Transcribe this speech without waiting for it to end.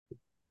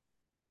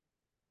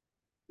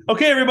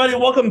Okay, everybody,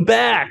 welcome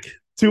back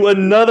to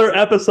another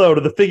episode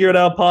of the Figure It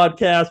Out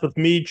podcast with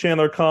me,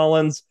 Chandler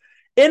Collins.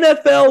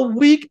 NFL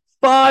Week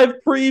 5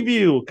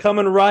 preview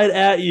coming right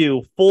at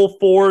you, full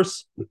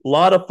force. A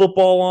lot of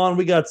football on.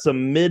 We got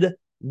some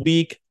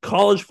mid-week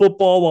college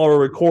football while we're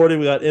recording.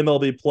 We got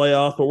MLB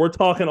playoffs, but we're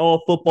talking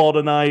all football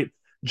tonight.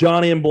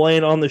 Johnny and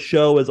Blaine on the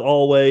show as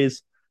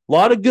always. A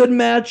lot of good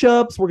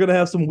matchups. We're going to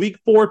have some week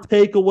 4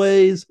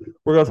 takeaways.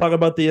 We're going to talk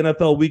about the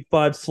NFL week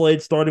 5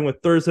 slate, starting with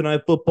Thursday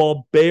Night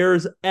Football,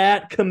 Bears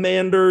at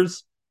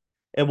Commanders.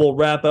 And we'll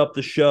wrap up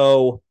the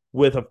show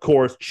with, of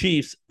course,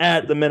 Chiefs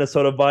at the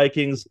Minnesota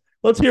Vikings.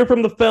 Let's hear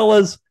from the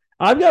fellas.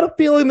 I've got a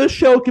feeling this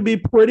show could be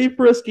pretty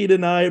frisky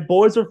tonight.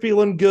 Boys are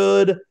feeling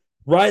good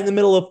right in the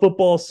middle of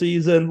football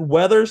season.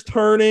 Weather's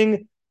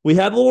turning. We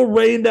had a little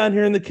rain down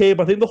here in the Cape.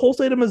 I think the whole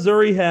state of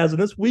Missouri has,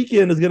 and this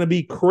weekend is going to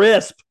be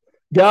crisp.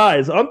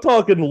 Guys, I'm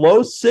talking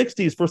low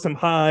 60s for some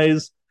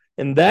highs,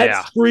 and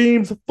that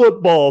screams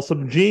football.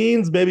 Some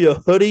jeans, maybe a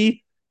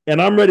hoodie, and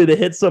I'm ready to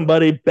hit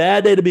somebody.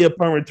 Bad day to be a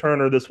punt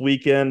returner this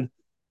weekend.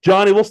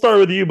 Johnny, we'll start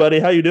with you, buddy.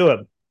 How you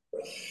doing?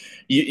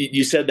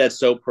 You said that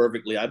so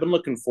perfectly. I've been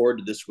looking forward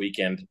to this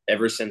weekend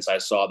ever since I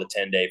saw the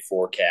 10-day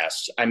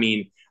forecast. I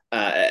mean,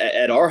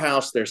 at our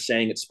house, they're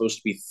saying it's supposed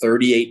to be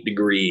 38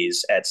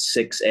 degrees at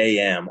 6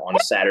 a.m. on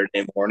a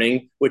Saturday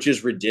morning, which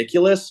is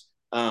ridiculous.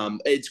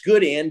 It's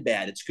good and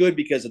bad. It's good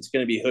because it's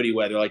going to be hoodie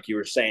weather, like you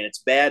were saying. It's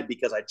bad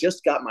because I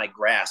just got my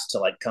grass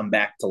to come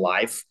back to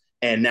life,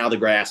 and now the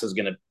grass is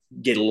going to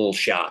get a little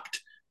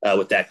shocked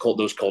with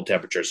those cold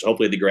temperatures. So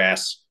hopefully the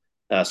grass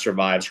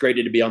survives. Great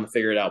to be on the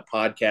Figure It Out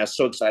podcast.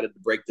 So excited to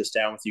break this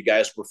down with you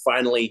guys. We're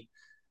finally,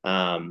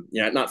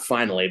 not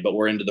finally, but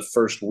we're into the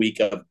first week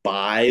of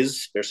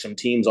buys. There's some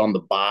teams on the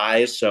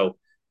buys, so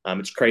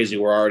it's crazy.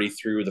 We're already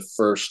through the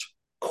first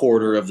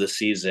quarter of the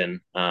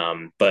season,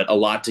 but a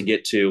lot to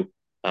get to.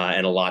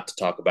 And a lot to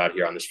talk about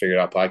here on this Figure It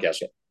Out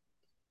podcast.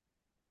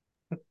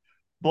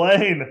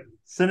 Blaine,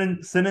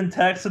 sending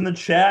text in the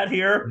chat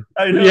here.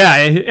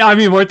 Yeah, I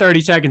mean, we're 30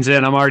 seconds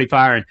in. I'm already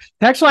firing.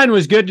 Text line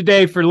was good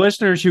today for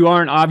listeners who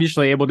aren't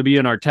obviously able to be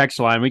in our text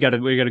line. We got a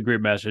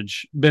group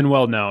message, been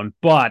well known,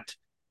 but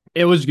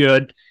it was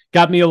good.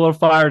 Got me a little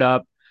fired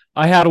up.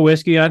 I had a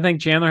whiskey. I think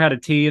Chandler had a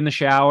tea in the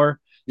shower.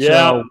 Yeah.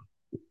 So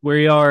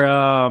we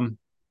are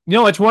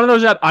it's one of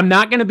those. I'm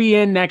not going to be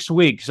in next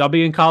week because I'll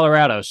be in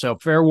Colorado. So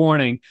fair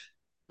warning,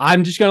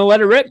 I'm just going to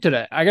let it rip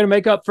today. I got to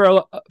make up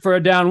for a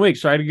down week,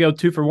 so I had to go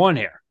 2 for 1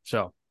 here.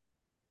 So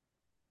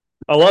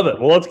I love it.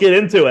 Well, let's get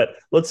into it.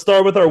 Let's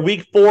start with our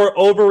week 4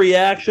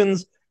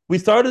 overreactions. We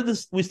started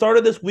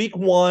this week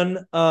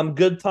 1.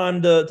 Good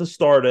time to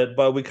start it,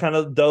 but we kind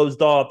of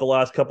dozed off the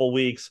last couple of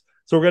weeks.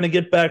 So we're going to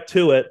get back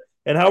to it.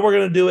 And how we're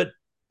going to do it,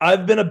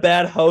 I've been a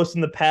bad host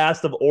in the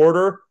past of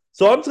order.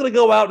 So I'm just going to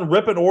go out and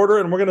rip an order,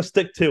 and we're going to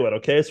stick to it,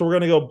 okay? So we're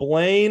going to go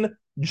Blaine,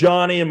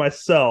 Johnny, and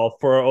myself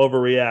for our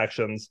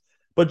overreactions.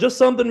 But just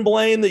something,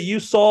 Blaine, that you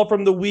saw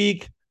from the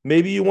week.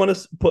 Maybe you want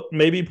to put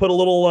a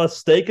little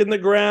stake in the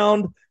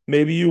ground.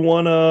 Maybe you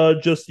want to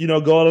just, go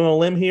out on a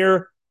limb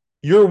here.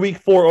 Your week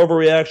 4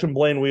 overreaction,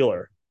 Blaine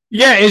Wheeler.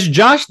 Yeah, is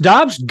Josh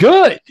Dobbs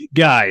good,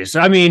 guys?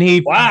 I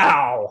mean,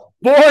 Wow.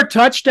 4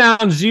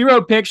 touchdowns,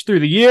 0 picks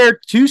through the year,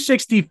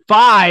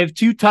 265,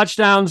 2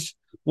 touchdowns,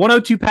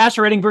 102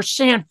 passer rating versus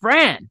San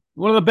Fran,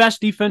 one of the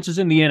best defenses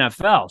in the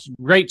NFL.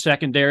 Great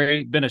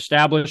secondary, been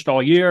established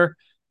all year,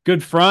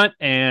 good front,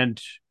 and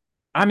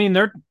I mean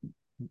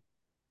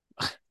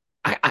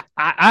I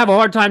have a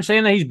hard time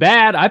saying that he's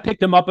bad. I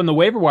picked him up on the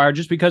waiver wire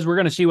just because we're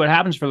going to see what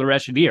happens for the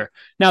rest of the year.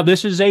 Now,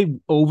 this is a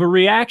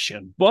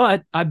overreaction,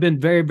 but I've been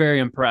very, very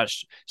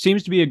impressed.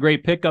 Seems to be a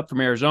great pickup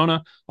from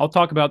Arizona. I'll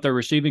talk about their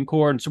receiving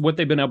core and what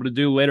they've been able to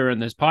do later in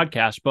this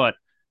podcast, but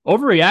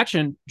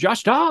overreaction,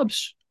 Josh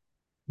Dobbs,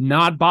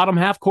 not bottom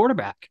half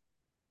quarterback.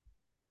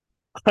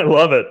 I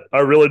love it. I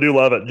really do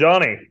love it.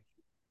 Johnny.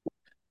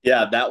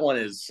 Yeah, that one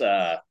is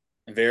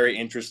very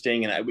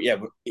interesting. And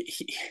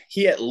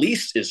he at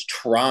least is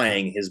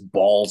trying his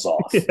balls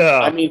off. Yeah.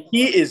 I mean,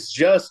 he is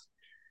just,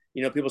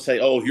 people say,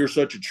 oh, you're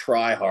such a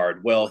try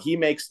hard. Well, he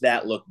makes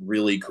that look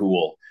really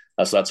cool.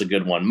 So that's a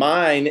good one.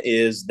 Mine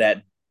is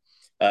that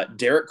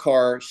Derek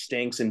Carr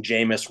stinks and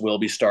Jameis will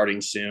be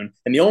starting soon.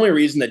 And the only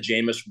reason that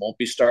Jameis won't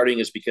be starting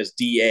is because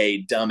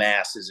DA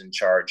dumbass is in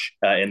charge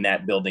in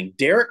that building.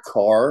 Derek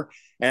Carr,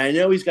 and I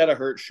know he's got a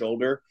hurt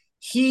shoulder,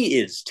 he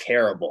is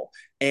terrible.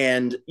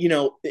 And,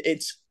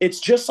 it's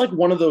just like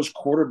one of those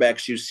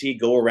quarterbacks you see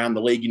go around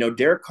the league.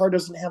 Derek Carr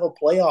doesn't have a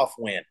playoff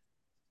win.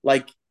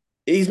 Like,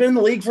 he's been in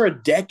the league for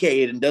a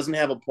decade and doesn't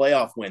have a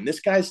playoff win.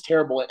 This guy's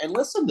terrible. And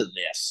listen to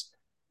this.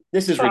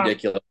 This is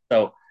ridiculous.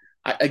 So,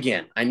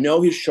 I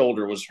know his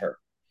shoulder was hurt.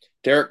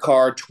 Derek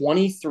Carr,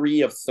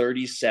 23 of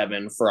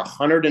 37 for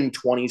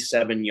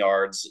 127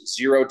 yards,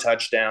 0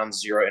 touchdowns,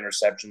 0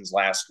 interceptions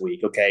last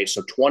week. Okay,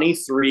 so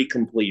 23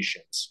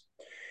 completions.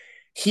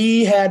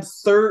 He had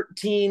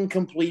 13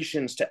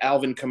 completions to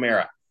Alvin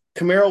Kamara.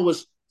 Kamara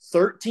was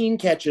 13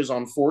 catches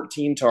on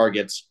 14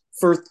 targets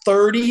for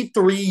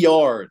 33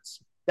 yards.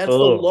 That's the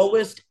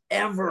lowest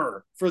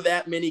ever for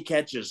that many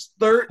catches.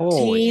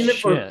 13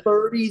 for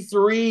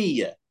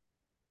 33.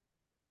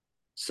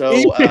 So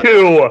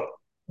Ew.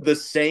 the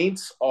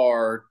Saints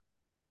are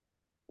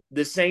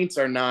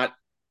not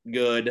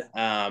good.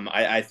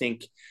 I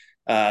think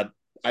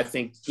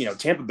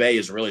Tampa Bay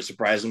is really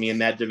surprising me in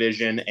that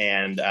division,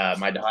 and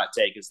my hot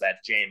take is that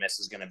Jameis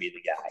is going to be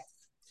the guy.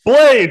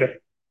 Blaine.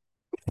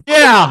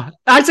 Yeah,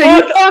 I say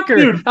you fucker.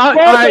 Dude, fuck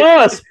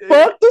us.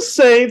 Fuck the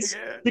Saints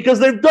because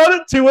they've done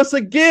it to us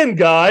again,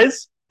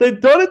 guys. They've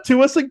done it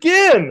to us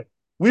again.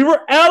 We were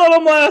out on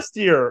them last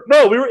year.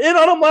 No, we were in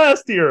on them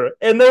last year,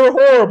 and they were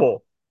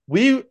horrible.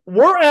 We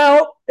were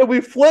out, and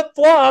we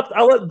flip-flopped.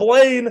 I let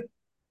Blaine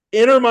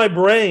enter my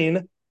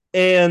brain,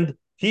 and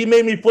he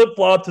made me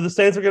flip-flop to the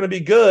Saints are going to be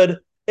good,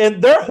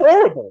 and they're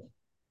horrible.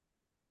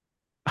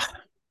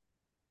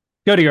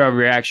 Go to your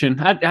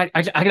overreaction. I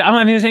don't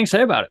have anything to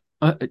say about it.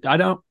 I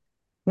don't.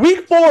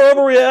 Week 4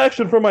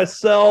 overreaction for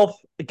myself.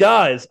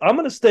 Guys, I'm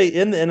going to stay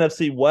in the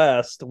NFC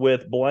West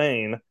with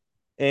Blaine,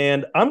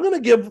 and I'm going to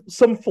give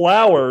some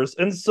flowers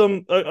and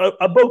some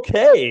a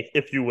bouquet,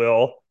 if you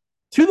will,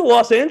 to the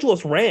Los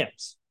Angeles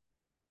Rams.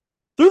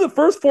 Through the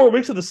first 4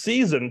 weeks of the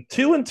season,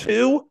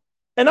 2-2,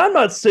 and I'm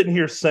not sitting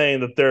here saying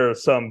that they're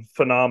some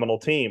phenomenal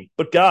team,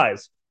 but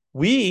guys,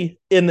 we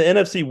in the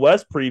NFC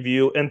West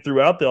preview and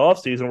throughout the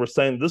offseason were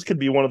saying this could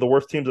be one of the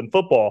worst teams in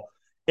football.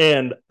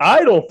 And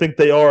I don't think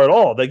they are at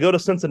all. They go to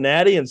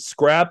Cincinnati and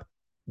scrap.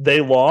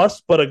 They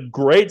lost, but a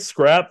great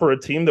scrap for a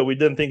team that we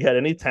didn't think had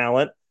any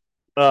talent.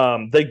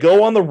 They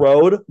go on the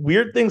road.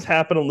 Weird things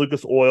happen in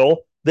Lucas Oil.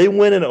 They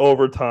win in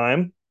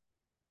overtime.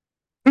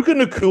 Puka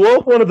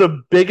Nacua, one of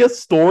the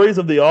biggest stories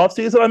of the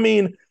offseason. I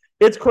mean,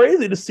 it's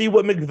crazy to see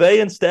what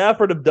McVay and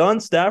Stafford have done.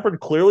 Stafford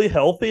clearly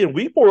healthy, and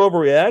week 4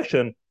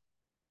 overreaction.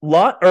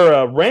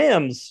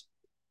 Rams,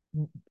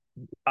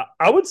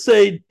 I would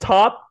say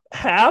top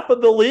half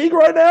of the league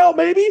right now,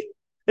 maybe,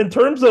 in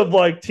terms of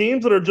like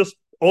teams that are just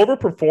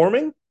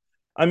overperforming.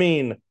 I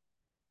mean,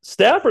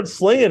 Stafford's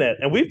slinging it,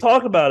 and we've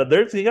talked about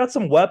it. He got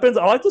some weapons.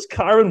 I like this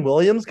Kyron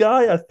Williams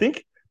guy. I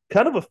think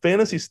kind of a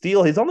fantasy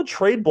steal. He's on the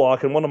trade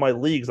block in one of my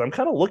leagues. I'm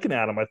kind of looking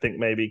at him, I think,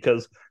 maybe,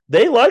 because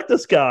they like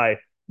this guy.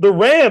 The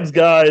Rams,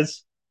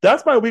 guys,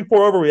 that's my week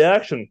 4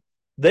 overreaction.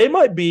 They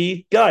might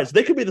be, guys,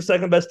 they could be the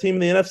second best team in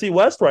the NFC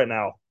West right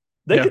now.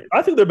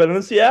 I think they're better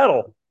than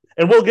Seattle.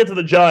 And we'll get to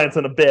the Giants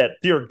in a bit,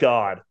 dear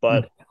God.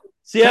 But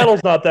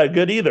Seattle's not that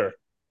good either.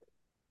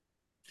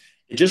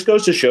 It just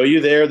goes to show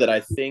you there that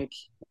I think,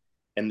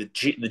 and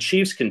the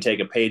Chiefs can take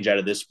a page out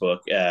of this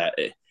book,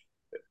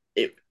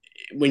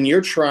 when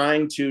you're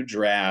trying to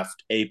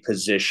draft a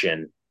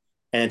position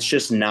and it's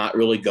just not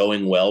really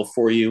going well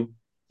for you,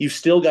 you've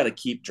still got to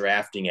keep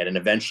drafting it, and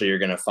eventually you're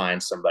going to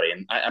find somebody.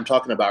 And I'm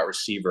talking about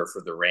receiver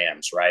for the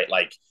Rams, right?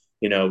 Like,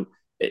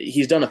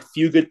 he's done a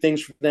few good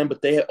things for them,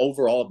 but they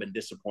overall have been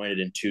disappointed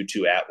in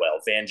Tutu Atwell.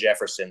 Van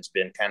Jefferson's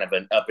been kind of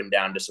an up and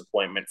down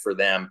disappointment for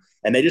them,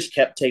 and they just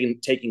kept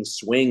taking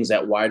swings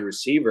at wide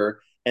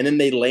receiver, and then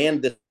they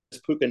land this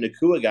Puka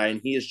Nacua guy,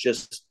 and he is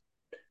just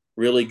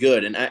really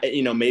good.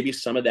 And maybe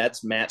some of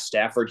that's Matt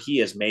Stafford. He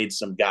has made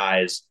some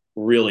guys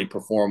really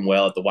perform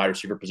well at the wide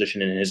receiver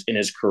position in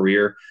his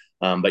career.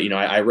 But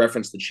I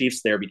referenced the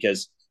Chiefs there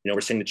because we're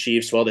seeing the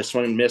Chiefs. Well, they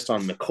swung and missed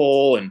on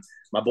Nicole, and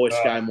my boy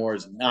Sky Moore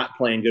is not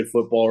playing good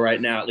football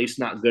right now, at least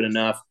not good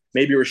enough.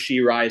 Maybe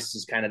Rashee Rice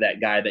is kind of that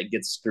guy that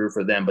gets through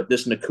for them, but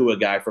this Nacua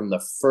guy from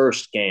the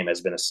first game has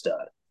been a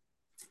stud.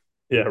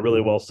 Yeah,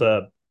 really well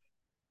said.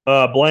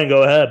 Blaine,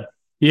 go ahead.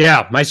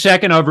 Yeah, my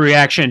second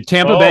overreaction.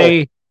 Tampa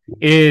Bay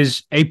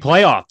is a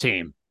playoff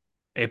team.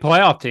 A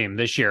playoff team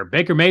this year.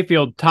 Baker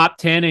Mayfield, top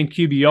 10 in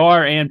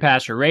QBR and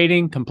passer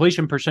rating,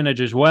 completion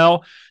percentage as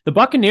well. The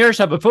Buccaneers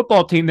have a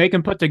football team they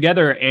can put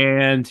together,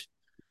 and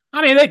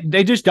I mean,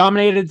 they just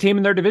dominated the team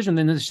in their division.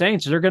 Then the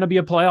Saints, they're going to be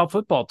a playoff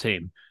football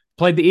team.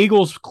 Played the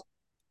Eagles,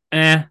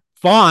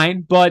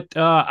 fine, but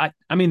I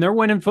mean, they're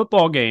winning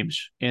football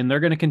games, and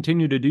they're going to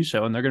continue to do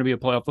so, and they're going to be a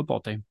playoff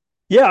football team.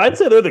 Yeah, I'd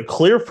say they're the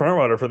clear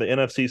frontrunner for the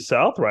NFC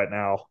South right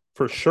now.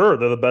 For sure,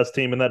 they're the best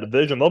team in that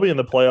division. They'll be in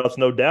the playoffs,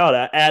 no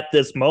doubt, at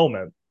this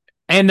moment.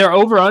 And their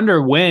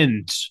over-under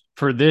wins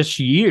for this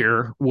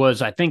year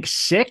was, I think,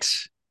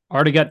 6.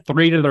 Already got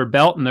 3 to their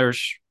belt, and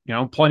there's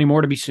plenty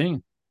more to be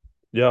seen.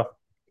 Yeah,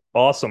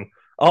 awesome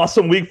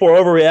week 4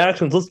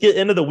 overreactions. Let's get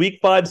into the week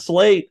 5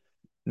 slate.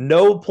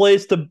 No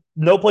place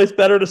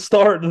better to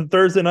start than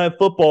Thursday Night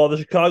Football. The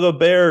Chicago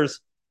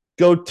Bears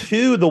go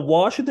to the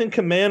Washington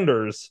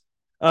Commanders.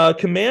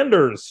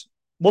 Commanders,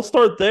 we'll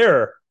start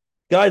there.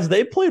 Guys,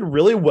 they played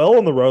really well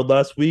on the road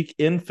last week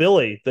in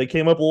Philly. They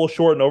came up a little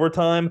short in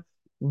overtime.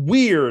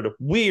 Weird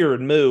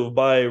move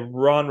by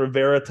Ron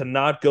Rivera to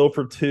not go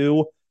for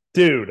 2.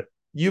 Dude,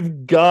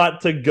 you've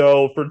got to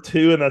go for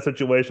 2 in that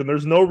situation.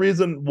 There's no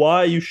reason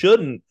why you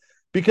shouldn't,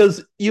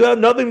 because you have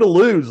nothing to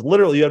lose.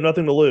 Literally, you have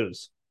nothing to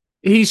lose.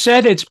 He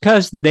said it's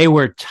because they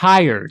were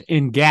tired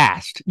and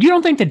gassed. You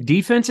don't think the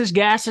defense is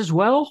gassed as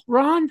well,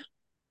 Ron?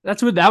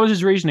 That was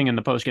his reasoning in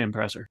the postgame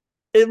presser.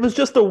 It was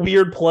just a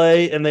weird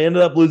play, and they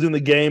ended up losing the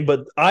game.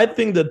 But I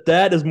think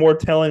that is more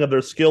telling of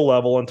their skill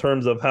level in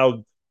terms of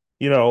how,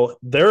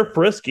 they're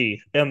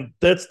frisky, and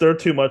they're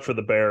too much for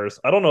the Bears.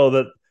 I don't know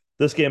that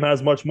this game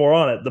has much more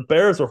on it. The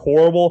Bears are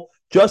horrible.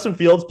 Justin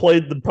Fields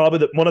played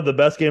probably one of the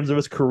best games of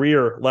his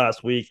career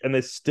last week, and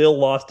they still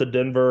lost to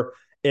Denver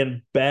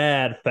in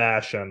bad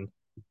fashion.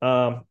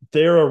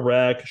 They're a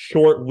wreck.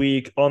 Short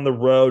week on the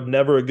road,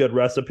 never a good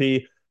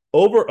recipe.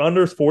 Over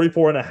unders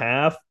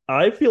 44.5.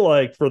 I feel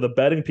like for the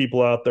betting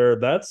people out there,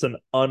 that's an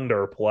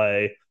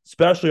underplay,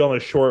 especially on a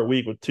short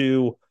week with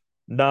two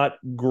not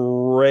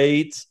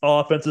great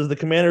offenses. The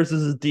Commanders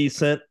is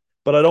decent,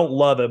 but I don't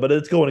love it. But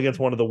it's going against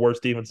one of the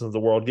worst defenses in the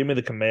world. Give me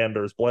the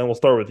Commanders. Blaine, we'll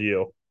start with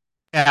you.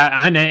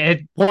 Yeah, and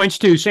it points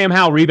to Sam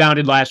Howell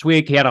rebounded last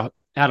week. He had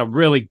a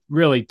really,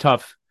 really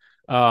tough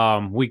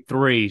week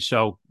 3.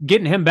 So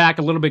getting him back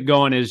a little bit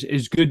going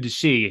is good to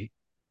see.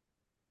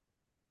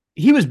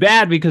 He was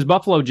bad because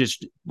Buffalo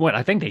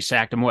I think they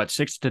sacked him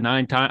 6 to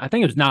 9 times. I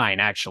think it was 9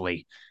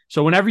 actually.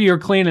 So whenever you're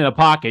clean in the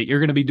pocket, you're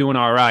going to be doing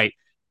all right.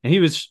 And he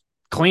was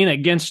clean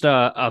against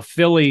a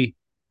Philly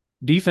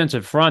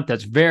defensive front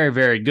that's very,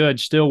 very good.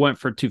 Still went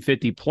for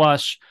 250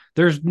 plus.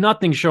 There's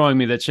nothing showing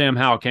me that Sam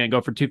Howell can't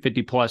go for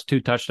 250 plus,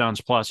 2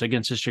 touchdowns plus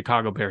against the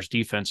Chicago Bears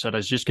defense that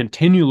has just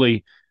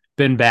continually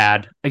been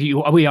bad.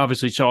 We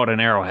obviously saw it in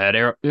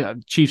Arrowhead.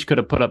 Chiefs could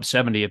have put up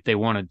 70 if they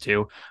wanted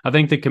to. I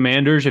think the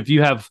Commanders, if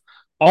you have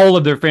all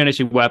of their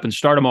fantasy weapons,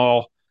 start them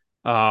all.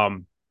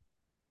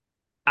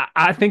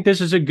 I think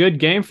this is a good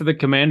game for the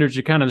Commanders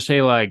to kind of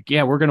say, like,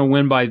 yeah, we're going to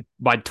win by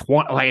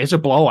 20. Like, it's a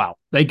blowout.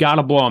 They got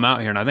to blow them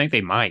out here, and I think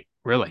they might,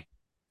 really.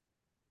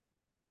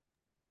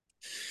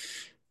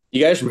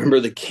 You guys remember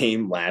the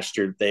game last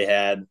year they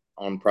had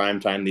on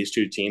primetime, these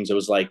two teams? It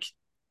was like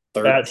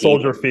 13. At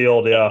Soldier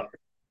Field, yeah.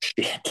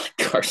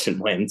 Carson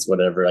Wentz,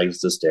 whatever. Like,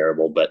 it's just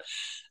terrible. But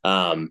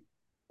the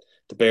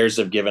Bears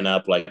have given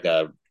up like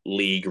a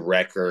league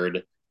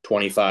record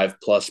 25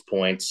 plus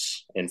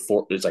points in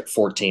it's like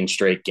 14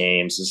 straight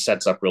games. This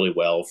sets up really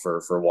well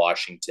for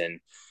Washington.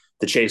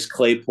 The Chase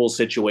Claypool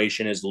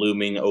situation is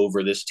looming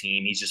over this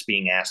team. He's just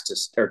being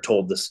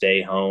told to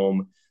stay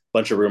home.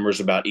 Bunch of rumors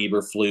about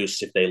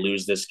Eberflus. If they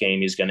lose this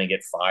game, he's going to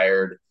get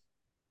fired.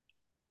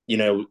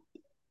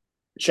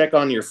 Check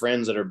on your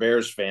friends that are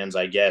Bears fans,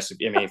 I guess,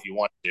 if you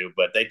want to.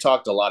 But they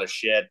talked a lot of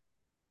shit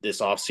this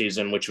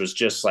offseason, which was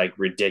just like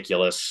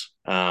ridiculous.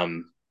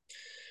 I'm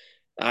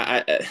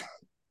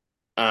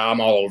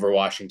all over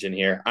Washington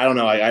here. I don't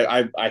know.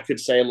 I could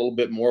say a little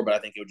bit more, but I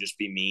think it would just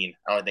be mean.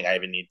 I don't think I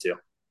even need to.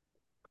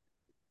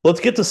 Let's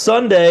get to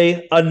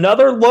Sunday.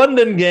 Another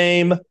London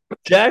game.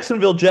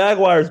 Jacksonville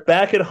Jaguars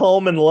back at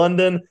home in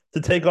London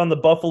to take on the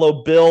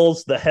Buffalo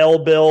Bills, the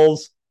Hell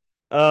Bills.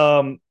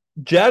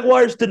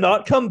 Jaguars did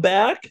not come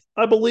back,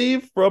 I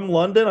believe, from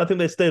London. I think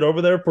they stayed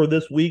over there for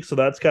this week, so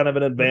that's kind of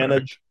an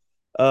advantage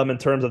in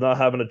terms of not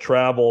having to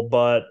travel.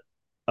 But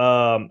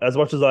as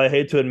much as I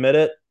hate to admit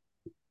it,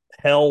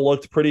 Hell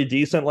looked pretty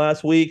decent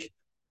last week.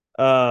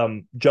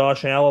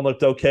 Josh Allen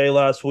looked okay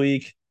last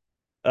week.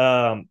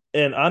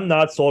 And I'm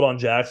not sold on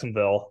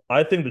Jacksonville.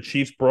 I think the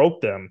Chiefs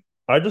broke them.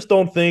 I just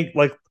don't think,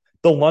 like,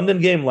 the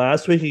London game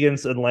last week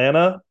against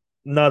Atlanta,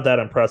 not that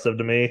impressive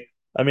to me.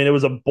 I mean, it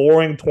was a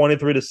boring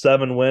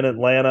 23-7 win.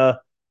 Atlanta.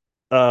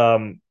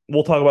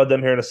 We'll talk about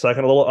them here in a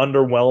second. A little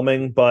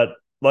underwhelming, but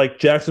like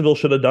Jacksonville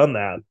should have done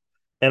that.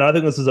 And I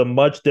think this is a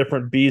much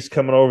different beast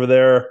coming over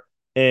there.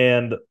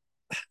 And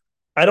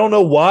I don't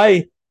know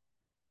why.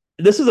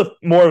 This is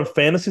more of a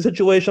fantasy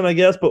situation, I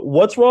guess. But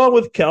what's wrong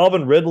with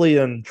Calvin Ridley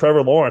and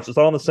Trevor Lawrence? It's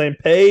all on the same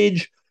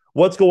page.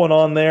 What's going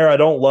on there? I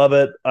don't love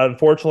it.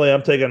 Unfortunately,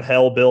 I'm taking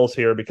Hell Bills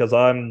here because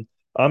I'm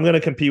going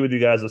to compete with you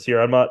guys this year.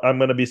 I'm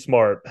going to be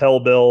smart. Hell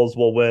Bills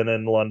will win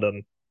in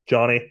London.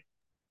 Johnny?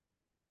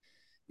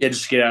 Yeah,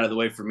 just get out of the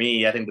way for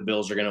me. I think the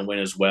Bills are going to win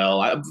as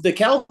well. The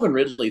Calvin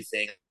Ridley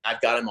thing, I've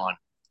got him on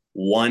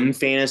one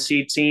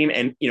fantasy team.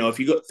 And, if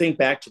you think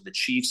back to the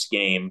Chiefs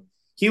game,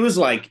 he was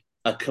like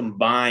a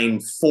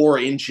combined 4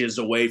 inches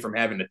away from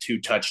having a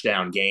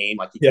 2-touchdown game.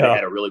 Like, he could have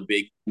had a really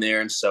big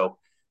there. And so,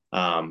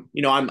 I'm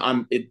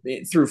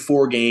through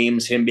 4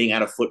 games, him being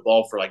out of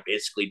football for like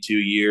basically 2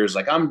 years.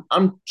 Like, I'm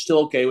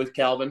still okay with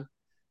Calvin.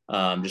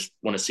 Just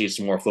want to see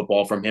some more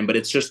football from him. But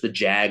it's just the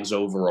Jags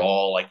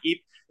overall. Like,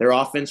 their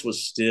offense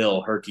was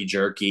still herky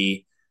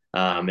jerky.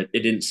 It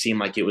didn't seem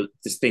like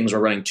things were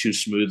running too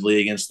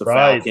smoothly against the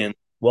Falcons.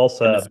 Well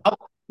said. And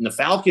the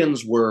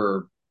Falcons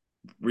were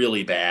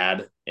really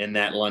bad in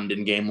that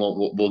London game.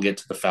 We'll get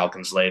to the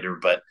Falcons later,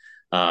 but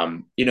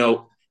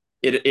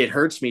it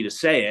hurts me to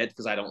say it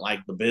because I don't like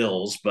the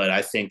Bills, but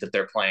I think that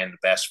they're playing the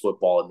best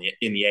football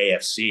in the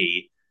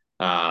AFC.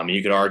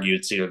 You could argue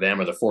it's either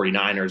them or the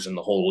 49ers in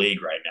the whole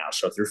league right now.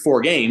 So through 4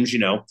 games,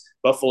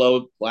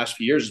 Buffalo last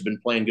few years has been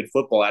playing good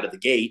football out of the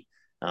gate.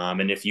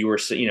 And if you were,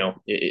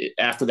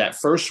 after that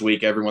first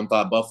week, everyone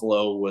thought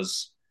Buffalo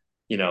was,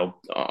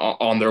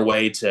 on their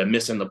way to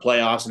missing the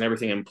playoffs and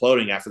everything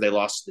imploding after they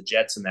lost to the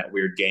Jets in that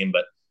weird game.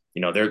 But,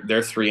 they're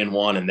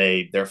 3-1 and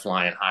they're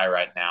flying high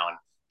right now. And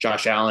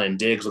Josh Allen and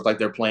Diggs look like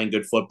they're playing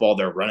good football.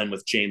 They're running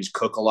with James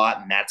Cook a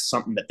lot, and that's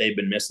something that they've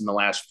been missing the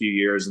last few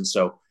years. And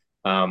so,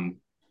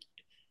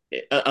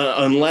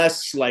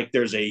 unless like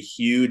there's a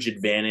huge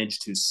advantage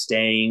to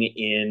staying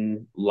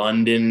in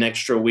London an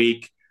extra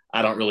week,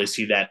 I don't really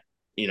see that,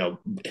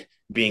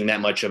 being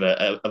that much of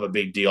a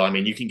big deal. I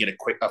mean, you can get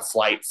a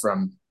flight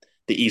from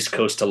the East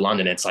Coast to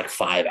London. It's like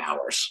 5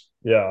 hours.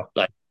 Yeah.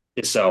 Like,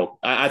 so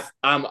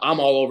I'm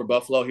all over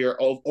Buffalo here.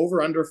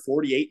 Over under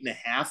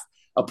 48.5.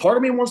 A part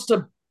of me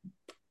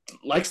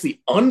likes the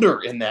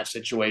under in that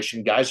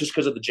situation, guys, just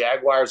because of the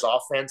Jaguars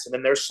offense. And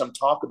then there's some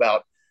talk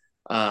about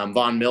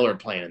Von Miller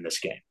playing in this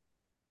game.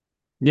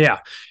 Yeah.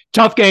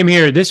 Tough game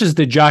here. This is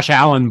the Josh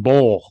Allen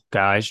Bowl,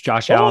 guys.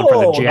 Josh Allen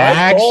for the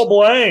Jags. Nice call,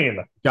 Blaine.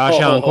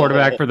 Josh Allen,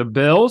 quarterback for the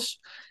Bills.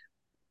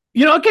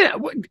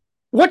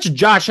 What's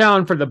Josh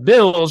Allen for the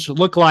Bills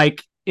look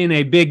like in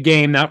a big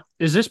game? Now,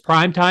 is this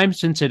prime time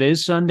since it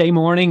is Sunday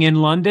morning in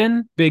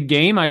London? Big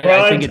game. I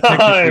think it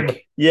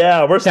technically,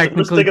 we're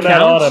sticking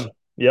that on him.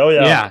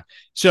 Yeah.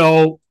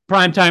 So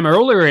prime time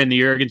earlier in the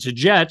year against the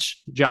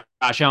Jets, Josh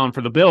Allen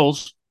for the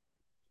Bills,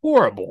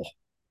 horrible.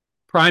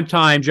 Prime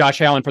time, Josh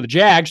Allen for the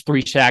Jags,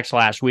 3 sacks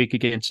last week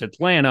against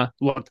Atlanta,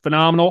 looked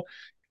phenomenal.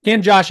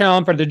 Can Josh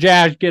Allen for the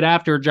Jags get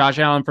after Josh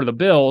Allen for the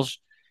Bills?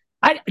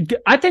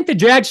 I think the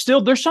Jags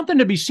still, there's something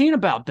to be seen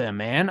about them,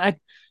 man.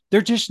 They're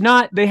just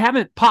not, they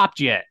haven't popped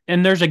yet.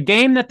 And there's a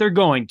game that they're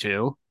going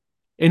to.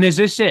 And is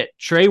this it?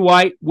 Trey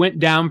White went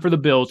down for the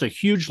Bills, a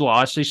huge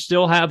loss. They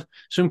still have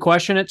some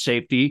question at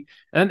safety,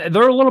 and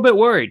they're a little bit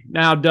worried.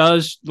 Now,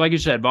 like you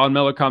said, Von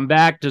Miller come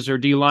back? Does their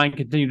D-line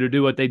continue to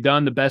do what they've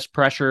done, the best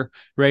pressure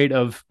rate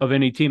of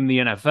any team in the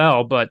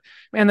NFL? But,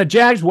 man, the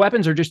Jags'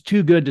 weapons are just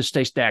too good to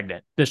stay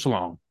stagnant this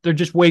long. They're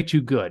just way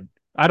too good.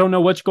 I don't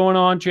know what's going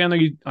on, Chandler.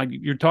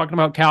 You're talking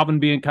about Calvin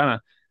being kind of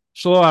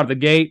slow out of the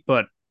gate,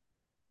 but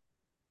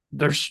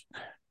there's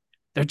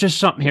just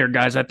something here,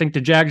 guys. I think the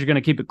Jags are going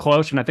to keep it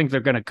close, and I think they're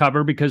going to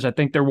cover because I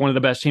think they're one of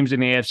the best teams in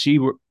the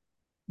AFC,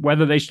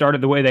 whether they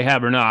started the way they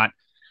have or not.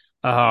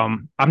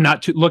 I'm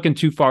not looking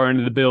too far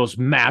into the Bills'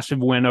 massive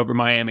win over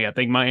Miami. I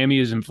think Miami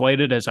is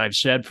inflated, as I've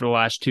said, for the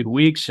last 2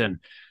 weeks, and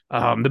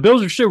the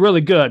Bills are still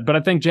really good, but I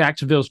think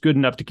Jacksonville's good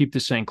enough to keep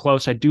this thing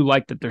close. I do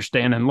like that they're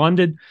staying in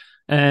London,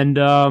 and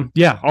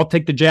I'll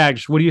take the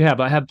Jags. What do you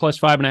have? I have plus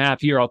 5.5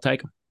 here. I'll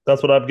take them.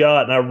 That's what I've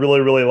got, and I really,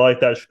 really like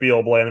that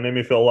spiel, Blaine. It made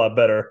me feel a lot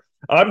better.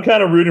 I'm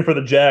kind of rooting for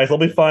the Jags. I'll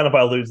be fine if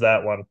I lose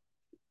that one.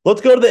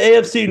 Let's go to the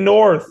AFC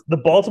North. The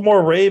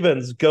Baltimore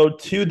Ravens go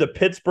to the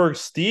Pittsburgh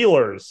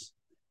Steelers.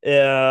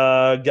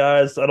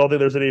 Guys, I don't think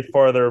there's any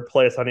farther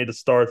place I need to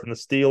start than the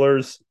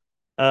Steelers.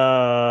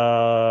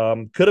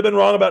 Could have been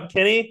wrong about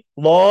Kenny.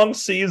 Long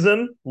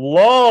season.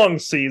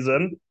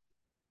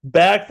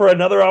 Back for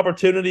another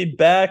opportunity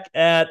back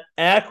at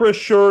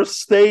Acrisure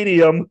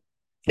Stadium.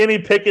 Kenny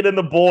Pickett and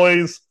the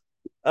boys.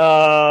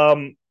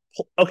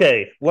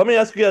 Okay, let me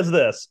ask you guys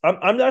this. I'm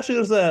going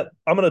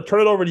to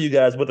turn it over to you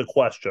guys with a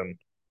question,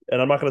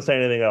 and I'm not going to say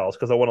anything else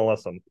because I want to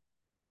listen.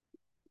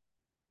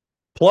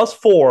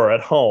 +4 at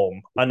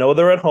home. I know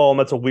they're at home.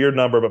 That's a weird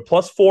number, but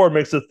 +4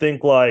 makes it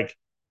think like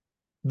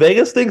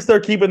Vegas thinks they're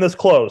keeping this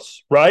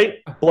close, right,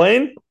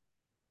 Blaine?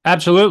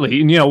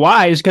 Absolutely. And you know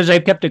why? Is because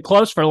they've kept it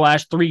close for the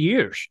last 3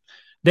 years.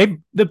 The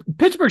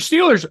Pittsburgh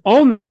Steelers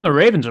own the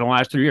Ravens in the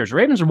last 3 years. The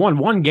Ravens have won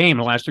 1 game in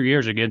the last 3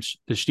 years against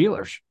the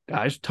Steelers,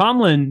 guys.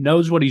 Tomlin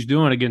knows what he's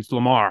doing against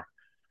Lamar.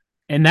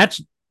 And that's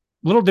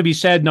little to be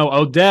said. No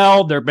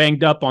Odell. They're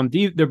banged up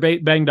they're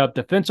banged up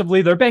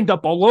defensively. They're banged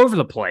up all over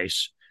the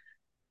place,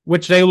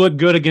 which they look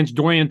good against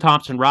Dorian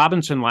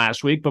Thompson-Robinson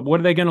last week. But what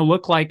are they going to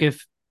look like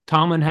if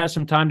Tomlin has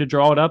some time to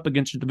draw it up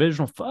against a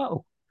divisional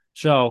foe?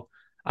 So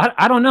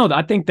I don't know.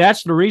 I think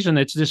that's the reason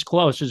it's this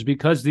close is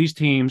because these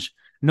teams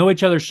know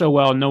each other so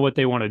well and know what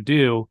they want to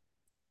do.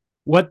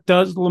 What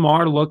does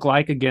Lamar look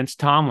like against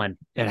Tomlin?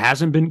 It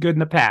hasn't been good in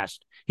the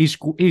past. He's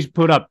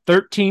put up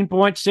 13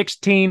 points,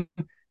 16,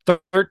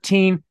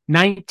 13,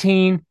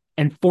 19,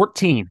 and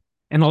 14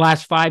 in the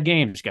last 5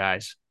 games,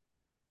 guys.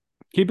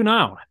 Keep an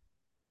eye on it.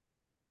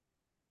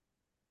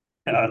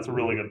 Yeah, that's a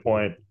really good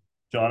point.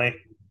 Johnny?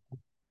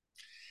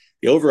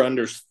 The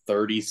over-under's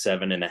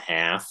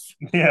 37.5.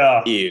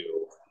 Yeah. Ew.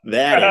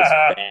 That is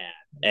bad.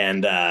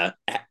 And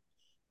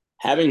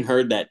having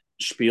heard that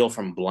spiel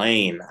from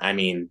Blaine, I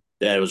mean,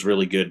 that was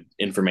really good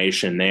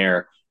information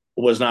there.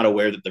 Was not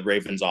aware that the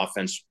Ravens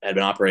offense had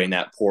been operating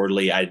that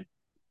poorly.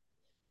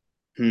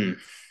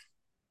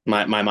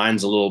 My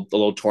mind's a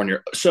little torn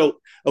here. So,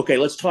 okay,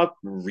 let's talk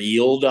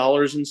real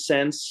dollars and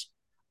cents.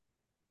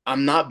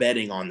 I'm not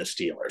betting on the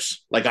Steelers.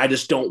 Like, I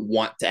just don't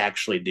want to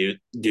actually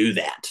do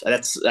that.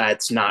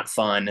 That's not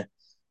fun.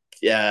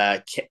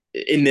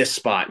 In this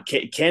spot,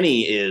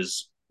 Kenny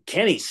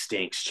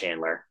stinks,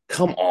 Chandler.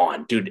 Come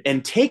on, dude.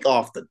 And take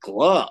off the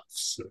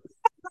gloves.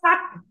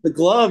 The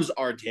gloves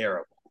are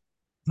terrible.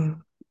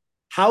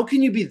 How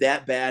can you be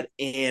that bad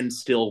and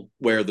still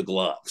wear the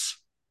gloves?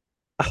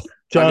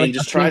 Johnny, I mean,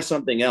 just try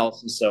something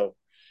else. And so,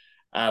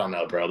 I don't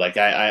know, bro. Like,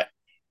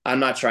 I'm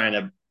not trying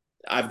to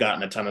 – I've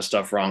gotten a ton of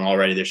stuff wrong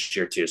already this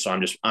year too. So,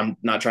 I'm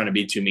not trying to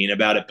be too mean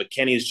about it. But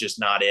Kenny's just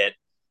not it.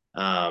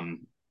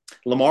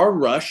 Lamar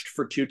rushed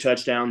for 2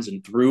 touchdowns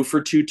and threw for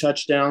 2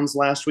 touchdowns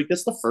last week.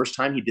 That's the first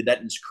time he did that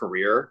in his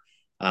career.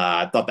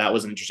 I thought that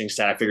was an interesting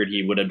stat. I figured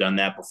he would have done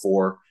that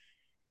before.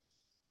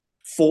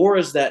 4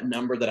 is that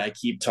number that I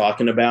keep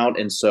talking about,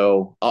 and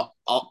so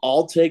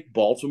I'll take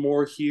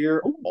Baltimore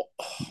here.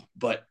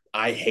 But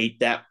I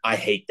hate that. I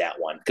hate that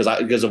one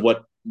because of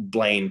what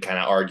Blaine kind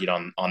of argued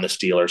on the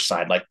Steelers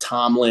side. Like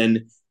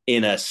Tomlin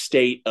in a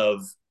state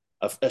of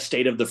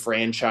the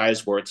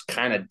franchise where it's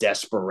kind of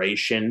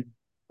desperation.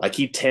 Like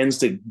he tends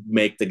to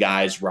make the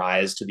guys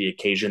rise to the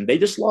occasion. They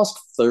just lost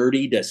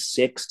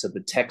 30-6 to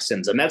the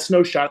Texans, and that's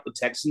no shot at the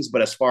Texans.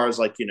 But as far as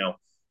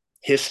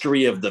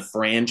history of the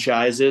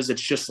franchises,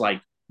 it's just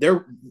like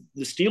the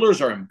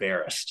Steelers are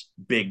embarrassed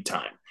big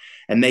time,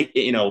 and they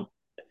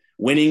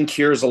winning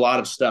cures a lot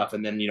of stuff,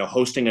 and then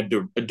hosting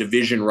a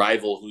division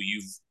rival who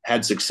you've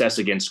had success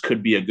against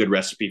could be a good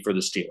recipe for the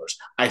Steelers.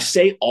 I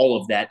say all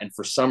of that, and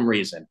for some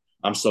reason,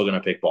 I'm still going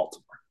to pick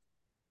Baltimore.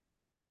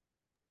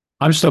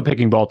 I'm still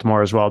picking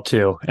Baltimore as well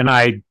too, and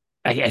I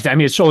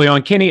mean, it's solely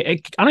on Kenny.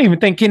 I don't even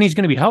think Kenny's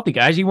going to be healthy,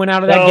 guys. He went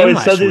out of that game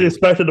last week. He says he's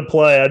expected to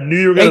play. I knew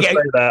you were going to say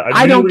that.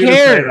 I don't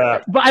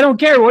care. But I don't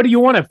care. What do you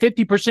want, a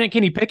 50%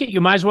 Kenny Pickett?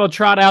 You might as well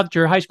trot out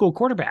your high school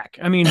quarterback.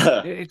 I mean,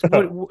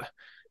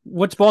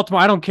 what's Baltimore?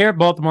 I don't care if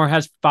Baltimore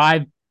has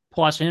 5+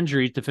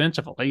 injuries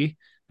defensively.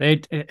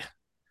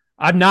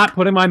 I'm not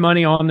putting my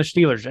money on the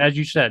Steelers. As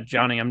you said,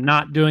 Johnny, I'm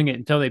not doing it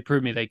until they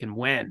prove me they can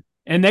win.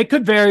 And they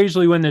could very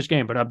easily win this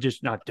game, but I'm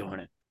just not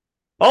doing it.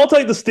 I'll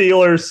take the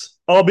Steelers.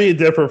 I'll be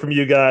different from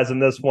you guys in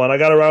this one. I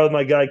got to ride with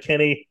my guy,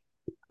 Kenny.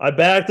 I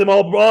backed him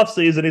all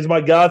offseason. He's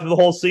my guy for the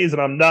whole season.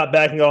 I'm not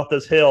backing off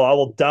this hill. I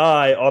will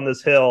die on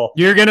this hill.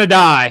 You're going to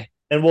die.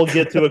 And we'll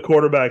get to a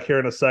quarterback here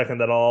in a second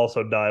that I'll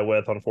also die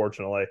with,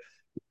 unfortunately.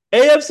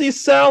 AFC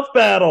South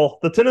battle.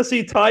 The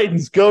Tennessee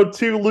Titans go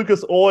to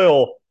Lucas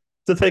Oil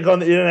to take on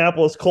the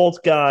Indianapolis Colts,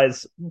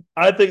 guys.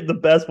 I think the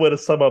best way to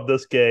sum up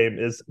this game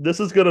is this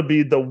is going to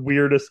be the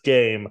weirdest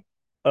game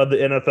of the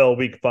NFL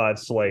Week 5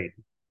 slate.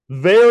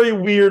 Very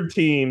weird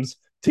teams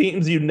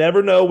you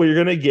never know what you're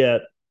going to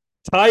get.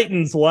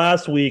 Titans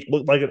last week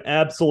looked like an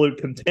absolute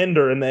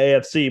contender in the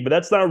AFC, but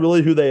that's not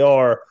really who they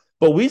are.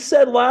 But we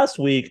said last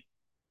week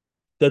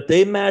that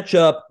they match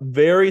up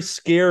very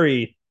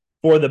scary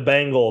for the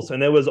Bengals,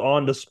 and it was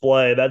on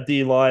display. That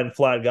D-line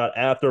flat got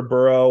after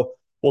Burrow.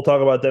 We'll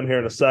talk about them here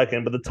in a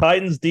second. But the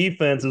Titans'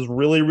 defense is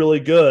really, really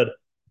good.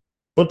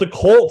 But the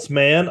Colts,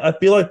 man, I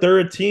feel like they're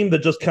a team that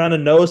just kind of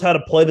knows how to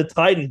play the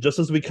Titans, just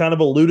as we kind of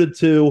alluded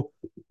to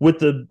with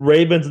the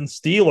Ravens and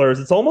Steelers.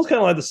 It's almost kind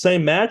of like the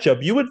same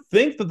matchup. You would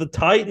think that the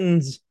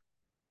Titans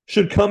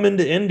should come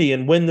into Indy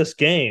and win this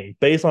game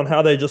based on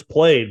how they just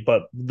played,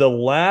 but the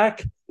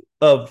lack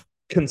of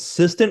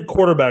consistent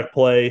quarterback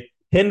play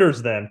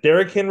hinders them.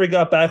 Derrick Henry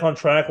got back on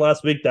track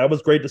last week. That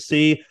was great to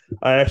see.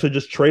 I actually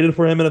just traded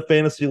for him in a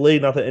fantasy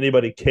league. Not that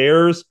anybody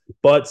cares,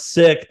 but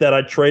sick that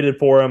I traded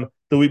for him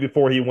the week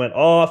before he went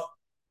off.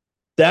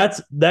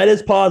 That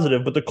is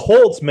positive. But the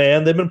Colts,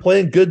 man, they've been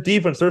playing good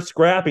defense. They're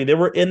scrappy. They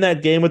were in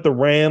that game with the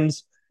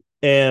Rams,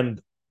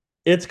 and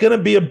it's going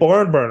to be a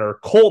barn burner.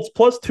 Colts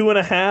plus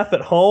 2.5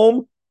 at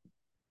home.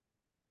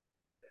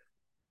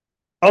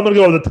 I'm going to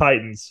go with the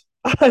Titans.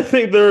 I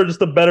think they're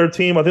just a better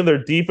team. I think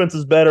their defense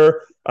is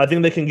better. I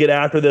think they can get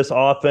after this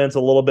offense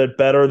a little bit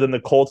better than the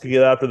Colts can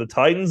get after the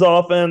Titans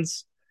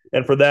offense.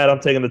 And for that, I'm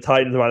taking the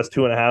Titans minus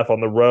 2.5 on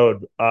the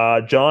road.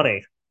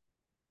 Johnny.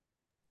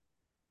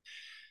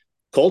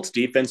 Colts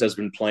defense has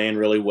been playing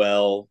really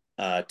well.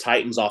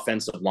 Titans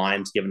offensive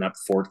line's given up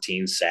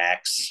 14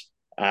 sacks.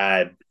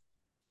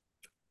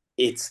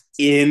 It's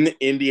in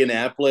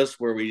Indianapolis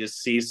where we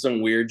just see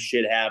some weird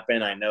shit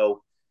happen. I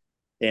know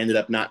they ended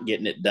up not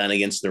getting it done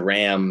against the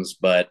Rams,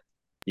 but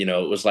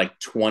it was like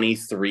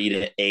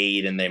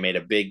 23-8, and they made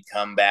a big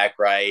comeback,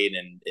 right?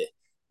 And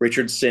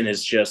Richardson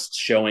is just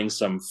showing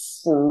some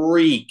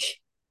freak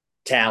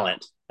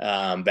talent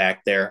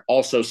back there.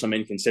 Also, some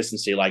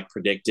inconsistency, like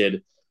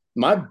predicted.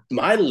 My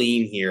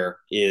lean here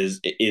is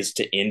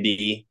to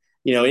Indy.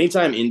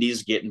 Anytime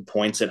Indy's getting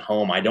points at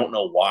home, I don't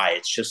know why.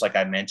 It's just like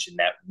I mentioned,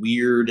 that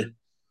weird.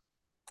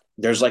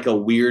 There's like a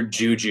weird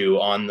juju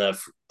on the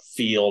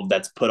field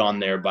that's put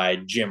on there by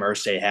Jim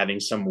Irsay having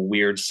some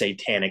weird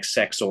satanic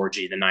sex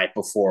orgy the night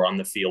before on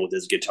the field with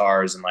his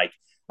guitars. And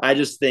I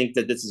just think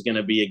that this is going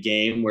to be a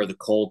game where the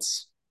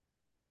Colts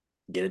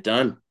get it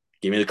done.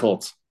 Give me the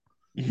Colts.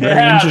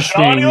 Very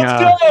interesting. Johnny,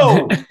 let's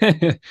go.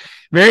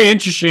 Very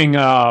interesting.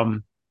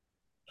 Middle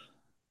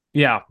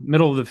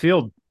of the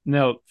field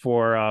note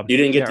for. You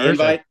didn't get the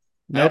invite?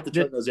 Nope. I have to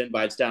turn those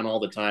invites down all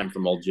the time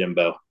from old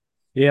Jimbo.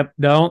 Yep,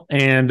 don't.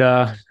 And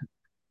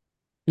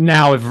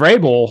now if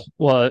Vrabel,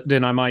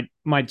 then I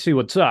might see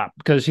what's up,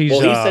 because he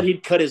said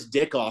he'd cut his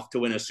dick off to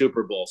win a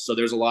Super Bowl. So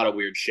there's a lot of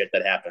weird shit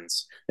that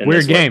happens.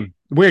 Weird game.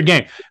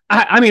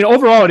 I mean,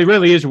 overall, it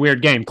really is a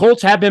weird game.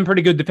 Colts have been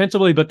pretty good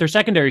defensively, but their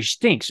secondary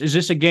stinks. Is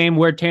this a game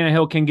where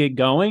Tannehill can get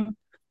going?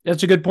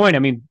 That's a good point. I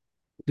mean,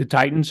 the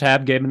Titans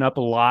have given up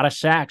a lot of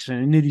sacks,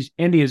 and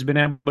Indy has been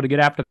able to get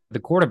after the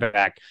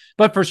quarterback.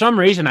 But for some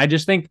reason, I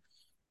just think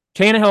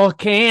Tannehill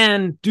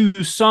can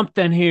do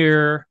something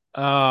here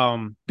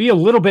be a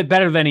little bit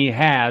better than he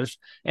has.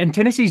 And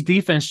Tennessee's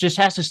defense just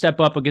has to step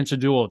up against a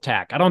dual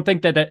attack. I don't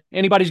think that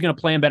anybody's going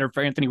to plan better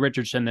for Anthony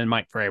Richardson than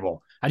Mike Vrabel.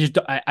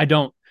 I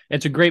don't.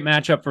 It's a great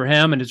matchup for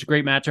him, and it's a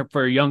great matchup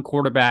for a young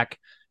quarterback.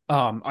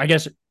 I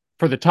guess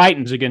for the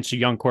Titans against a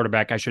young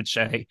quarterback, I should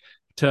say,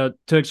 to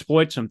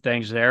exploit some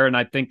things there. And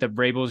I think that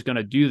Vrabel is going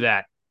to do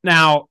that.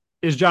 Now,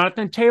 is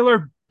Jonathan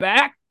Taylor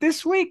back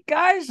this week,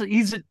 guys?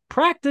 He's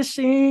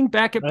practicing,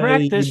 back at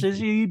practice. Is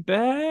he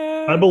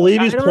back? I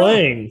believe he's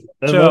playing,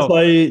 unless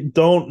I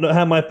don't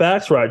have my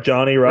facts right,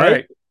 Johnny,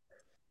 right?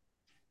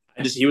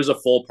 He was a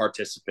full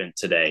participant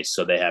today,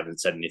 so they haven't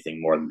said anything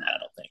more than that, I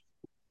don't think.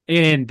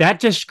 And that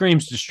just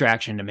screams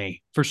distraction to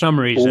me for some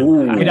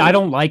reason. I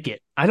don't like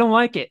it. I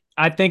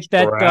think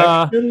that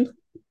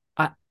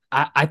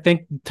I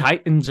think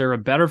Titans are a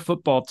better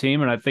football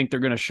team, and I think they're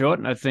going to show it.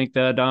 And I think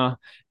that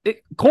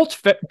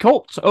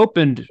Colts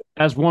opened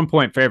as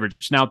 1-point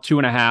favorites, now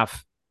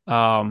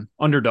 2.5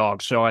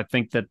 underdogs. So I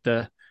think that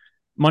the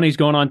money's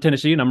going on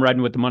Tennessee, and I'm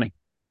riding with the money.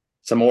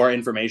 Some more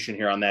information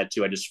here on that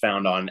too. I just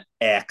found on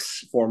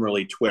X,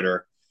 formerly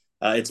Twitter.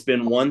 It's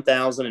been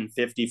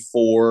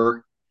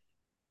 1,054.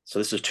 So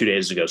this is 2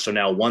 days ago. So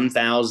now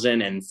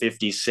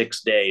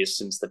 1,056 days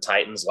since the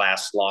Titans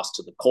last lost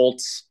to the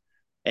Colts.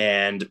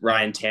 And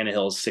Ryan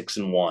Tannehill is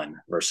 6-1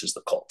 versus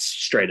the Colts,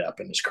 straight up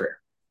in his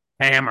career.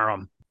 Hammer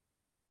them.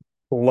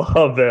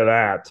 Love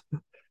that.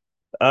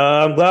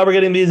 I'm glad we're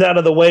getting these out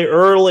of the way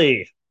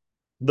early.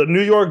 The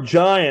New York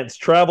Giants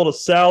travel to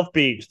South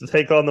Beach to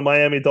take on the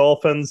Miami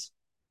Dolphins.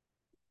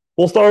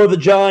 We'll start with the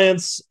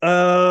Giants.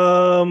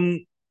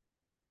 Daniel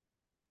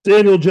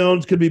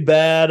Jones could be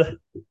bad.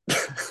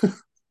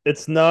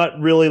 It's not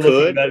really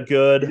looking that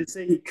good. Did it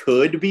say he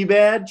could be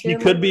bad, Chandler?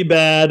 He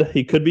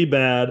could be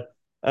bad.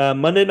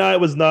 Monday night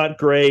was not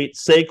great.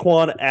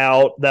 Saquon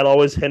out. That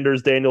always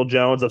hinders Daniel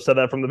Jones. I've said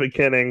that from the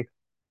beginning.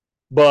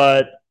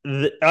 But,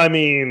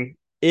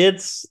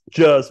 it's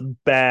just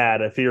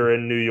bad if you're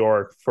in New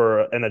York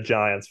and a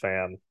Giants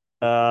fan.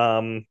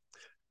 The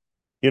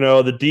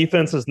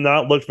defense has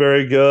not looked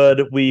very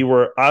good.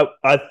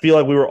 I feel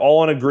like we were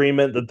all in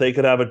agreement that they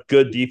could have a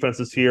good defense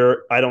this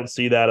year. I don't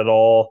see that at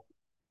all.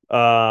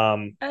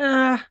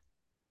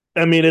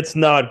 It's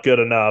not good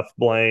enough,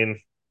 Blaine.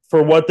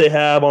 For what they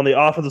have on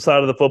the offensive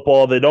side of the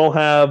football, they don't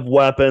have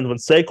weapons. When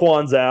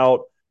Saquon's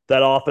out,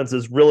 that offense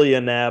is really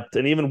inept.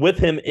 And even with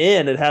him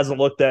in, it hasn't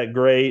looked that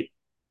great.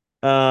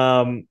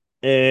 And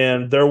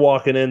they're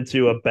walking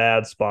into a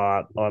bad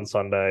spot on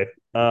Sunday.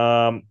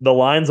 The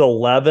line's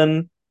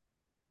 11.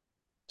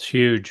 It's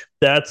huge.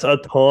 That's a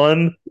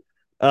ton,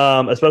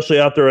 especially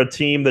after a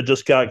team that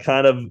just got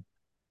kind of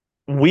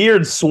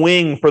weird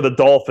swing for the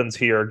Dolphins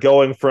here,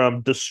 going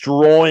from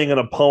destroying an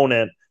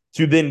opponent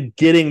to then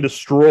getting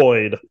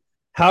destroyed.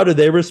 How do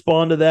they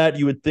respond to that?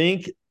 You would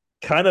think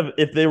kind of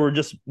if they were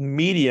just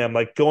medium,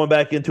 like going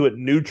back into it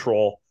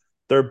neutral,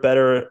 they're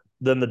better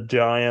than the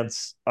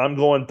Giants. I'm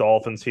going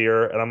Dolphins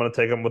here, and I'm going to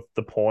take them with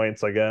the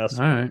points, I guess.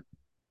 All right.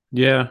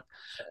 Yeah.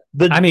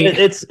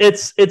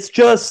 It's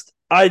just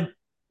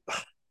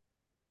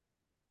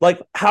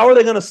how are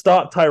they going to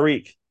stop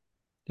Tyreek?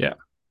 Yeah.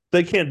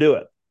 They can't do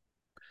it.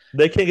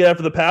 They can't get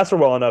after the passer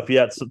well enough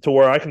yet to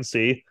where I can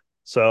see.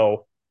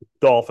 So,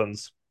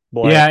 Dolphins.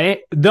 Blaine. Yeah,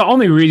 the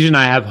only reason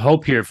I have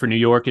hope here for New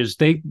York is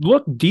they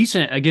look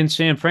decent against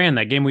San Fran,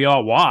 that game we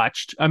all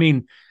watched.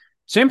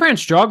 San Fran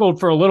struggled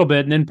for a little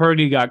bit, and then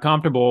Purdy got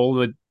comfortable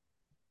with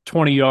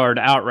 20-yard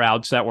out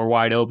routes that were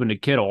wide open to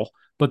Kittle.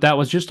 But that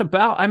was just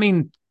about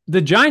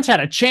the Giants had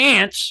a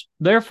chance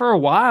there for a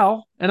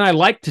while, and I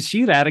like to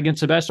see that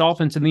against the best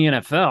offense in the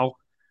NFL.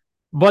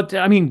 But,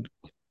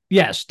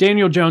 yes,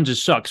 Daniel Jones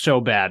has sucked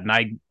so bad,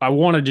 and I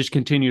want to just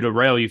continue to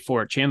rail you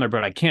for it, Chandler,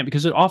 but I can't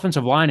because the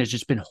offensive line has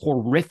just been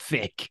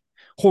horrific.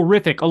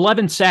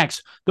 11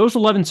 sacks. Those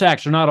 11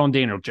 sacks are not on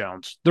Daniel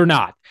Jones. They're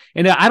not.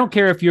 And I don't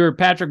care if you're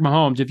Patrick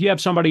Mahomes. If you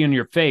have somebody in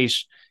your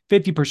face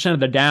 50% of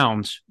the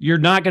downs, you're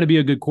not going to be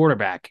a good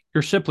quarterback.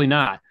 You're simply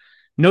not.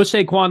 No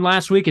Saquon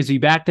last week. Is he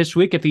back this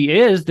week? If he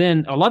is,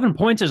 then 11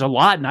 points is a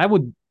lot, and I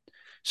would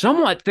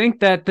somewhat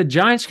think that the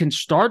Giants can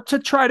start to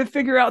try to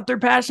figure out their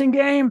passing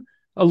game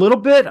a little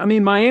bit.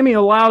 Miami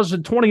allows a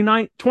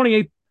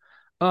 28th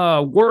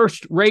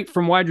worst rate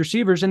from wide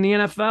receivers in the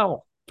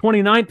NFL.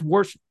 29th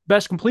worst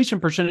best completion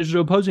percentage to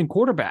opposing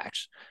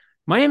quarterbacks.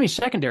 Miami's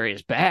secondary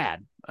is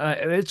bad.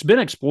 It's been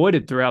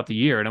exploited throughout the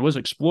year, and it was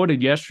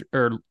exploited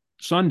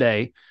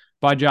Sunday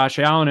by Josh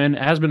Allen, and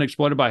has been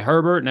exploited by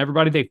Herbert and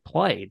everybody they've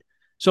played.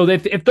 So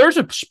if there's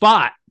a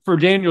spot for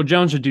Daniel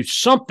Jones to do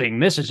something,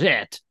 this is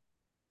it.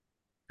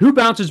 Who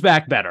bounces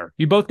back better?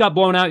 You both got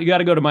blown out. You got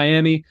to go to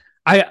Miami.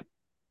 I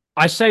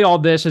say all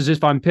this as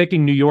if I'm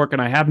picking New York,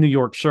 and I have New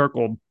York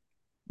circled,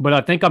 but I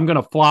think I'm going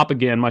to flop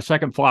again, my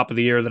second flop of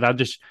the year,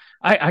 that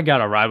I got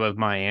to ride with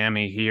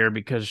Miami here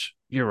because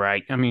you're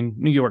right.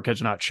 New York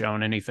has not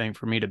shown anything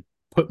for me to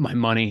put my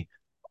money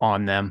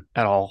on them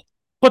at all.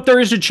 But there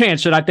is a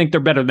chance that I think they're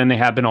better than they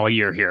have been all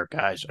year here,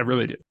 guys. I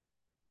really do.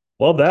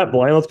 Love that,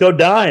 Blaine. Let's go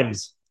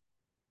Dimes.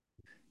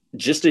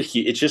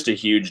 It's just a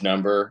huge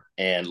number,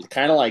 and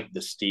kind of like the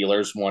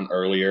Steelers one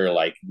earlier,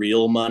 like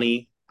real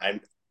money.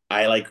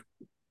 I like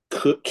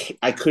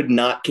I could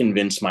not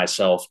convince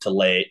myself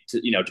to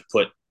to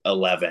put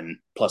 11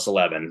 plus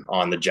 11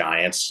 on the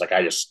Giants. Like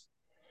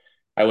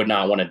I would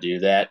not want to do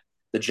that.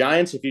 The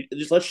Giants, if you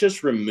just let's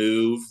just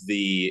remove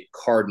the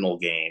Cardinal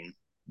game.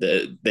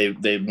 They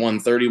won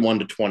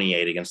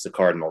 31-28 against the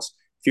Cardinals.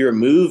 If you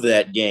remove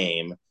that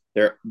game,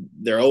 they're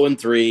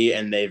 0-3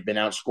 and they've been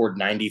outscored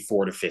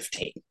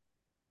 94-15.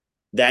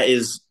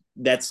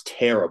 That's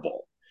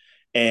terrible.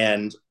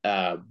 And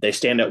they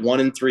stand at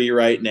 1-3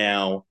 right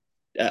now.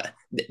 Uh,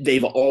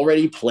 they've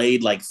already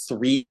played like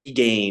 3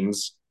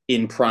 games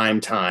in prime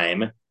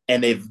time,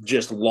 and they've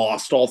just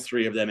lost all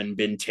 3 of them and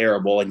been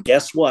terrible. And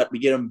guess what? We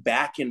get them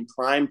back in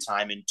prime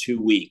time in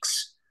 2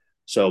 weeks.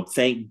 So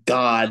thank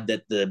God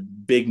that the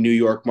big New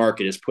York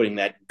market is putting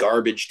that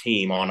garbage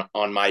team on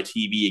my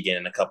TV again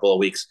in a couple of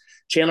weeks.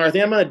 Chandler, I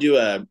think I'm going to do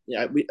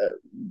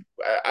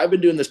I've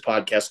been doing this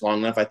podcast long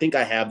enough. I think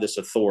I have this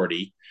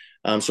authority.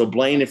 So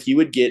Blaine, if you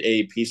would get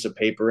a piece of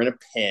paper and a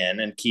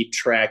pen and keep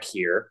track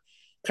here,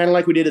 kind of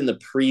like we did in the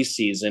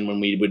preseason when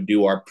we would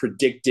do our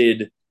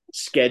predicted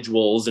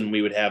schedules and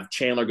we would have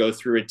Chandler go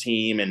through a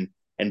team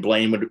and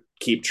Blaine would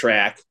keep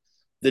track.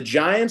 The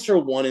Giants are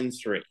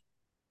 1-3.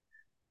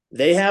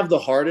 They have the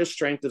hardest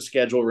strength of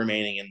schedule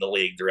remaining in the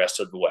league the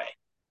rest of the way.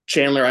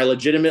 Chandler, I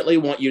legitimately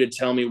want you to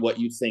tell me what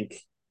you think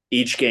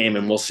each game,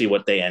 and we'll see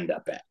what they end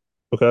up at.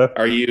 Okay.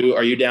 Are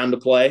you down to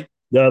play?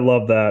 Yeah, I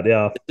love that.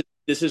 Yeah.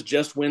 This is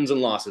just wins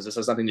and losses. This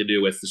has nothing to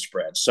do with the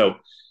spread. So,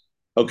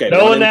 okay.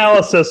 No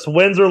analysis,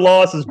 wins or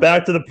losses.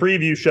 Back to the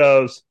preview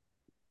shows.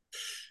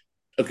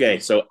 Okay,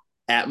 so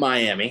at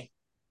Miami.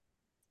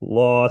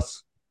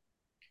 Loss.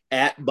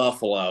 At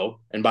Buffalo.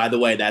 And by the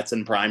way, that's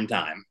in prime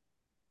time.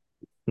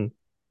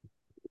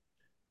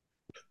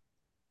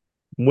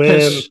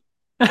 Win.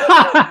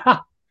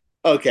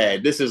 Okay,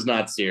 this is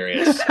not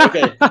serious.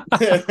 Okay.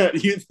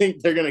 You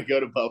think they're going to go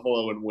to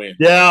Buffalo and win?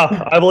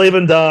 Yeah, I believe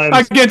in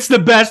dimes. Against the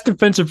best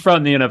defensive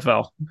front in the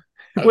NFL.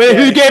 Okay.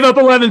 Who gave up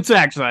 11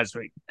 sacks last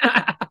week?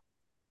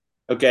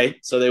 Okay,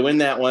 so they win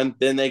that one.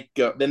 Then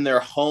they're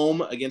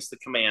home against the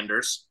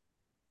Commanders.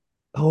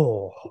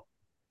 Oh.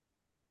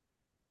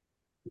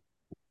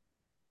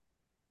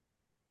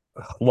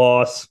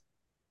 Loss.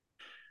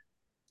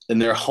 Then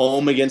they're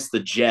home against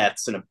the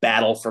Jets in a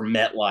battle for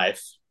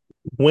MetLife.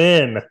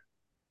 Win.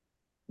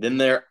 Then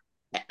they're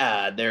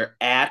at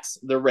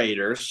the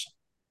Raiders.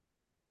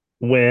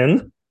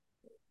 Win.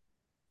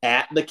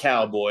 At the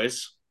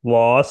Cowboys.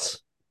 Loss.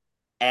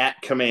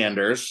 At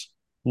Commanders.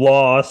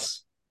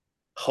 Loss.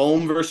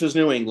 Home versus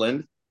New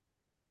England.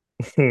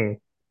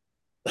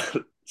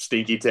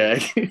 Stinky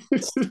tag.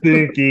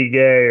 Stinky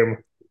game.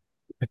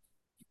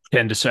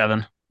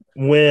 10-7.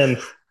 Win.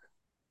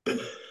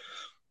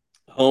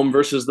 Home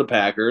versus the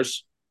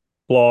Packers.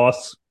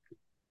 Loss.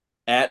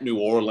 At New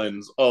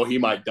Orleans. Oh, he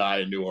might die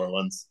in New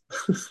Orleans.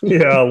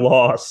 Yeah,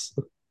 loss.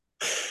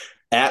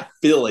 At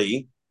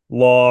Philly.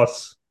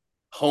 Loss.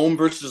 Home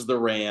versus the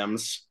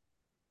Rams.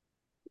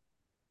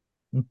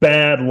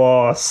 Bad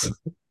loss.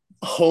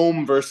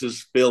 Home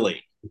versus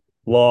Philly.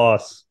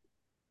 Loss.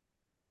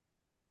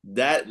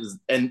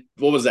 And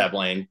what was that,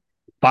 Blaine?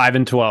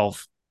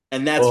 5-12.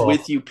 And that's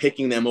with you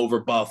picking them over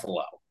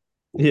Buffalo.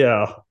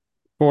 Yeah.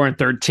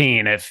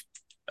 4-13 if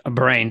a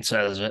brain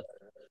says it.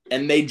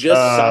 And they just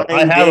signed I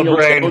have Daniel a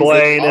brain, Jones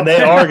Blaine, and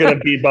they are going to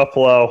beat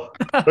Buffalo.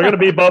 They're going to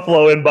beat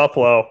Buffalo in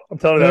Buffalo. I'm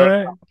telling you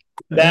that. Right.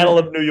 Battle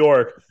of New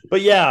York.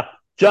 But yeah,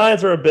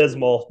 Giants are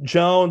abysmal.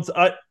 Jones,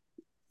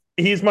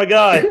 he's my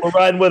guy. We're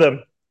riding with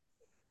him.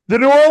 The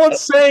New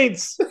Orleans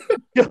Saints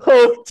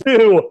go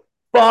to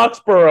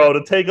Foxborough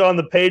to take on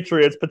the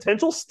Patriots.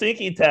 Potential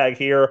stinky tag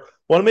here.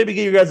 Want to maybe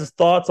get you guys'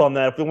 thoughts on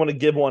that if we want to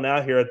give one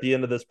out here at the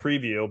end of this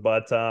preview.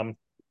 But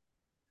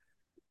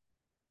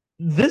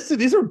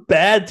these are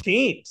bad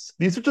teams.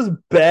 These are just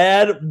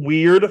bad,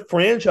 weird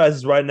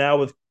franchises right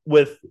now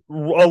with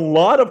a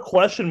lot of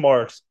question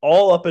marks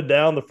all up and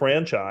down the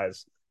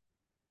franchise.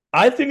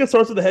 I think it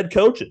starts with the head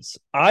coaches.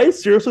 I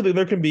seriously think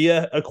there can be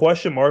a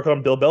question mark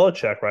on Bill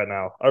Belichick right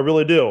now. I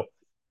really do.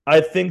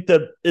 I think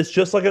that it's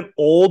just like an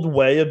old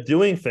way of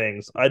doing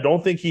things. I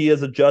don't think he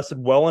has adjusted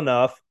well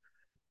enough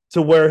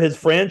to where his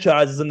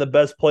franchise is in the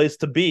best place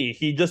to be.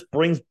 He just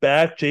brings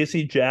back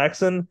J.C.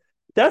 Jackson.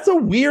 That's a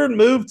weird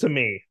move to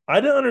me.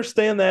 I didn't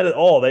understand that at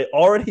all. They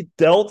already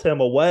dealt him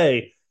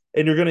away,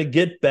 and you're going to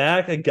get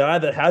back a guy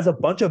that has a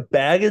bunch of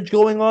baggage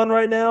going on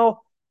right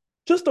now.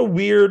 Just a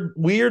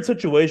weird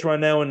situation right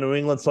now in New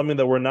England, something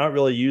that we're not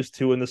really used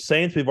to. And the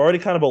Saints, we've already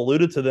kind of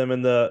alluded to them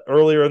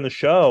earlier in the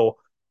show.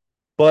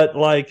 But,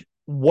 like,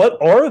 what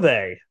are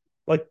they?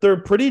 Like,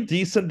 they're pretty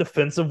decent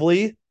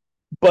defensively,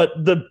 but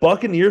the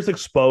Buccaneers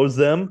exposed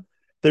them.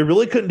 They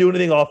really couldn't do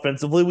anything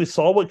offensively. We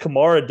saw what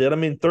Kamara did. I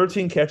mean,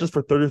 13 catches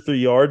for 33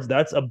 yards.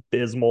 That's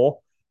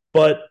abysmal.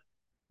 But,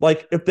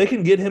 like, if they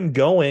can get him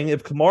going,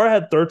 if Kamara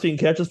had 13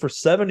 catches for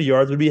 70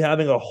 yards, we'd be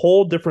having a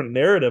whole different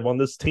narrative on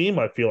this team,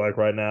 I feel like,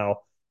 right now.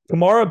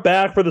 Kamara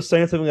back for the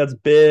Saints, I think that's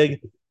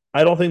big.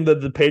 I don't think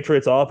that the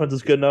Patriots offense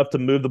is good enough to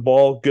move the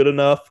ball good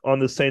enough on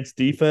the Saints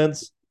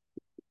defense.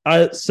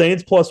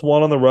 Saints +1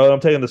 on the road. I'm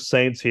taking the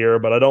Saints here,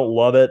 but I don't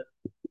love it.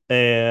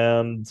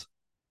 And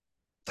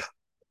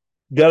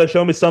got to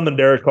show me something,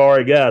 Derek Carr,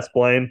 I guess,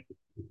 Blaine.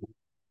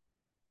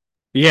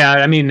 Yeah,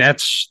 I mean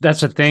that's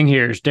the thing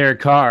here is Derek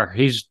Carr.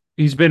 He's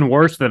been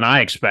worse than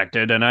I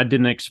expected, and I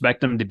didn't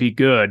expect him to be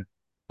good.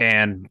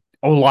 And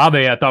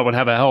Olave, I thought would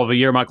have a hell of a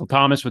year. Michael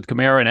Thomas with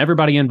Kamara and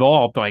everybody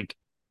involved, like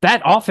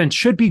that offense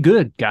should be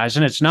good, guys,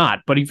 and it's not.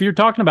 But if you're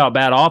talking about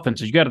bad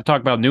offenses, you got to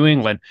talk about New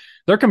England.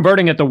 They're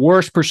converting at the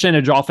worst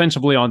percentage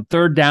offensively on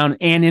third down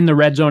and in the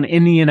red zone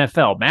in the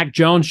NFL. Mac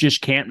Jones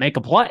just can't make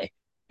a play.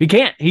 He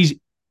can't. He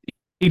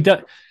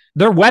does.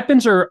 Their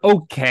weapons are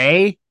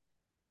okay,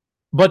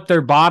 but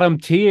they're bottom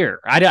tier.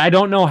 I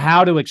don't know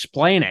how to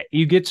explain it.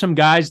 You get some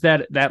guys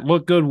that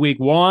look good week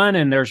one,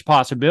 and there's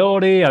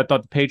possibility. I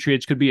thought the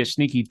Patriots could be a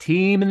sneaky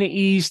team in the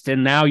East,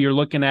 and now you're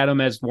looking at them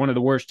as one of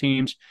the worst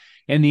teams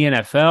in the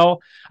NFL.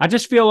 I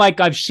just feel like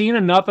I've seen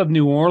enough of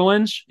New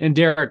Orleans and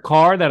Derek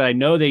Carr that I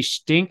know they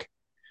stink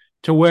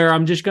to where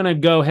I'm just going to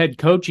go head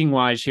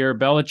coaching-wise here.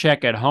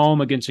 Belichick at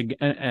home against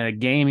a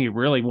game he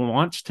really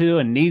wants to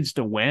and needs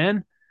to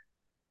win.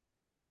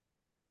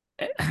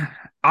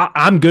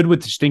 I'm good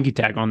with the stinky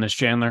tag on this,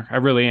 Chandler. I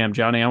really am,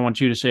 Johnny. I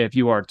want you to say if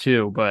you are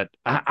too, but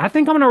I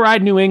think I'm going to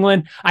ride New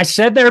England. I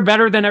said they're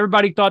better than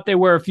everybody thought they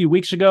were a few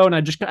weeks ago, and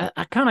I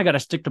kind of got to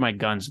stick to my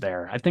guns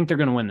there. I think they're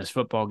going to win this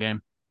football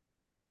game.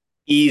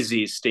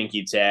 Easy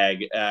stinky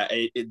tag.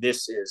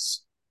 This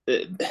is,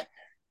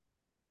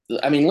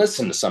 I mean,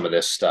 listen to some of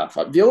this stuff.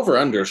 The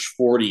over-under is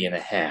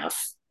 40.5.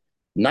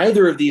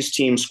 Neither of these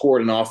teams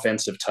scored an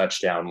offensive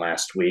touchdown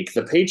last week.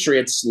 The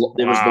Patriots,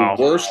 it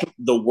was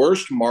the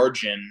worst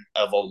margin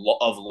of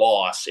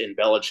loss in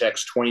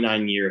Belichick's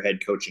 29-year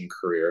head coaching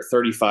career,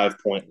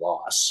 35-point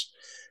loss.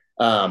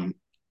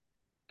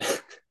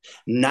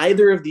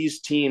 Neither of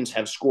these teams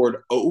have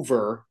scored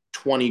over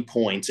 20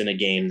 points in a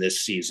game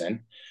this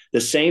season.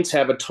 The Saints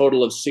have a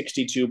total of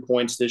 62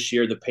 points this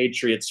year. The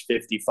Patriots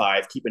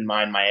 55. Keep in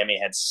mind, Miami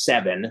had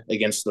 7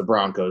 against the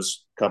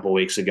Broncos a couple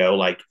weeks ago.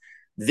 Like,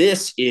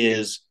 this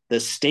is the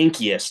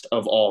stinkiest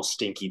of all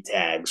stinky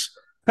tags.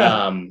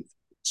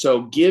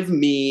 So give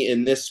me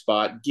in this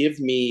spot,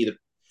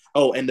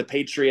 and the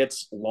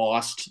Patriots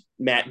lost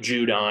Matt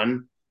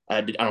Judon.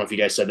 I don't know if you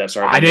guys said that.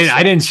 Sorry. I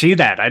didn't see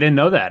that. I didn't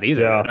know that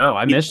either. Yeah. No,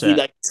 I missed that.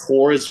 He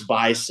tore his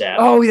bicep.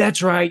 Oh,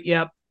 that's right.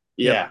 Yep.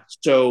 Yeah. Yep.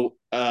 So,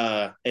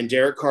 and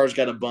Derek Carr's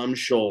got a bum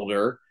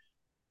shoulder.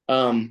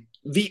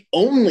 The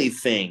only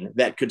thing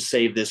that could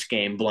save this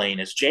game, Blaine,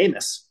 is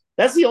Jameis.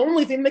 That's the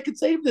only thing that could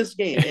save this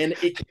game. And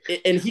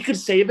and he could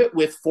save it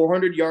with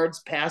 400 yards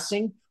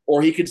passing,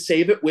 or he could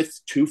save it with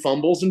 2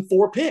 fumbles and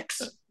 4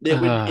 picks.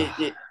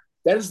 That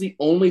is the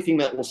only thing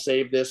that will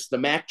save this. The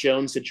Mac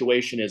Jones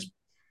situation is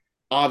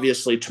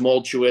obviously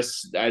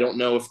tumultuous. I don't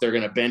know if they're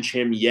going to bench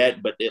him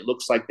yet, but it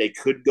looks like they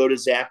could go to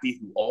Zappy,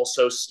 who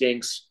also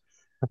stinks.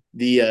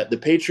 The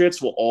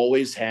Patriots will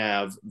always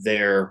have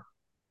their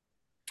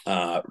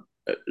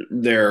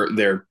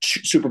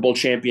Super Bowl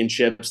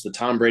championships, the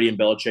Tom Brady and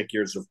Belichick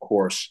years, of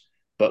course.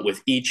 But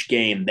with each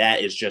game, that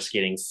is just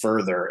getting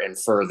further and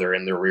further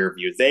in the rear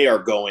view. They are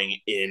going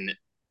in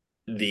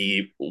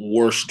the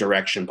worst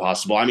direction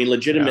possible. I mean,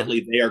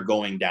 legitimately, They are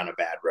going down a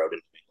bad road in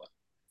New England.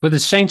 But the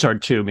Saints are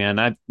too,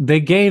 man. They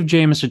gave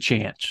Jameis a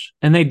chance,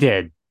 and they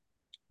did.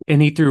 And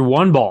he threw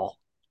one ball,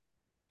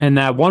 and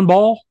that one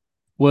ball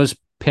was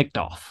picked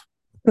off.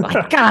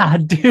 Like,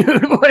 God, dude,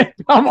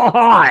 come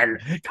on.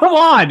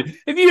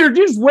 If you're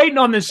just waiting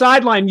on the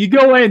sideline, you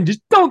go in,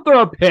 just don't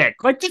throw a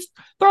pick. Like, just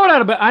throw it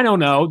out of it. I don't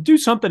know. Do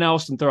something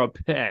else and throw a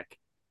pick.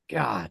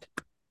 God.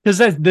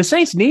 Because the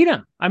Saints need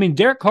him. I mean,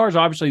 Derek Carr is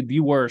obviously the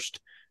worst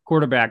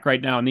quarterback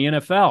right now in the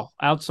NFL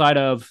outside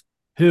of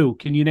who?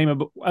 Can you name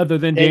him other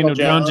than Daniel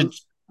Jones and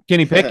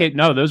Kenny Pickett?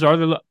 No, those are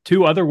the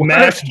 2 other worst.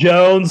 Max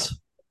Jones.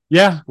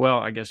 Yeah, well,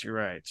 I guess you're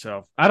right.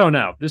 So, I don't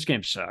know. This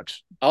game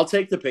sucks. I'll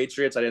take the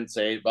Patriots. I didn't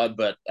say it,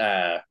 but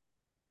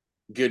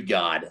good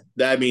God.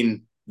 I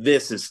mean,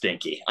 this is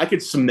stinky. I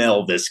could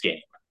smell this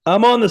game.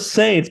 I'm on the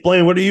Saints.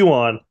 Blaine, what are you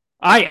on?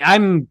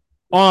 I'm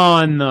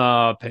on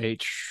the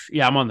page.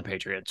 Yeah, I'm on the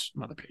Patriots.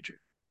 I'm on the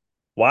Patriots.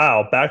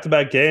 Wow,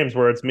 back-to-back games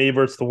where it's me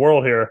versus the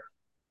world here.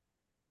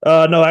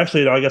 No,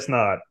 actually, no, I guess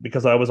not,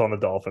 because I was on the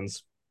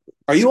Dolphins.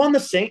 Are you on the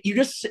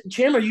Saints?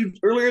 Chandler,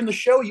 earlier in the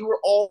show, you were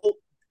all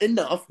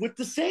enough with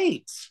the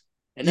Saints.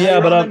 And now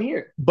you're on them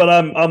here. But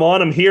I'm on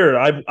them here.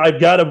 I'm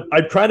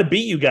trying to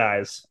beat you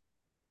guys.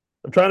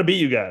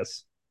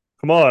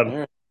 Come on.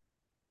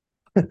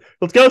 Right.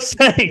 Let's go,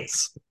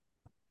 Saints.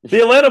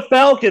 The Atlanta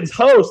Falcons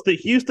host the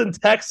Houston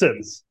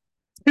Texans.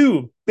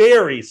 2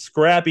 very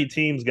scrappy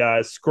teams,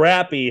 guys.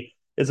 Scrappy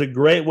is a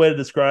great way to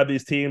describe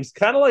these teams.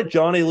 Kind of like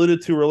Johnny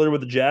alluded to earlier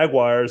with the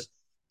Jaguars.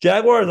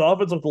 Jaguars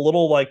offense looked a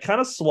little kind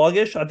of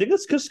sluggish. I think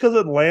it's just because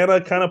Atlanta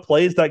kind of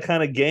plays that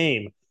kind of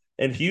game.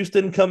 And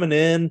Houston coming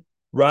in,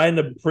 riding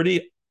a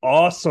pretty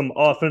awesome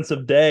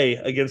offensive day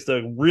against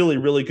a really,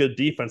 really good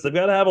defense. They've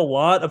got to have a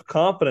lot of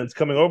confidence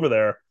coming over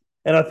there.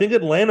 And I think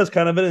Atlanta's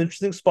kind of in an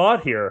interesting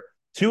spot here.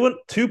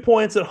 Two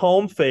points at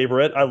home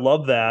favorite. I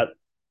love that.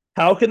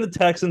 How can the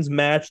Texans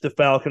match the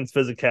Falcons'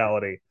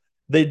 physicality?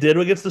 They did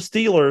against the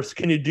Steelers.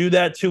 Can you do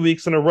that 2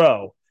 weeks in a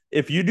row?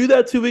 If you do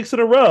that 2 weeks in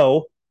a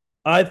row,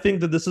 I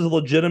think that this is a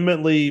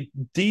legitimately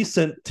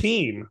decent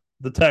team,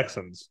 the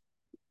Texans.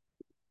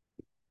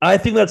 I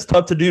think that's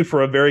tough to do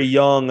for a very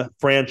young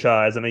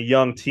franchise and a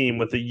young team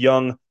with a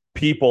young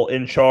people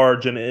in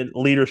charge and in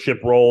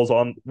leadership roles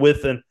on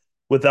with and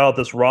without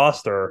this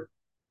roster.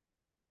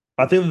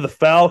 I think that the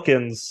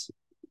Falcons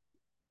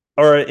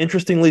are an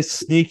interestingly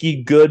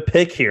sneaky good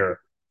pick here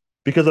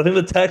because I think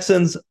the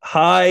Texans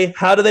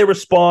how do they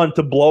respond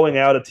to blowing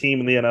out a team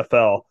in the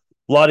NFL?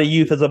 A lot of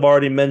youth, as I've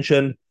already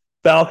mentioned.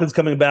 Falcons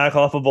coming back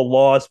off of a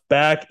loss,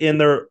 back in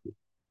their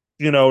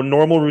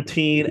normal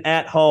routine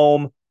at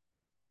home.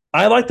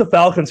 I like the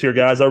Falcons here,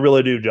 guys. I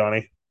really do,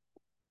 Johnny.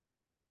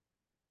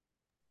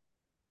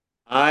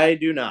 I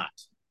do not.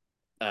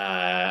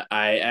 I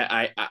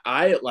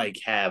like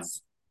have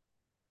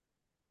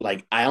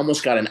like I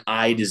almost got an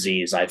eye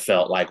disease. I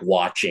felt like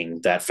watching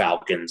that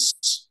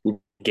Falcons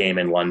game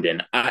in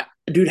London.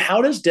 Dude,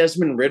 how does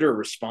Desmond Ridder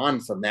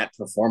respond from that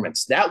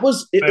performance? That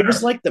was it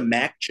was like the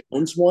Mac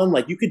Jones one.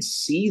 Like you could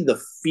see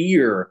the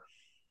fear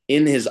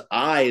in his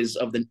eyes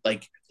of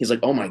he's like,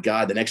 oh my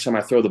God, the next time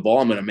I throw the ball,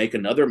 I'm going to make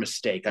another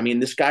mistake. I mean,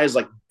 this guy is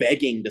like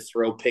begging to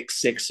throw pick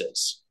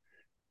sixes.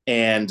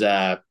 And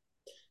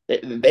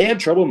they had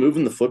trouble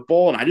moving the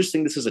football. And I just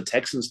think this is a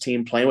Texans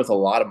team playing with a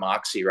lot of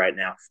moxie right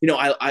now.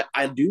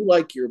 I do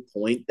like your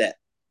point that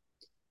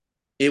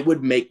it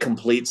would make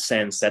complete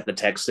sense that the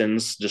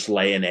Texans just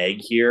lay an egg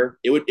here.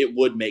 It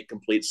would make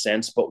complete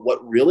sense. But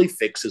what really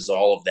fixes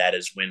all of that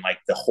is when like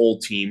the whole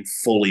team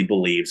fully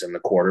believes in the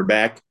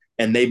quarterback.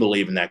 And they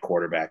believe in that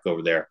quarterback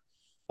over there.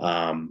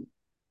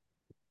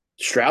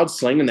 Stroud's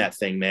slinging that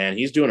thing, man.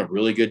 He's doing a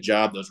really good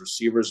job. Those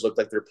receivers look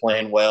like they're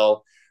playing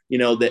well.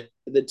 The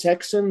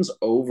Texans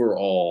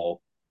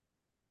overall,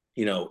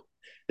 they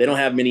don't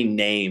have many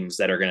names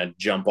that are going to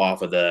jump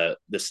off of the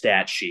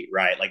stat sheet,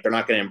 right? Like they're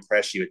not going to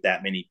impress you with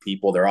that many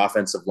people. Their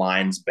offensive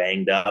line's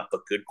banged up,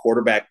 but good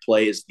quarterback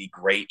play is the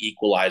great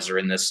equalizer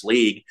in this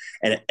league,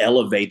 and it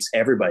elevates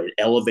everybody. It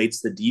elevates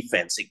the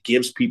defense. It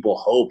gives people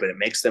hope, and it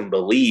makes them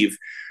believe.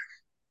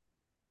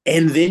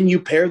 And then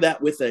you pair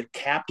that with a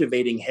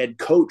captivating head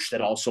coach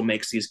that also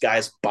makes these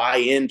guys buy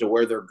into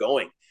where they're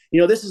going.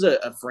 This is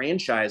a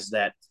franchise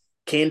that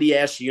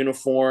candy-ass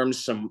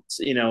uniforms,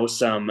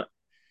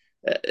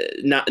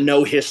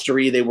 no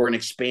history. They were an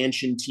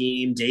expansion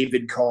team,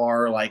 David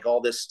Carr, like all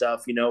this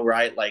stuff,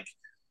 right? Like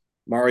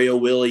Mario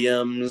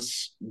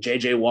Williams,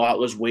 J.J. Watt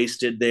was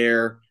wasted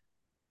there.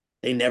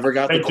 They never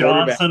got the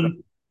quarterback.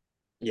 Johnson.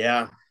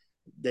 Yeah,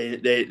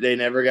 they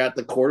never got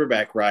the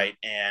quarterback right.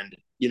 And,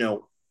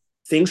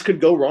 things could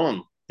go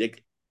wrong.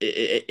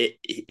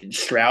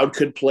 Stroud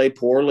could play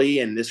poorly,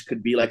 and this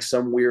could be like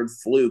some weird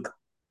fluke.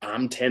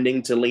 I'm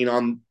tending to lean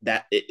on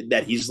that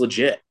he's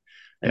legit.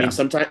 I mean,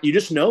 sometimes you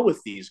just know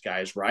with these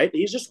guys, right?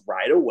 He's just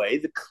right away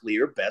the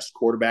clear best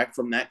quarterback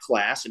from that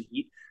class, and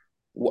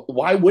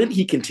why wouldn't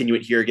he continue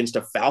it here against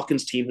a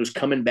Falcons team who's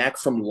coming back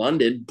from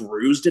London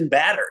bruised and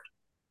battered?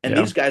 And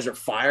these guys are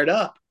fired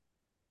up.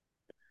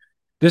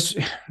 This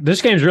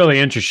game's really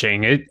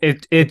interesting.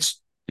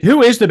 It's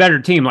who is the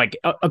better team? Like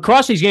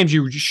across these games,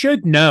 you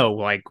should know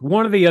like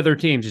one of the other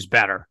teams is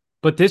better.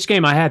 But this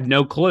game, I have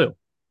no clue.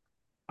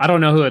 I don't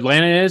know who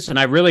Atlanta is, and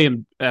I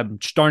really am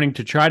starting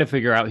to try to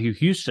figure out who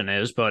Houston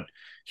is. But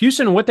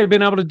Houston, what they've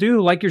been able to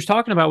do, like you're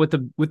talking about with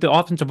the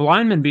offensive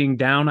lineman being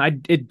down,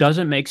 it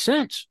doesn't make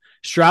sense.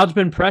 Stroud's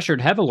been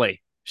pressured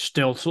heavily.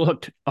 Still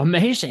looked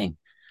amazing.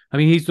 I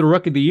mean, he's the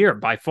rookie of the year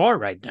by far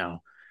right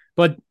now.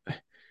 But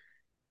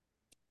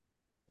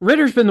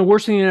Ritter's been the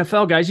worst in the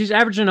NFL, guys. He's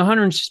averaging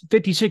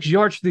 156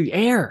 yards through the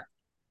air.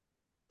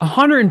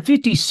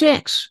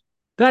 156.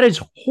 That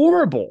is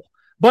horrible.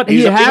 But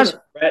he has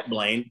a threat,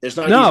 Blaine. He's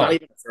not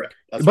even a threat.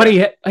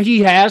 But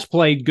he has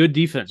played good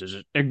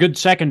defenses, good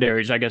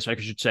secondaries, I guess I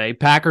should say.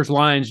 Packers,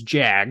 Lions,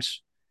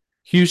 Jags.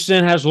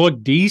 Houston has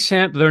looked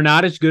decent. They're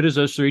not as good as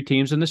those three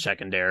teams in the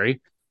secondary.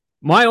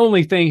 My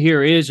only thing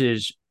here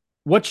is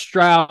what's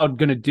Stroud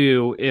going to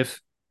do if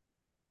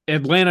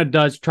Atlanta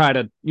does try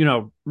to,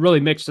 really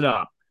mix it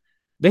up?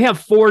 They have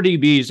 4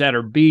 DBs that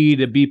are B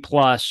to B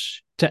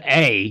plus to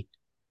A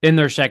in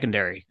their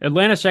secondary.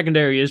 Atlanta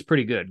secondary is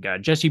pretty good.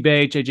 Got Jesse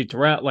Bates, AJ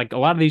Terrell. Like a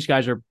lot of these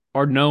guys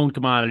are known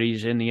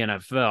commodities in the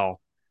NFL.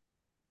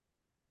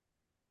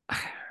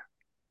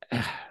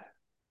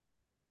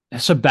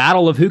 It's a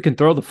battle of who can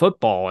throw the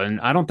football, and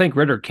I don't think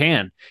Ridder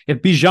can.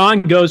 If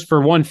Bijan goes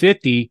for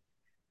 150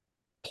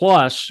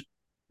 plus,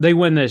 they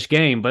win this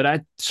game.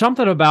 But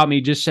something about me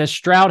just says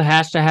Stroud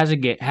has to have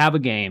a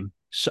game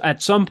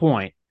at some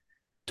point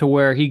to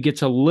where he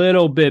gets a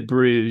little bit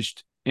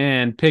bruised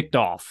and picked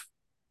off.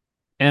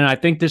 And I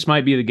think this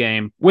might be the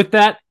game. With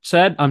that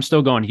said, I'm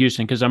still going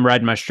Houston because I'm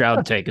riding my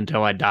Stroud take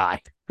until I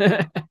die.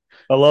 I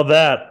love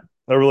that.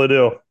 I really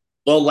do.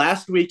 Well,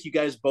 last week you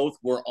guys both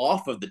were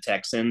off of the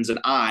Texans, and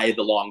I,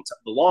 the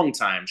long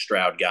time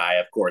Stroud guy,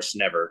 of course,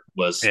 never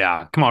was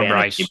Yeah, come a on, fan of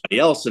Bryce. anybody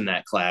else in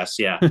that class.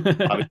 Yeah,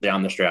 obviously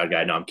I'm the Stroud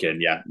guy. No, I'm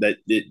kidding. Yeah,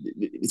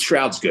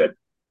 Stroud's good.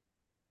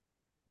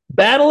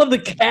 Battle of the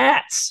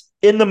Cats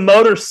in the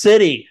Motor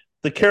City.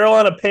 The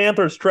Carolina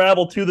Panthers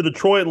travel to the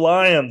Detroit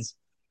Lions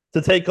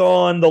to take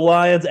on the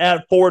Lions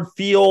at Ford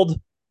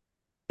Field.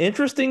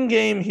 Interesting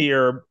game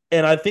here,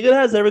 and I think it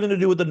has everything to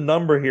do with the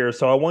number here.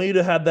 So I want you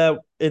to have that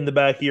in the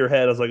back of your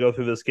head as I go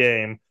through this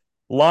game.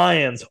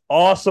 Lions,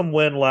 awesome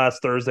win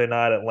last Thursday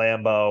night at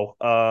Lambeau.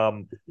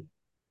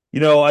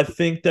 I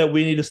think that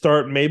we need to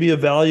start maybe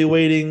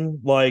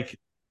evaluating,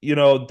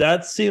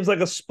 that seems like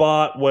a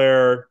spot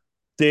where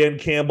Dan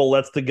Campbell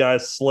lets the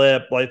guys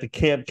slip, like the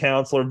camp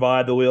counselor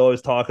vibe that we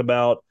always talk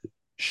about.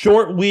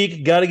 Short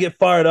week, got to get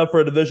fired up for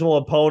a divisional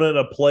opponent,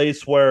 a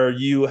place where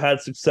you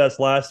had success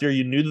last year.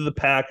 You knew that the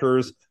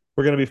Packers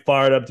were going to be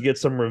fired up to get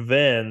some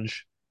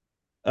revenge.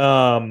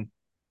 That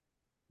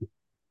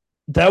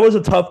was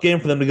a tough game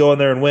for them to go in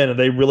there and win, and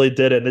they really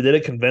did it. And they did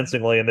it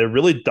convincingly, and they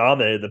really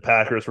dominated the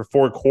Packers for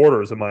 4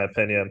 quarters, in my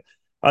opinion.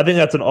 I think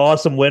that's an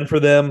awesome win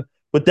for them.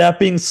 With that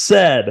being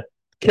said,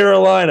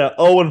 Carolina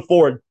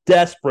 0-4,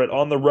 desperate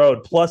on the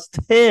road, plus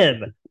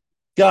 10.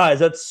 Guys,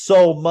 that's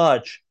so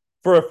much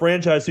for a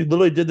franchise who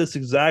literally did this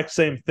exact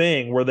same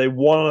thing where they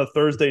won on a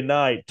Thursday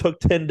night, took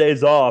 10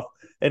 days off,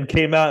 and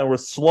came out and were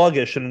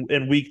sluggish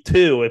in week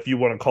 2, if you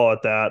want to call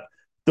it that,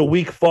 the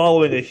week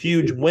following a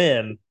huge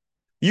win.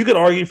 You could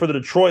argue for the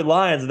Detroit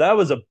Lions, that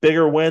was a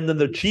bigger win than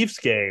the Chiefs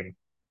game.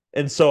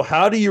 And so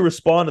how do you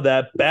respond to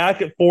that?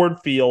 Back at Ford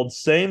Field,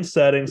 same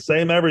setting,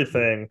 same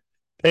everything.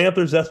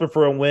 Panthers desperate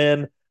for a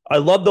win. I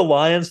love the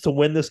Lions to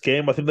win this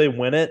game. I think they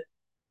win it.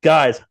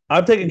 Guys,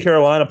 I'm taking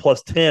Carolina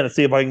plus 10 and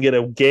see if I can get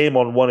a game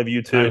on one of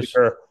you two Nice.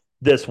 here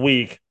this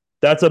week.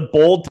 That's a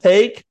bold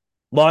take.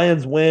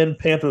 Lions win,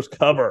 Panthers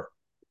cover.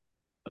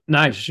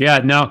 Nice. Yeah.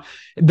 No,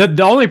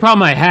 the only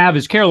problem I have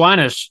is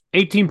Carolina's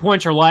 18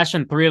 points or less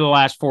in 3 of the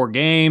last 4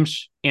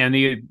 games. And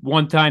the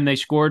one time they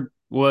scored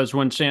was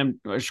when Sam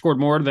scored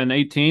more than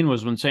 18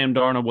 was when Sam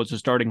Darnold was the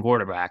starting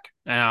quarterback.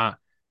 I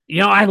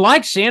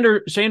like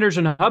Sanders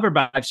and Hubbard,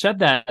 but I've said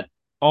that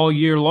all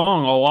year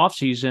long, all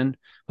offseason,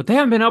 but they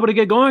haven't been able to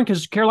get going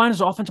because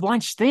Carolina's offensive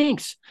line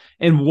stinks.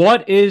 And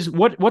what's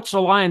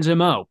the Lions'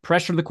 MO?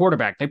 Pressure the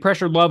quarterback. They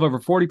pressured Love over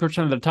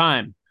 40% of the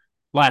time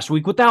last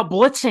week without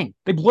blitzing.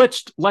 They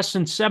blitzed less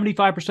than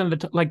 75% of the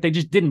time. Like, they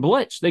just didn't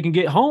blitz. They can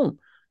get home.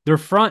 Their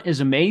front is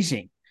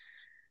amazing.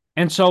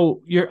 And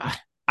so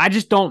I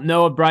just don't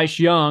know if Bryce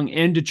Young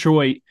in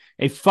Detroit,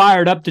 a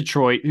fired up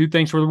Detroit who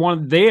thinks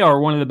they are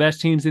one of the best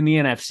teams in the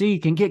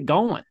NFC, can get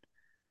going.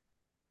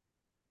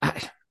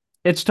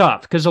 It's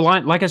tough because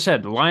like I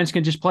said, the Lions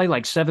can just play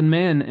like 7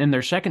 men in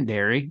their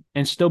secondary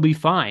and still be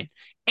fine.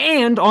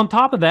 And on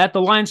top of that,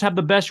 the Lions have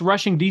the best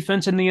rushing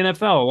defense in the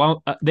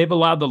NFL. They've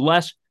allowed the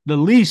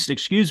least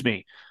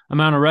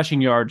amount of rushing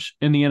yards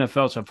in the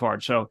NFL so far.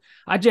 So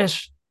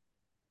it's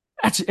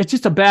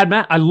just a bad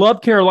match. I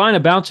love Carolina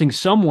bouncing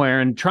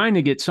somewhere and trying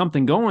to get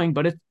something going,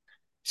 but it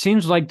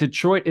seems like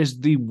Detroit is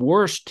the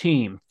worst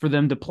team for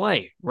them to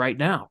play right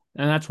now.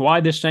 And that's why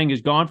this thing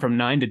has gone from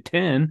 9 to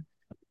 10,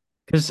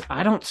 because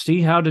I don't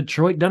see how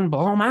Detroit doesn't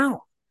blow them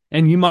out.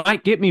 And you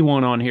might get me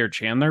one on here,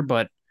 Chandler,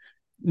 but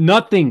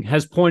nothing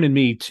has pointed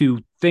me to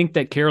think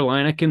that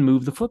Carolina can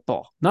move the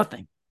football.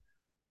 Nothing.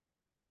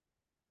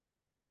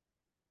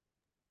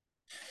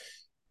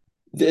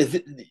 This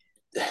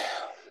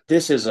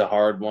is a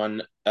hard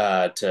one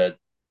this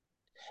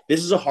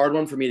is a hard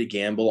one for me to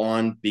gamble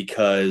on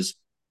because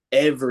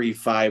every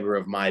fiber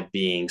of my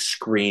being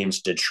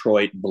screams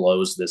Detroit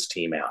blows this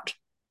team out.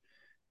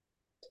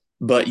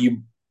 But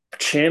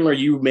Chandler,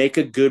 you make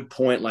a good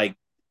point. Like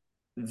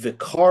the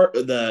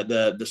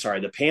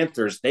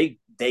Panthers, they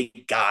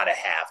gotta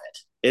have it.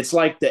 It's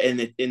like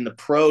in the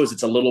pros,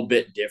 it's a little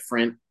bit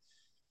different.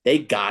 They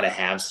gotta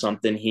have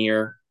something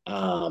here.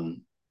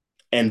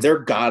 And their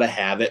gotta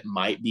have it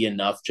might be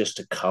enough just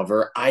to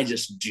cover. I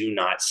just do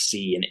not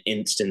see an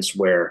instance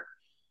where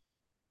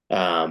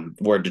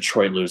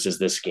Detroit loses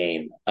this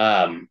game.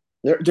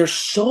 There's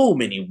so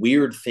many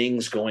weird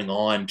things going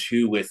on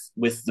too with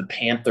the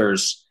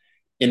Panthers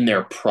in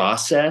their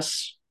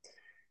process.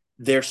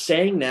 They're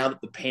saying now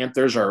that the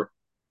Panthers are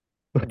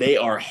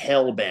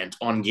hell bent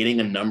on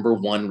getting a number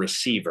 1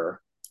 receiver,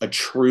 a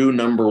true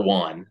number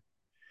 1.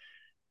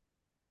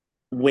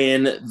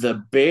 When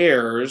the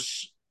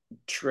Bears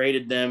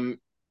traded them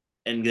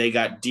and they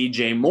got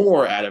DJ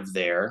Moore out of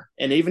there,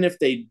 and even if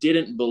they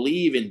didn't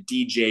believe in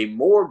DJ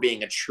Moore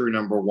being a true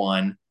number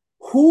 1,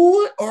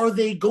 who are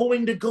they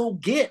going to go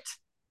get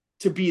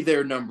to be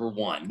their number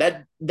 1?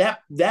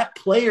 That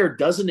player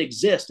doesn't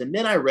exist. And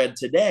then I read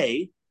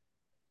today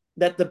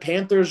that the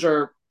Panthers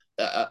are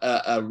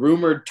a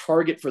rumored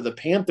target for the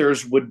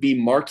Panthers would be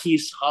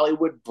Marquise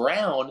Hollywood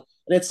Brown.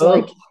 And it's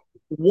like,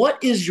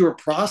 what is your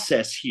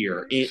process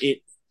here? It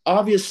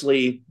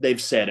obviously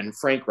they've said, and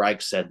Frank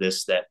Reich said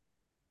this, that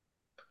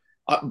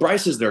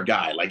Bryce is their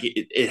guy. Like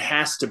it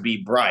has to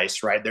be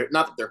Bryce, right? They're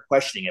not that they're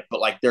questioning it,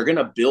 but like they're going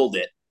to build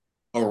it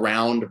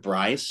around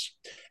Bryce.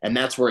 And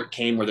that's where it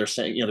came, where they're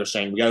saying we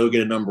got to go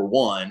get a number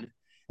one.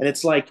 And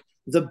it's like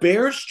the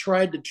Bears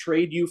tried to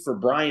trade you for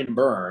Brian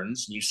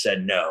Burns. And you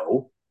said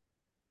no.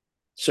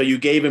 So you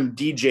gave him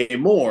DJ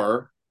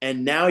Moore.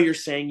 And now you're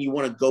saying you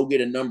want to go get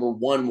a number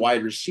one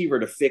wide receiver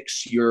to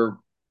fix your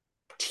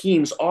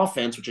team's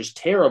offense, which is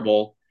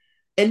terrible.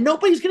 And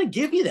nobody's going to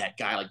give you that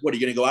guy. Like, what, are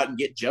you going to go out and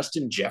get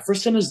Justin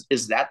Jefferson?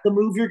 Is that the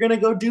move you're going to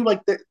go do?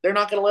 Like, they're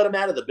not going to let him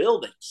out of the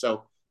building.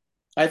 So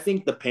I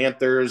think the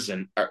Panthers,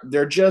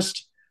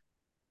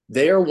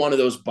 they're one of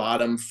those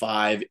bottom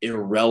five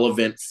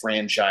irrelevant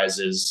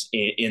franchises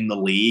in the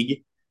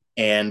league.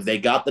 And they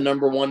got the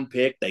number one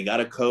pick. They got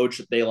a coach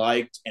that they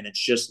liked, and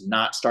it's just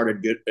not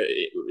started good.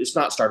 It's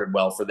not started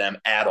well for them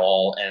at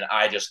all. And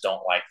I just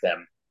don't like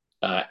them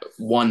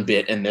one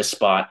bit in this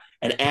spot.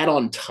 And add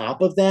on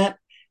top of that,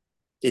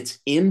 it's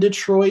in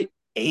Detroit,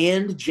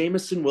 and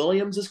Jameson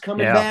Williams is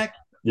coming back.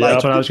 Yeah,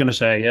 that's what I was going to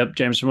say. Yep,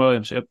 Jameson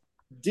Williams. Yep.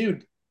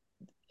 Dude,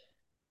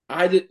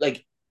 I did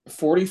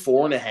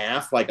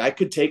 44.5. Like, I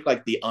could take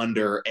like the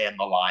under and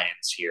the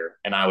Lions here,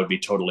 and I would be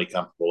totally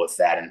comfortable with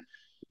that. And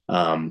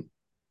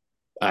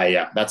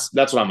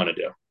that's what I'm going to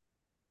do.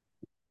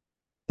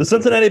 The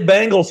Cincinnati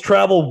Bengals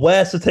travel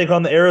west to take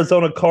on the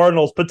Arizona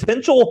Cardinals.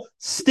 Potential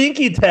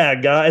stinky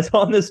tag, guys,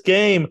 on this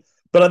game,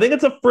 but I think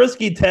it's a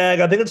frisky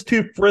tag. I think it's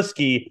too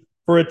frisky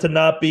for it to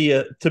not be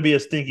a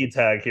stinky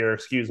tag here.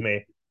 Excuse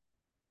me.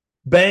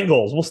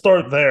 Bengals, we'll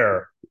start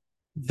there.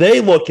 They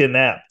look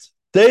inept.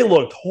 They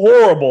looked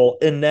horrible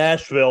in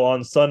Nashville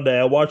on Sunday.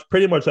 I watched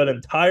pretty much that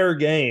entire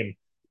game,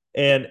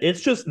 and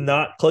it's just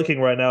not clicking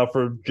right now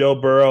for Joe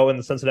Burrow and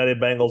the Cincinnati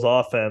Bengals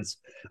offense.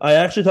 I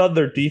actually thought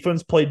their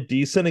defense played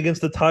decent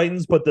against the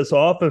Titans, but this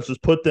offense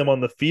just put them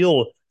on the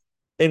field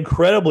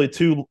incredibly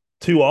too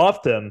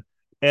often,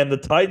 and the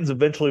Titans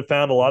eventually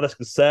found a lot of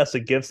success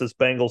against this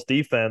Bengals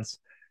defense.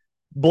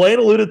 Blaine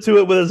alluded to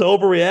it with his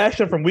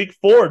overreaction from week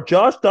 4.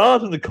 Josh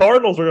Dobbs and the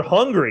Cardinals are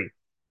hungry.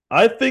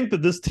 I think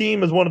that this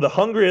team is one of the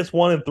hungriest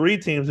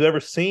 1-3 teams we've ever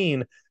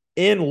seen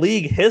in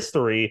league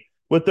history,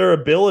 with their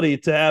ability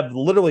to have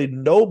literally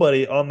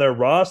nobody on their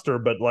roster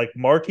but like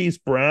Marquise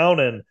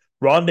Brown and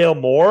Rondale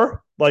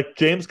Moore, like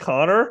James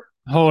Conner.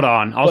 Hold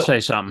on. I'll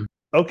say something.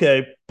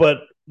 Okay,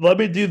 but let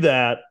me do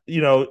that,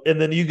 and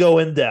then you go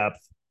in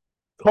depth.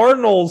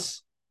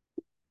 Cardinals,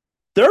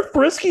 they're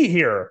frisky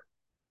here.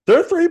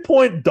 They're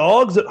 3-point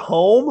dogs at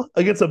home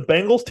against a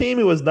Bengals team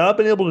who has not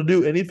been able to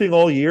do anything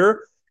all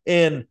year.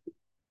 And,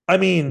 I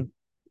mean,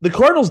 the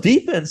Cardinals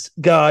defense,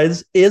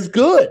 guys, is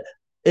good.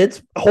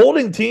 It's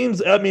holding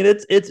teams. I mean,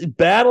 it's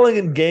battling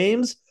in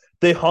games.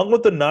 They hung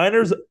with the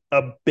Niners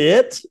a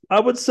bit,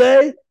 I would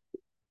say.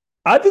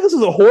 I think this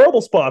is a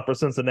horrible spot for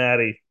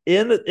Cincinnati.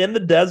 In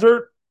the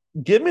desert,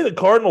 give me the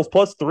Cardinals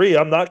 +3.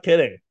 I'm not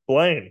kidding.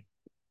 Blaine.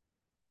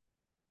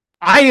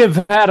 I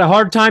have had a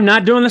hard time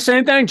not doing the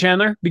same thing,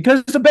 Chandler,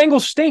 because the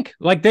Bengals stink.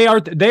 Like, they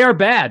are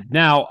bad.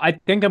 Now, I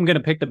think I'm going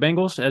to pick the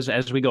Bengals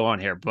as we go on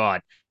here,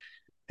 but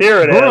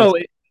here it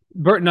is.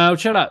 No,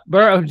 shut up.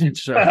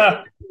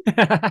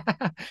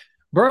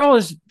 Burrow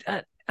is,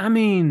 I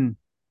mean,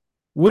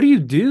 what do you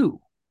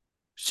do?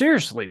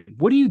 Seriously,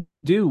 what do you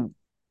do?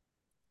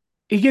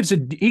 He gives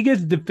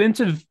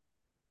defensive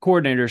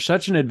coordinator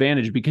such an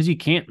advantage because he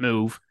can't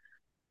move.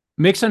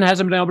 Mixon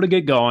hasn't been able to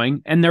get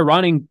going, and they're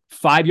running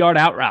 5-yard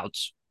out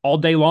routes all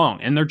day long,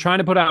 and they're trying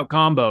to put out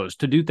combos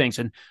to do things.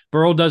 And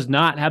Burrow does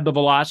not have the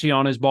velocity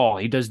on his ball.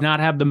 He does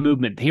not have the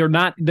movement. They're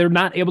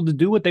not able to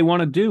do what they want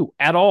to do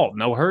at all.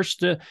 No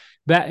Hurst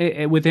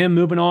with him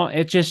moving on.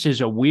 It just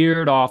is a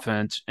weird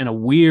offense and a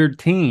weird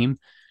team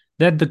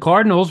that the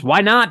Cardinals,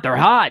 why not? They're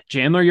hot.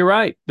 Chandler, you're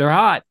right. They're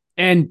hot.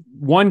 And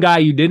one guy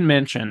you didn't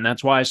mention,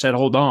 that's why I said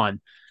hold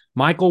on,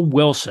 Michael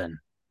Wilson.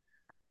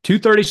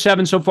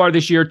 237 so far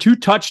this year, 2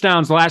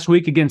 touchdowns last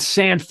week against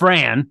San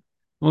Fran,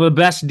 one of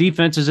the best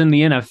defenses in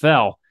the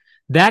NFL.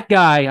 That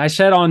guy, I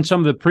said on some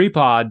of the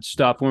pre-pod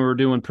stuff when we were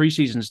doing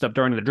preseason stuff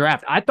during the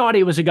draft, I thought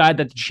he was a guy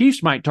that the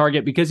Chiefs might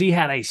target because he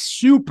had a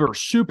super,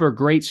 super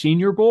great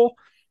Senior Bowl.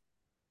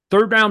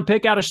 3rd-round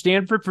pick out of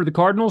Stanford for the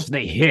Cardinals.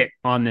 They hit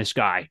on this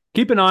guy.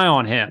 Keep an eye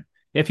on him.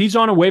 If he's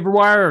on a waiver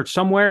wire or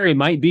somewhere, he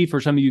might be for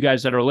some of you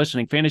guys that are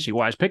listening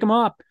fantasy-wise. Pick him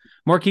up.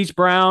 Marquise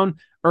Brown,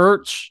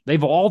 Ertz,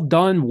 they've all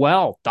done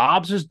well.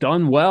 Dobbs has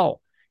done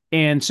well.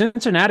 And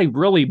Cincinnati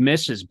really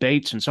misses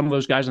Bates and some of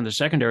those guys in the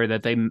secondary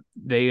that they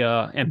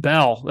and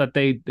Bell that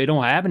they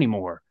don't have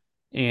anymore.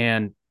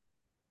 And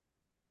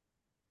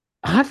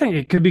I think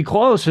it could be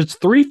close. It's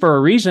 3 for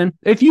a reason.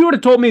 If you would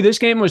have told me this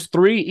game was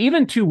 3,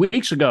 even 2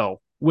 weeks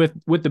ago with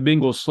the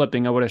Bengals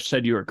slipping, I would have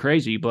said you were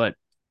crazy, but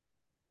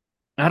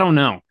I don't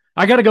know.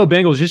 I got to go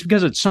Bengals just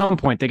because at some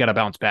point they got to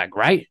bounce back,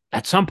 right?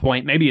 At some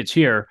point, maybe it's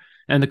here.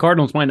 And the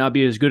Cardinals might not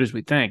be as good as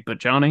we think. But,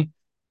 Johnny,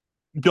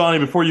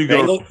 before you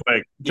go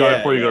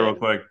real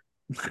quick,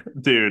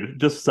 dude,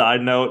 just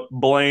side note,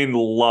 Blaine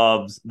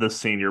loves the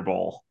Senior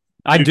Bowl.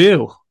 I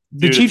do.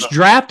 The Chiefs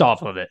draft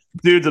off of it.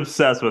 Dude's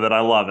obsessed with it.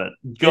 I love it.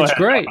 It's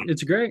great.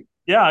 It's great.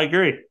 Yeah, I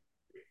agree.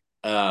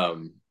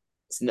 The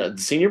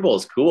Senior Bowl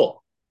is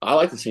cool. I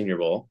like the Senior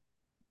Bowl.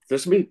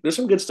 there's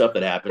some good stuff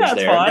that happens Yeah,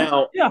 it's there. fine.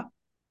 Now, Yeah.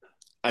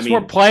 I It's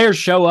where mean, players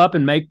show up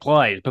and make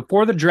plays.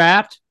 Before the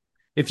draft,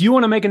 if you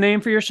want to make a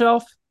name for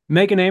yourself,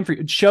 make a name for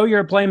you. Show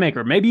you're a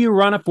playmaker. Maybe you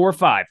run a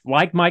 4.5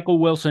 like Michael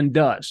Wilson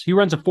does. He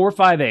runs a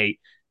 4.58.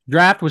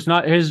 Draft was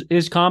not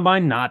his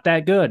combine, not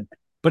that good,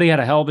 but he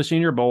had a hell of a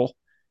Senior Bowl,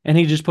 and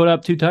he just put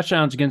up 2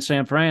 touchdowns against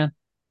San Fran.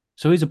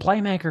 So he's a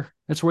playmaker.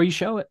 That's where you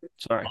show it.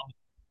 Sorry.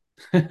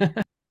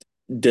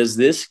 does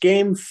this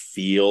game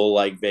feel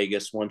like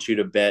Vegas wants you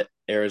to bet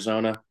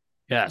Arizona?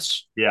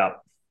 Yes. Yeah.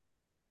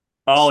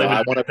 I'll So even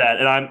I admit want to that.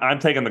 And I'm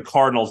taking the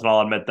Cardinals, and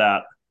I'll admit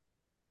that.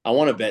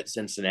 bet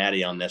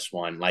Cincinnati on this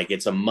one. Like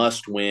it's a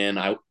must win.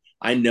 I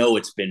know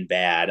it's been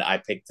bad. I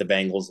picked the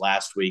Bengals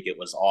last week. It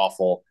was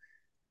awful.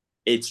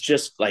 It's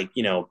just like,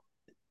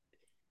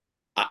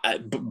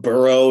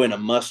 Burrow in a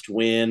must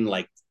win,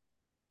 like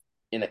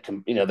they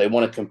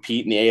want to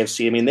compete in the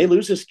AFC. I mean, they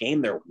lose this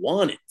game, they're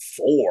 1-4.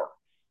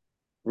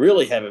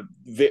 Really have a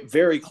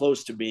very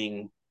close to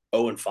being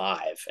 0-5.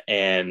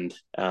 And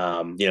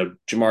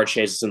Jamar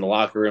Chase is in the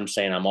locker room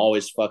saying, I'm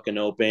always fucking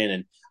open.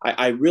 And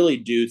I really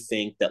do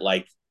think that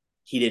like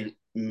he didn't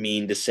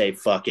mean to say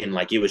fucking,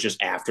 like it was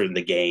just after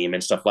the game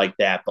and stuff like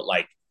that. But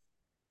like,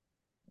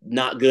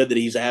 not good that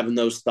he's having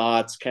those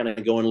thoughts, kind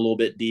of going a little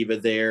bit diva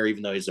there,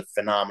 even though he's a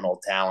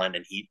phenomenal talent.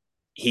 And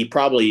he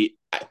probably,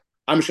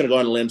 I'm just going to go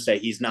on a limb and say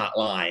he's not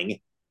lying.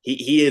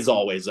 He is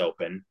always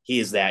open. He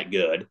is that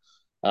good.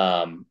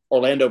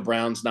 Orlando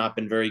Brown's not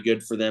been very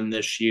good for them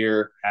this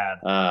year.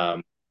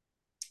 And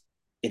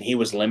he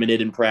was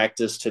limited in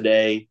practice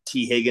today.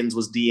 T. Higgins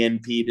was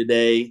DNP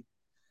today.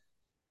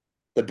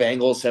 The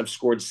Bengals have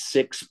scored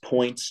 6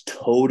 points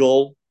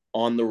total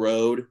on the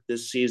road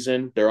this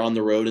season. They're on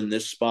the road in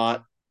this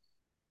spot.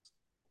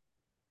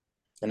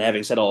 And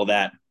having said all of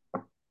that,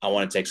 I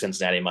want to take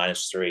Cincinnati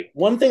 -3.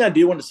 One thing I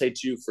do want to say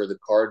too for the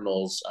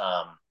Cardinals,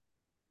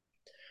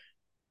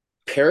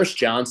 Paris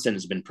Johnson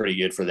has been pretty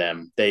good for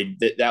them.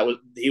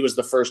 He was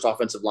the first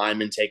offensive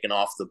lineman taken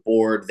off the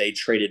board. They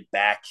traded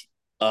back,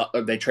 back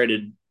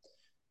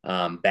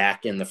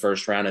in the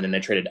first round, and then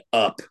they traded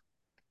up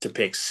to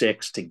pick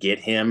 6 to get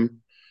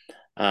him.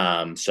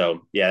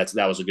 So yeah,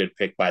 that was a good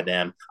pick by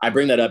them. I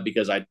bring that up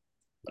because I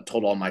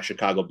told all my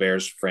Chicago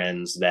Bears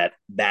friends that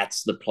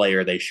that's the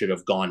player they should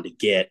have gone to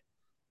get,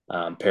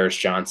 Paris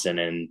Johnson,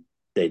 and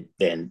they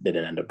didn't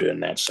end up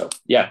doing that. So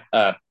yeah,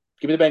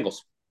 give me the Bengals.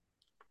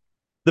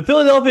 The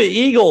Philadelphia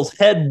Eagles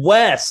head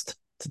west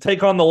to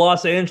take on the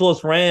Los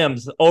Angeles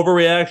Rams.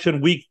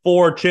 Overreaction week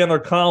 4, Chandler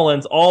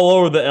Collins all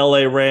over the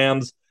LA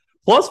Rams.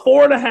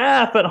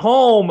 +4.5 at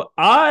home.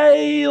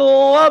 I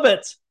love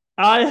it.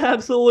 I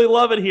absolutely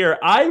love it here.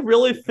 I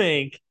really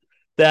think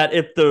that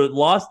if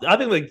I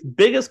think the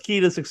biggest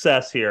key to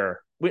success here,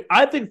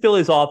 I think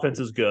Philly's offense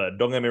is good.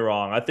 Don't get me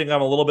wrong. I think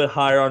I'm a little bit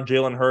higher on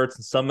Jalen Hurts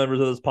than some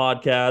members of this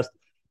podcast,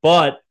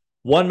 but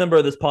one member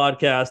of this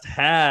podcast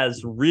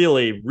has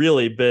really,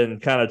 really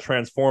been kind of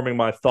transforming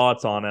my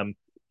thoughts on him.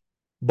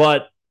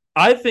 But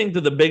I think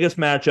that the biggest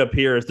matchup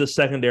here is this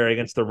secondary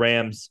against the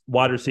Rams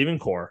wide receiving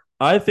core.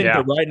 I think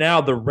that right now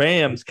the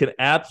Rams can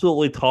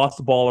absolutely toss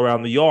the ball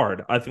around the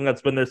yard. I think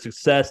that's been their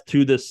success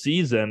to this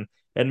season.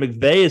 And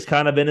McVay is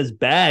kind of in his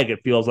bag, it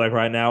feels like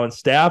right now. And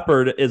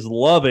Stafford is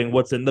loving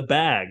what's in the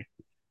bag.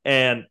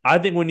 And I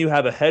think when you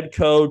have a head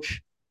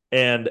coach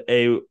and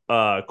a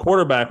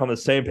quarterback on the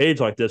same page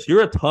like this,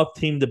 you're a tough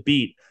team to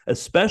beat,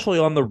 especially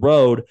on the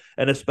road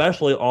and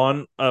especially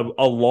on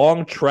a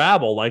long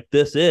travel like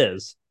this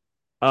is.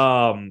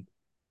 Rams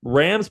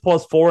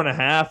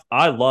 +4.5.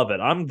 I love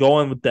it. I'm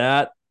going with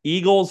that.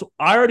 Eagles,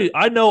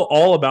 I know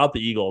all about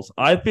the Eagles.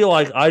 I feel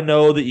like I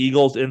know the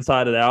Eagles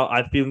inside and out.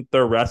 I think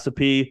their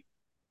recipe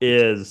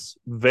is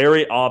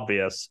very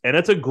obvious, and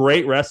it's a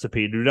great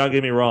recipe. Do not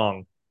get me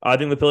wrong. I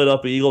think the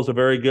Philadelphia Eagles are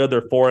very good.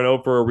 They're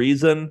 4-0 for a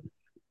reason.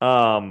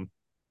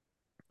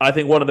 I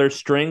think one of their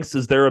strengths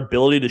is their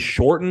ability to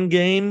shorten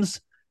games.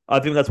 I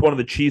think that's one of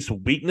the Chiefs'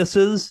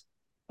 weaknesses.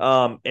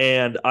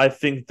 And I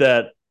think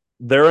that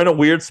they're in a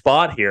weird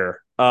spot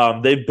here.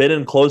 They've been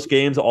in close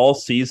games all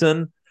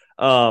season.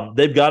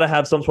 They've got to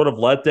have some sort of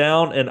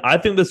letdown, and I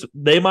think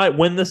they might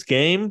win this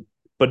game,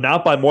 but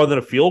not by more than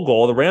a field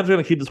goal. The Rams are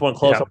going to keep this one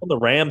close. I'm on the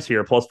Rams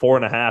here,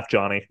 +4.5,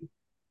 Johnny.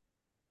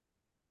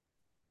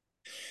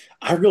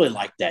 I really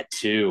like that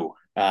too.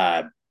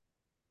 And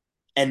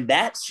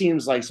that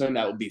seems like something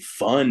that would be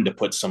fun to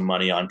put some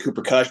money on.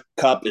 Cooper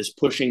Kupp is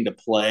pushing to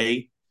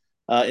play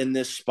in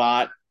this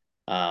spot.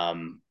 I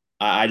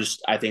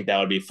think that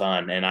would be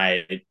fun. And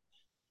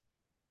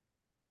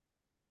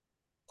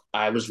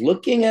I was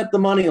looking at the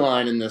money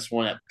line in this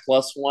one at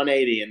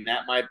 +180, and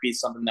that might be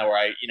something that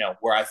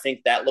where I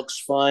think that looks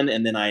fun,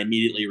 and then I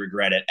immediately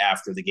regret it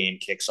after the game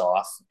kicks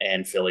off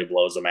and Philly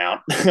blows them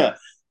out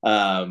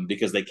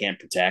because they can't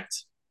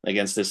protect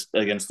against this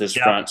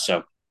front.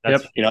 So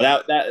that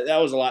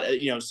was a lot.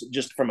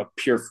 Just from a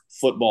pure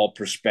football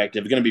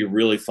perspective, it's going to be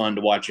really fun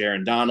to watch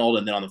Aaron Donald,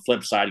 and then on the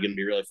flip side, it's going to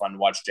be really fun to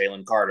watch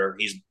Jalen Carter.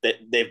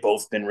 They've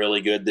both been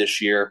really good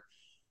this year.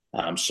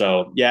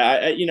 So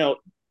yeah,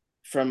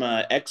 from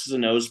a X's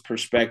and O's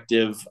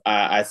perspective,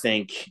 I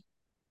think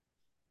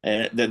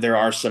And there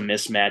are some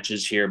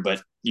mismatches here,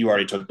 but you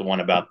already took the one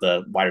about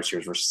the wide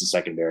receivers versus the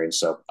secondary.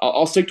 So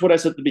I'll stick to what I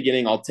said at the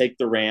beginning. I'll take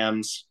the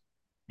Rams.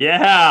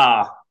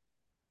 Yeah.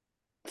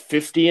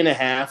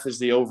 50.5 is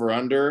the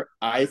over-under.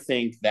 I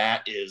think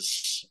that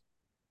is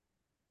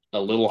a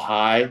little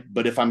high,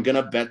 but if I'm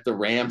gonna bet the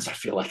Rams, I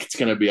feel like it's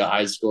gonna be a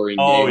high-scoring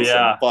Oh game.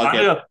 yeah. So fuck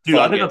it,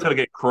 I think that's gonna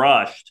get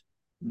crushed.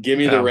 Give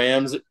me the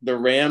Rams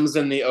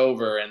and the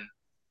over, and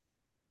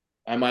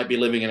I might be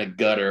living in a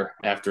gutter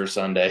after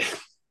Sunday.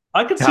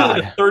 I could see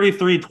like a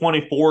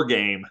 33-24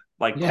 game,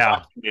 like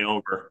crushing me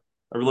over.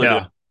 I really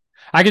do.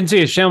 I can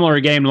see a similar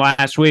game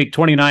last week,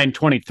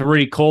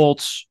 29-23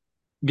 Colts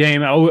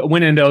game.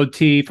 Went into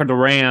OT for the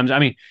Rams. I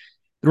mean,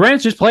 the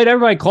Rams just played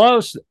everybody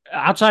close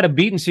outside of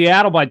beating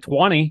Seattle by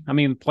 20. I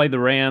mean, played the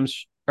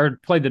Rams or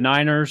played the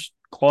Niners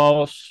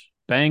close.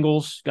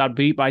 Bengals got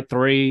beat by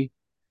 3.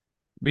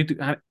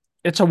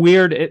 It's a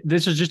weird.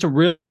 This is just a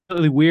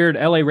really weird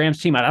LA Rams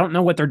team. I don't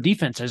know what their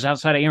defense is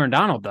outside of Aaron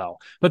Donald, though.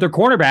 But their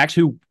cornerbacks,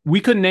 who we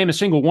couldn't name a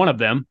single one of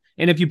them.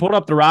 And if you pulled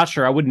up the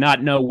roster, I would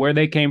not know where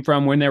they came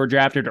from, when they were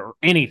drafted, or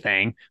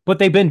anything. But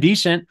they've been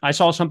decent. I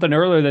saw something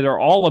earlier that they're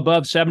all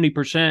above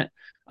 70%,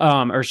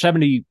 or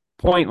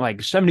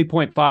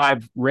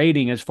 70.5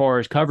 rating as far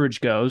as coverage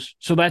goes.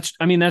 So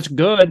that's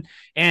good.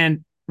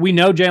 And we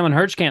know Jalen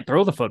Hurts can't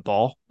throw the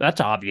football.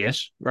 That's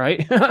obvious,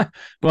 right?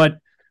 But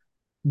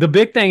the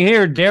big thing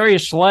here,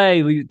 Darius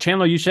Slay,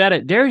 Chandler, you said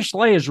it. Darius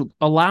Slay is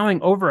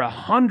allowing over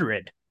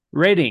 100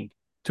 rating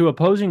to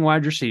opposing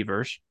wide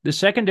receivers. The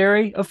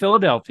secondary of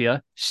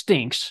Philadelphia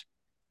stinks.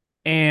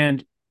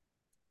 And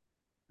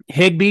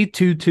Higbee,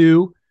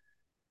 Tutu,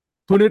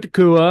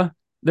 Punatakua,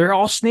 they're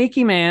all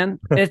sneaky, man.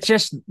 It's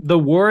just the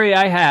worry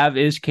I have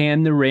is,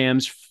 can the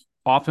Rams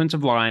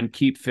offensive line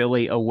keep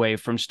Philly away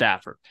from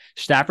Stafford?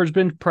 Stafford's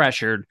been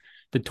pressured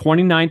the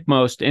 29th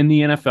most in the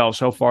NFL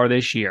so far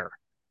this year,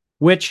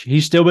 which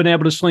he's still been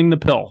able to sling the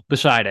pill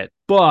beside it.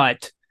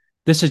 But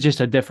this is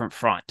just a different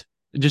front,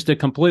 just a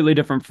completely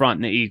different front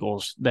in the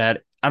Eagles,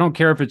 that I don't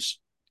care if it's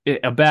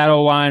a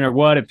battle line or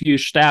what. If you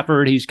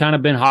Stafford, he's kind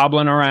of been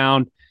hobbling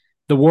around.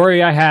 The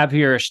worry I have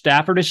here is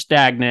Stafford is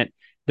stagnant.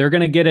 They're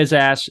going to get his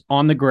ass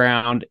on the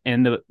ground,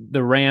 and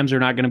the Rams are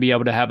not going to be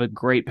able to have a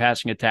great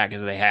passing attack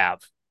as they have.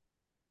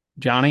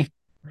 Johnny?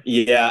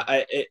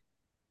 Yeah,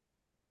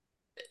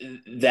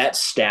 that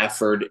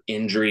Stafford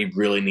injury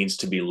really needs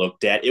to be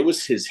looked at. It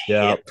was his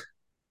hip,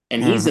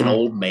 and he's an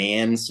old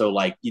man, so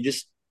like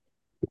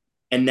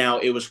and now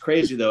it was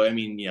crazy though. I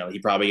mean, he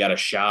probably got a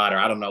shot, or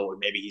I don't know,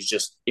 maybe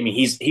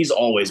he's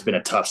always been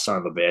a tough son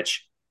of a bitch,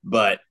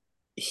 but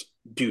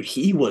dude,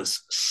 he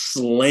was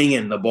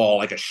slinging the ball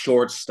like a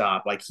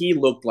shortstop. Like, he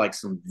looked like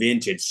some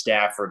vintage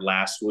Stafford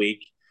last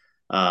week.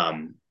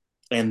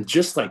 And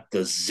just like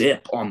the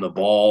zip on the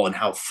ball and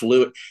how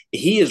fluid.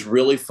 He is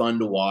really fun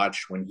to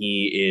watch when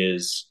he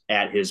is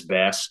at his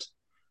best.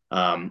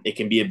 It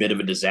can be a bit of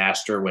a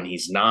disaster when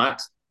he's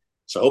not.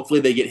 So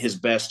hopefully they get his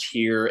best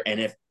here. And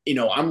if,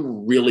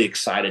 I'm really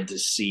excited to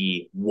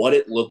see what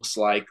it looks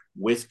like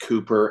with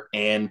Cooper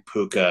and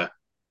Puka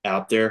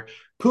out there.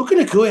 Puka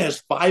Nacua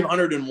has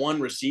 501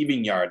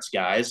 receiving yards,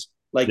 guys.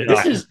 Like,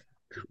 this is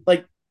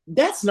like,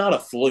 that's not a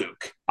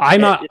fluke.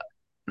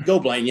 Go,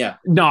 Blaine. Yeah.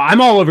 No,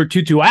 I'm all over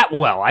Tutu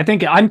Atwell. I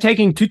think I'm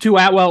taking Tutu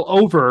Atwell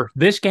over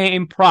this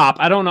game prop.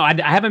 I don't know. I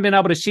haven't been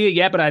able to see it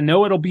yet, but I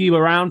know it'll be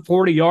around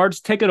 40 yards.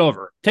 Take it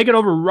over. Take it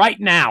over right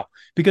now,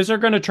 because they're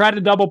going to try to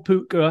double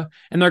Puka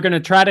and they're going to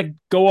try to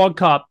go on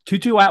Cup.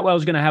 Tutu Atwell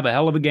is going to have a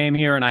hell of a game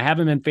here, and I have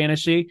him in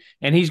fantasy,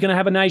 and he's going to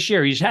have a nice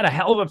year. He's had a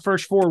hell of a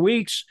first 4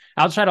 weeks.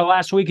 Outside of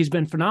last week, he's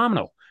been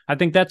phenomenal. I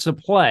think that's the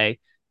play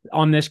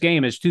on this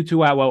game, is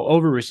Tutu Atwell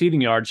over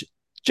receiving yards,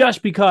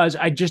 just because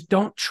I just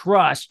don't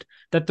trust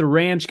that the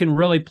Rams can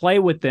really play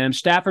with them.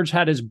 Stafford's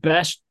had his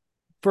best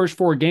first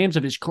 4 games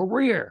of his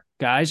career,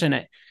 guys,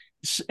 and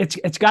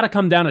it's got to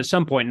come down at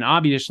some point. And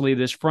obviously,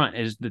 this front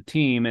is the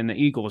team and the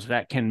Eagles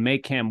that can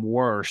make him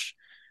worse.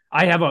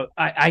 I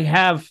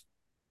have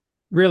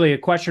really a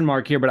question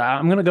mark here, but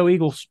I'm going to go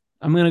Eagles.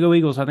 I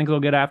think they'll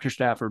get after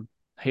Stafford.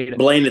 Hate it.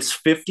 Blaine, it's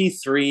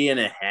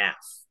 53.5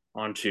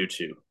 on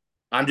Tutu.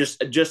 I'm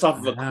just off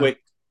of a quick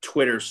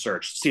Twitter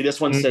search. See,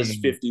 this one says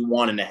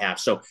 51.5.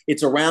 So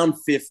it's around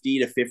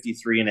 50 to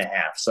 53.5.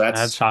 So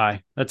that's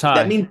high. That's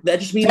high. That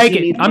just means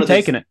I'm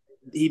taking it.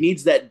 He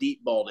needs that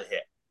deep ball to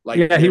hit. Like,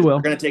 yeah, he will.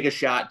 We're going to take a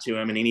shot to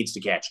him, and he needs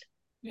to catch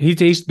it.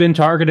 He's been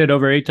targeted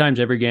over 8 times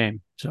every game.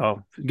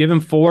 So give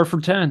him 4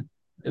 for 10.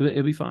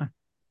 It'll be fine.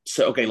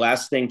 So, okay,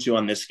 last thing too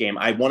on this game.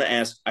 I've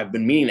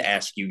been meaning to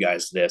ask you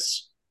guys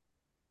this,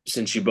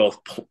 since you both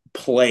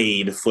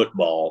played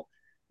football.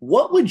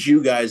 What would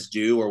you guys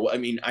do? Or,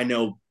 I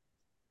know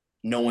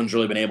no one's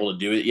really been able to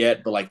do it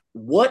yet, but like,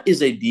 what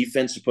is a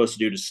defense supposed to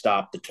do to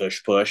stop the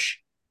tush push?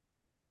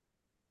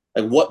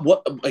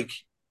 Like,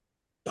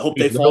 hope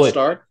they false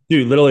start?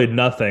 Dude, literally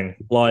nothing.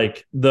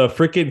 Like, the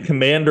freaking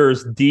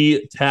Commanders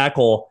D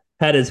tackle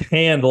had his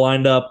hand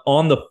lined up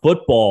on the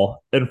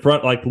football in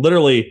front. Like,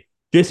 literally,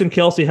 Jason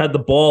Kelce had the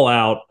ball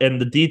out,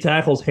 and the D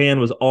tackle's hand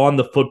was on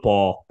the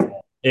football,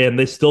 and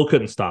they still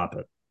couldn't stop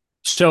it.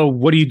 So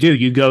what do?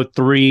 You go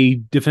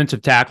 3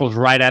 defensive tackles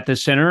right at the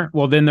center.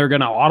 Well, then they're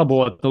going to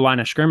audible at the line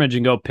of scrimmage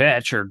and go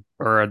pitch or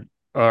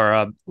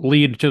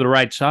lead to the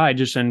right side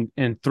just in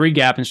 3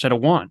 gap instead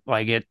of 1.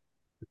 Like it.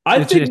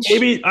 I think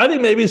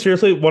maybe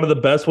seriously one of the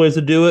best ways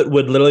to do it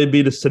would literally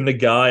be to send a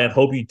guy and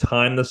hope you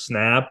time the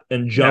snap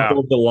and jump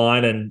over the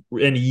line and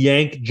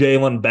yank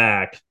Jalen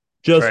back.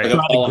 Just Right.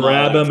 try to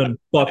grab him and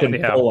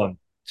fucking pull him.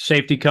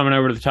 Safety coming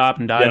over to the top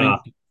and diving.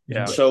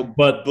 Yeah. So,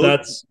 but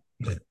that's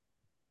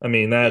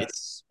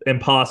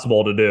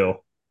impossible to do.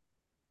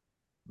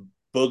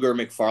 Booger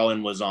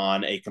McFarland was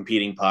on a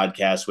competing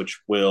podcast,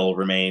 which will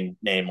remain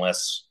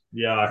nameless.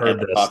 Yeah, I heard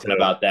this talking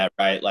about that,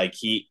 right? Like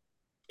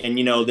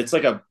it's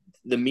like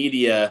the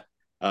media,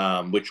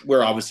 which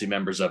we're obviously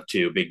members of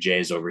too. Big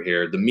J's over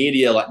here. The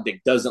media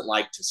doesn't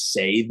like to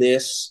say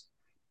this.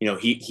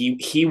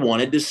 He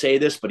wanted to say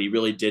this, but he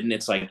really didn't.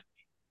 It's like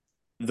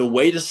the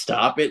way to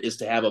stop it is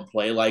to have a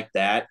play like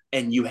that,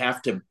 and you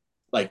have to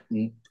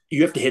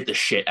hit the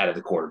shit out of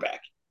the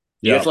quarterback.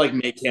 You have to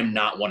make him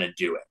not want to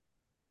do it.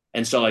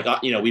 And so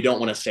we don't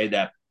want to say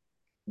that.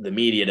 The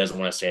media doesn't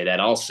want to say that.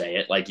 I'll say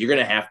it. Like, you're going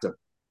to have to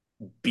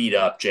beat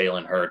up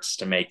Jalen Hurts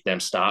to make them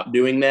stop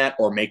doing that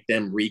or make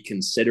them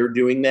reconsider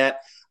doing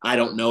that. I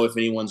don't know if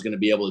anyone's going to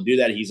be able to do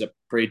that. He's a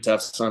pretty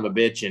tough son of a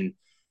bitch. And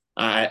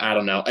I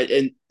don't know.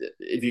 And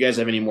if you guys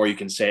have any more, you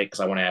can say it, because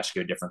I want to ask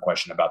you a different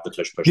question about the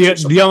tush push.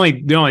 The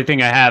only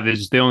thing I have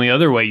is the only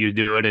other way you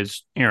do it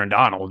is Aaron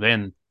Donald.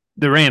 And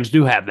the Rams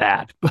do have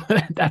that,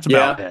 but that's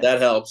about it.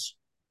 That helps.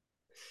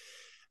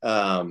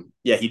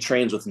 He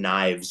trains with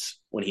knives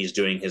when he's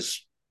doing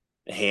his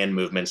hand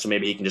movements, so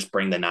maybe he can just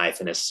bring the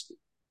knife in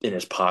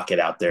his pocket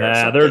out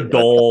there. They're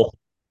dull.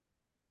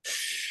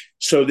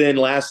 So then,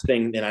 last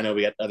thing, and I know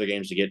we got other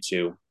games to get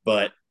to,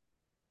 but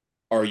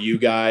are you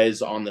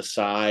guys on the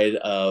side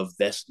of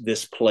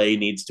this play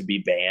needs to be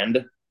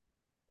banned?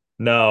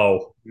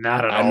 No,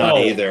 not at all. I'm not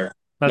either.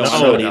 I'm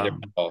not either.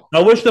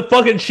 I wish the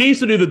fucking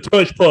Chiefs would do the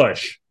tush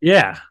push.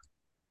 Yeah.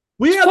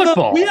 We have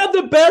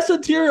the best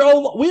interior.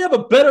 We have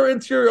a better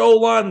interior O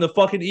line than the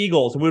fucking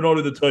Eagles, and we don't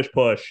do the tush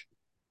push.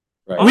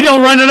 Right. We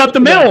don't run it up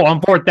the middle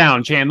on 4th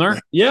down, Chandler.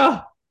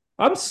 Yeah,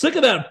 I'm sick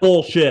of that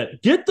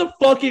bullshit. Get the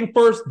fucking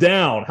first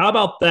down. How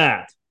about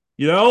that?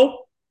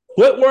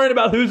 Quit worrying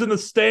about who's in the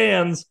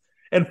stands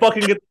and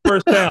fucking get the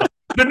first down.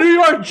 The New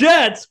York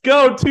Jets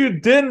go to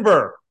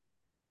Denver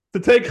to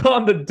take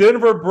on the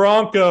Denver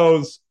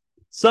Broncos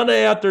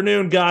Sunday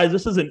afternoon, guys.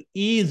 This is an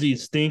easy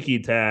stinky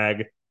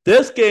tag.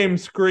 This game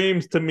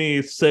screams to me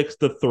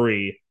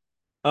 6-3,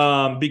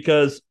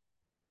 because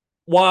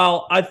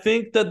while I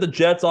think that the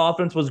Jets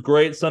offense was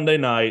great Sunday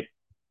night,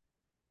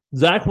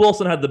 Zach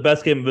Wilson had the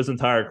best game of his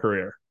entire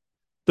career.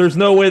 There's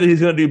no way that he's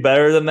going to do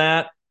better than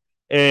that.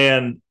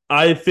 And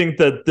I think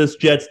that this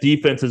Jets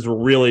defense is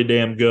really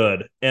damn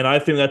good. And I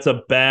think that's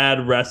a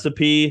bad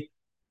recipe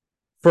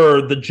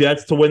for the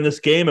Jets to win this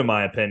game, in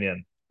my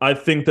opinion. I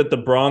think that the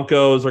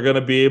Broncos are going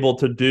to be able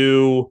to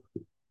do,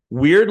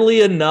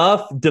 weirdly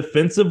enough,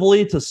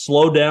 defensively to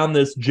slow down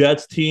this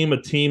Jets team,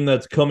 a team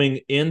that's coming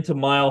into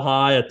Mile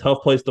High, a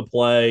tough place to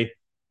play.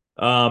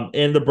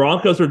 And the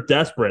Broncos are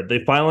desperate.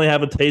 They finally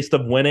have a taste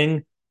of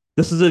winning.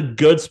 This is a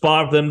good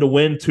spot for them to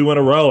win 2 in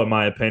a row, in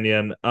my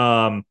opinion.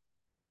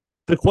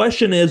 The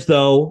question is,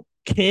 though,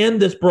 can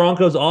this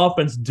Broncos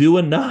offense do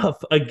enough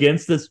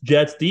against this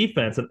Jets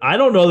defense? And I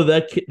don't know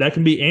that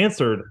can be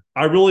answered.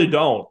 I really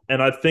don't.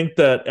 And I think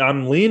that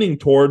I'm leaning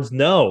towards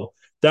no.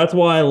 That's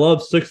why I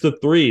love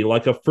 6-3,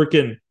 like a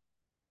freaking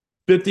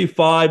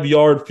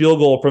 55-yard field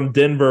goal from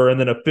Denver and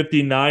then a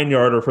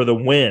 59-yarder for the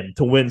win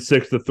to win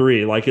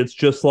 6-3. Like, it's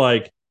just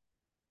like,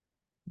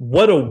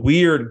 what a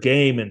weird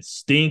game and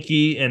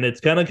stinky. And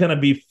it's going to kind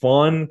of be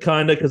fun,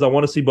 because I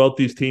want to see both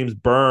these teams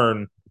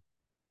burn.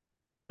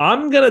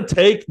 I'm going to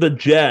take the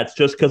Jets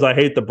just because I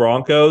hate the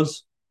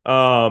Broncos,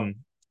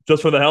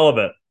 just for the hell of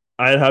it.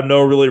 I have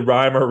no really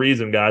rhyme or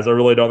reason, guys. I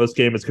really don't. This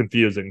game is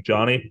confusing.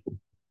 Johnny?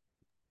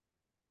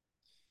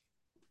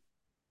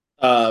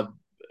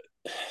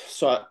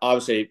 So I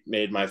obviously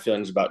made my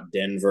feelings about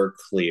Denver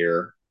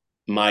clear.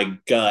 My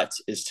gut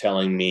is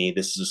telling me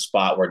this is a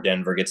spot where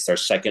Denver gets their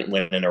second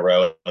win in a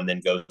row and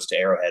then goes to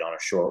Arrowhead on a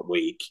short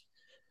week.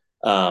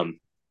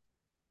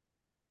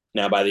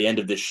 Now, by the end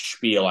of this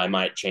spiel, I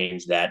might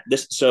change that.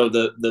 So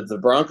the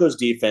Broncos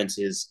defense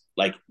is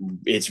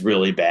it's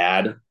really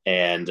bad.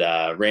 And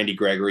Randy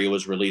Gregory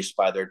was released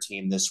by their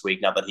team this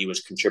week. Not that he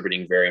was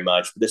contributing very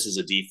much, but this is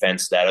a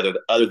defense that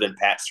other than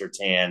Pat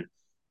Surtain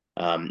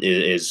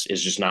is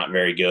just not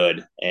very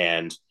good.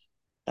 And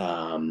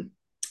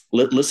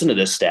listen to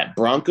this stat: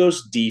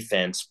 Broncos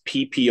defense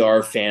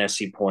PPR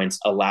fantasy points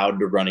allowed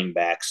to running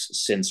backs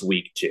since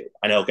week 2.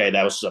 I know, okay,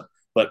 that was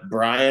but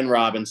Brian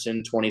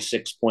Robinson,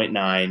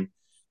 26.9,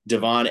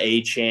 Devon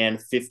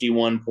Achane,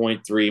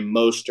 51.3,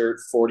 Mostert,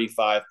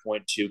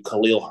 45.2,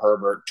 Khalil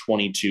Herbert,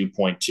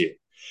 22.2.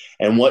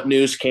 And what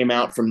news came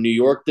out from New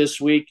York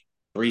this week?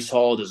 Breece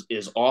Hall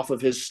is off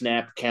of his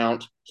snap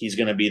count. He's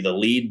going to be the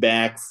lead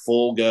back,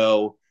 full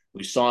go.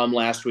 We saw him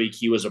last week.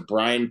 He was a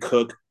Brian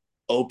Cook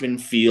open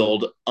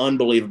field,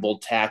 unbelievable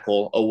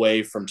tackle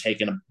away from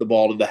taking the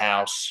ball to the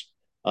house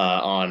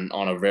on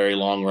a very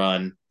long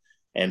run.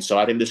 And so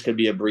I think this could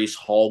be a Breece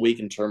Hall week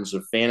in terms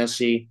of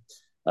fantasy.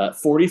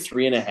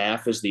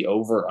 43.5 is the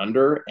over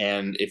under.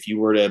 And if you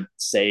were to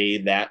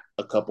say that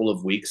a couple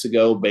of weeks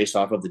ago, based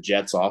off of the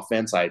Jets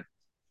offense, I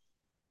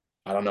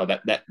don't know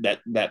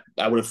that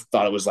I would have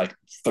thought it was like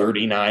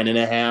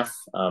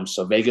 39.5.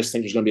 So Vegas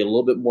thinks there's going to be a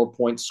little bit more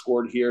points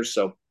scored here.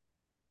 So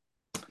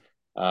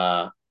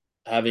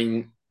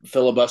having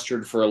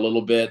filibustered for a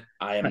little bit,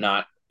 I am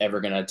not ever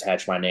going to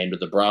attach my name to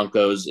the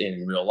Broncos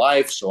in real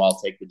life. So I'll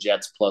take the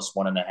Jets plus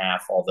 1.5,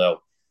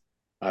 although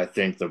I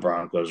think the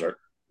Broncos are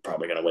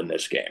probably going to win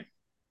this game.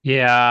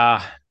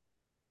 Yeah.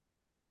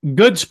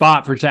 Good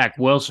spot for Zach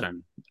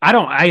Wilson.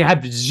 I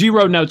have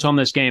zero notes on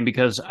this game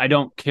because I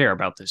don't care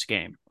about this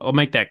game. I'll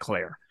make that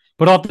clear.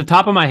 But off the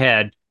top of my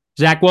head,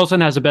 Zach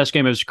Wilson has the best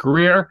game of his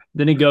career.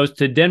 Then he goes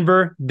to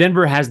Denver.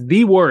 Denver has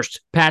the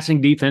worst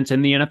passing defense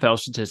in the NFL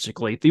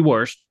statistically, the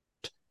worst.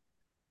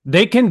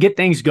 They can get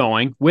things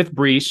going with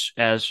Breece,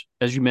 as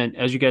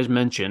you guys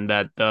mentioned,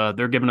 that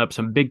they're giving up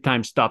some big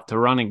time stuff to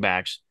running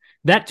backs.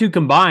 That two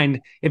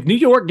combined, if New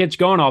York gets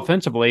going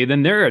offensively,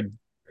 then they're a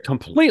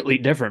completely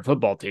different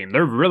football team.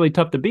 They're really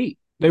tough to beat.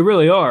 They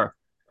really are.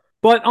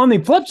 But on the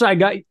flip side,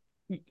 guy,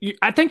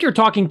 I think you're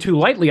talking too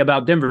lightly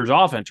about Denver's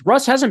offense.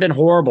 Russ hasn't been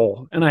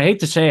horrible, and I hate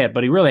to say it,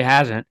 but he really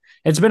hasn't.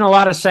 It's been a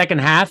lot of second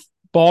half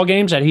ball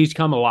games that he's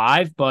come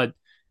alive, but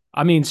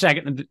I mean,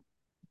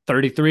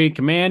 33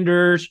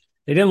 Commanders.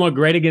 They didn't look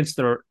great against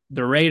the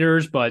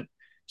Raiders, but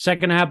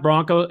second half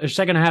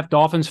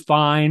Dolphins,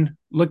 fine.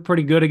 Looked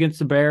pretty good against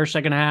the Bears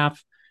second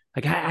half.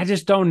 Like, I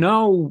just don't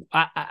know.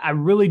 I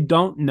really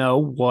don't know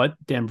what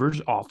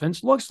Denver's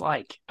offense looks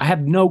like. I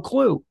have no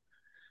clue.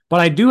 But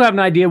I do have an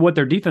idea what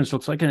their defense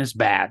looks like, and it's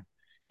bad.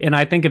 And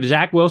I think if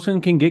Zach Wilson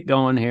can get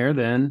going here,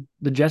 then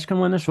the Jets can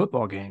win this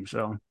football game.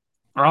 So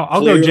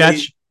I'll go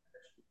Jets.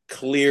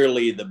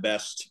 Clearly the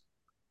best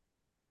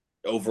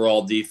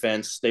overall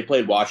defense. They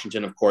played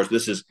Washington, of course.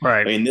 This is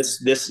right. I mean,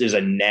 this is a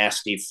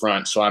nasty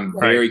front. So I'm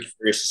very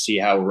curious to see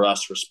how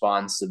Russ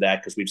responds to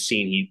that, because we've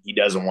seen he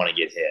doesn't want to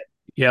get hit.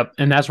 Yep,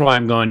 and that's why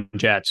I'm going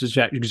Jets. Is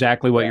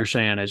exactly what you're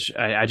saying. Is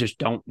I just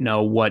don't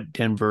know what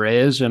Denver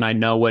is, and I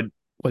know what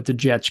the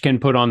Jets can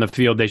put on the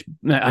field.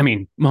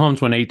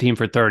 Mahomes went 18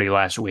 for 30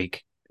 last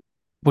week.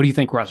 What do you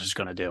think Russ is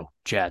going to do?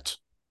 Jets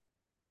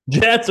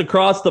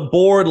across the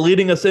board,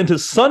 leading us into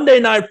Sunday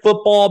Night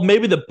Football,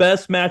 maybe the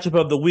best matchup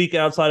of the week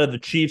outside of the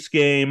Chiefs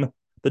game.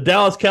 The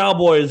Dallas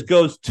Cowboys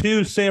goes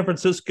to San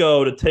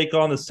Francisco to take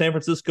on the San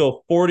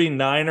Francisco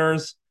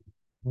 49ers.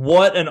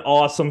 What an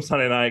awesome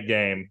Sunday night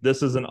game.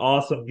 This is an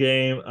awesome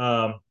game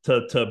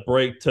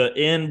to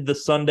end the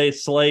Sunday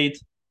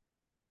slate.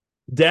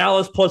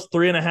 Dallas plus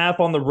 3.5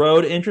 on the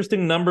road.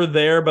 Interesting number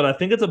there, but I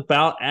think it's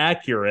about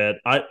accurate.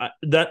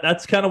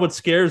 That's kind of what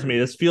scares me.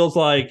 This feels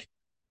like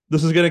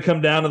this is going to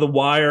come down to the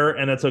wire,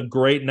 and it's a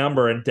great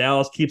number, and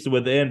Dallas keeps it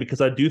within,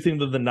 because I do think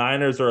that the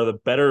Niners are the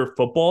better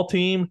football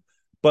team,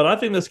 but I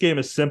think this game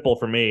is simple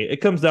for me.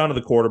 It comes down to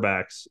the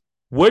quarterbacks.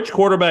 Which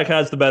quarterback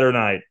has the better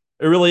night?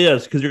 It really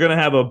is, because you're going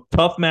to have a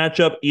tough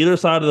matchup either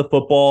side of the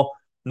football,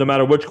 no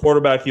matter which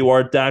quarterback you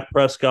are. Dak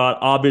Prescott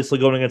obviously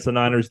going against the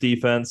Niners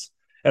defense,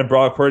 and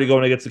Brock Purdy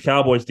going against the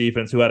Cowboys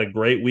defense, who had a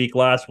great week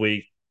last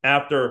week.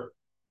 After,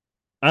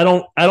 I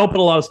don't put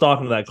a lot of stock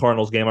into that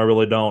Cardinals game. I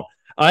really don't.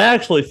 I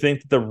actually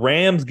think that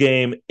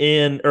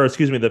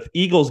the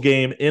Eagles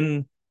game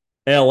in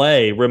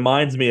LA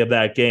reminds me of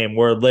that game,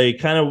 where they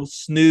kind of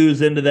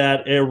snooze into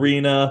that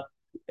arena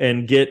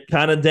and get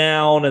kind of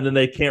down, and then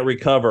they can't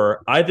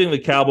recover. I think the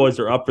Cowboys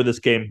are up for this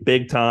game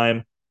big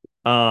time.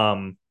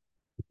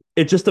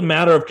 It's just a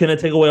matter of, can it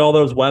take away all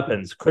those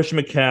weapons? Christian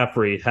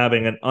McCaffrey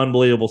having an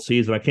unbelievable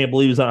season. I can't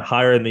believe he's not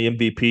higher in the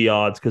MVP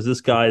odds, because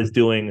this guy is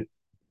doing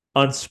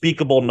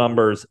unspeakable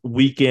numbers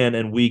week in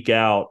and week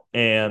out,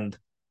 and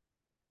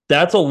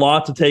that's a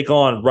lot to take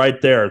on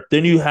right there.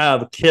 Then you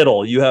have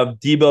Kittle, you have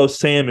Deebo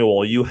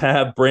Samuel, you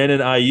have Brandon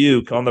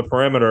Ayuk on the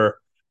perimeter.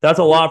 That's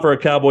a lot for a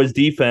Cowboys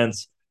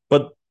defense,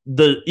 but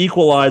the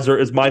equalizer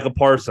is Micah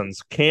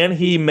Parsons. Can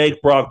he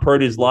make Brock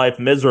Purdy's life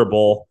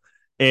miserable?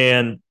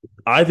 And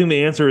I think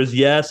the answer is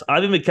yes. I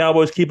think the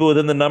Cowboys keep it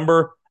within the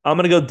number. I'm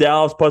going to go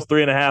Dallas plus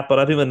 3.5, but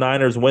I think the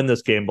Niners win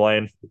this game,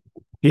 Blaine.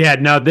 Yeah,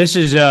 no, this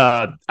is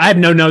I have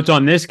no notes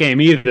on this game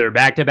either.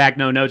 Back-to-back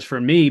no notes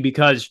for me,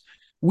 because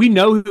we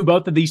know who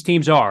both of these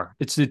teams are.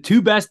 It's the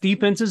two best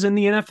defenses in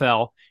the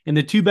NFL and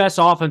the two best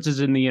offenses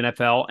in the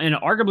NFL, and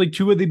arguably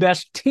two of the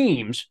best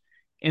teams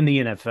in the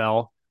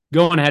NFL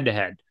going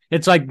head-to-head.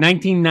 It's like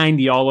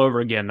 1990 all over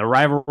again. The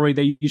rivalry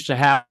they used to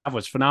have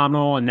was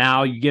phenomenal, and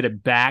now you get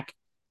it back.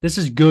 This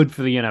is good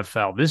for the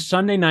NFL. This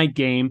Sunday night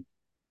game,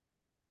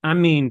 I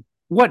mean,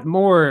 what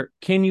more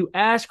can you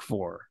ask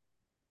for?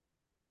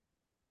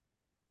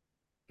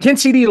 Can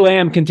CeeDee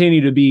Lamb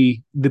continue to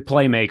be the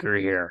playmaker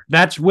here?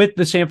 That's with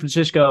the San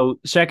Francisco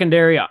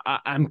secondary.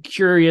 I'm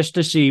curious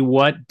to see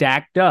what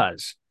Dak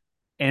does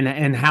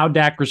and how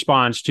Dak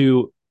responds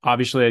to,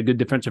 obviously, a good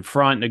defensive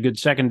front and a good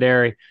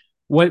secondary.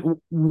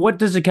 what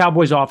does the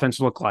Cowboys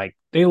offense look like?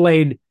 They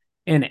laid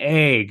an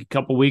egg a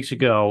couple weeks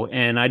ago,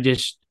 and I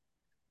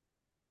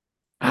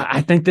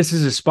think this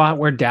is a spot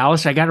where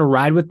Dallas, I got to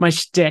ride with my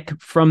stick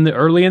from the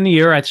early in the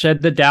year. I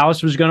said that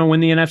Dallas was going to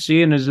win the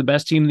NFC and is the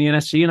best team in the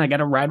NFC, and I got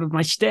to ride with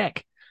my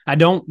stick. I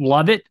don't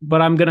love it,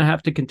 but I'm going to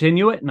have to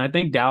continue it, and I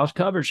think Dallas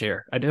covers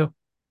here. I do.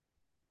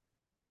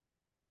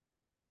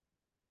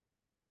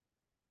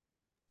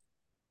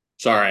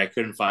 Sorry, I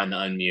couldn't find the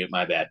unmute.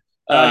 My bad.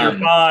 You're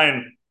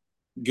fine.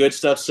 Good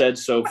stuff said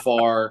so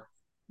far.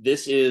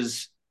 This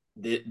is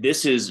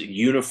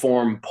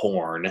uniform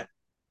porn.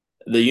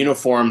 The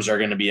uniforms are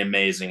going to be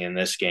amazing in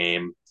this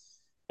game.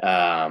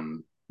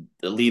 The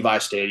Levi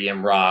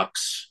Stadium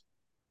rocks.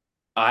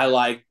 I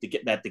like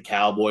that the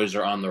Cowboys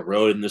are on the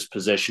road in this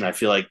position. I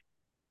feel like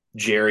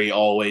Jerry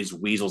always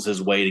weasels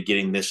his way to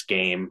getting this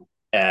game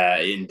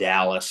in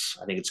Dallas.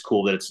 I think it's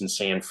cool that it's in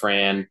San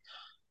Fran.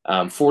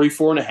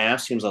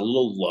 44.5 seems a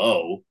little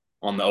low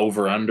on the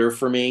over-under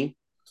for me.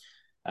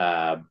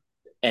 And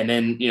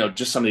then,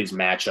 just some of these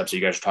matchups that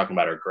you guys are talking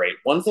about are great.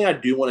 One thing I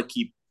do want to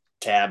keep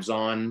tabs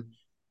on,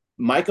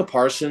 Micah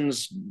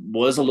Parsons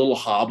was a little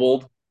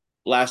hobbled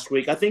last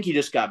week. I think he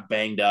just got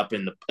banged up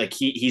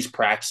he's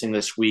practicing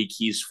this week.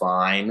 He's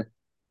fine,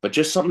 but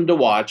just something to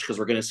watch because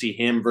we're going to see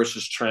him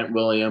versus Trent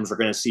Williams. We're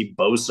going to see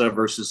Bosa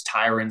versus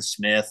Tyron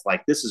Smith.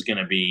 This is going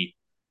to be,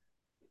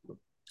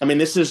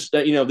 this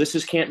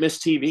is can't miss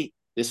TV.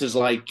 This is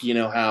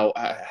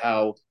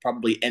how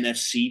probably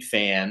NFC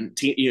fan,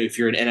 if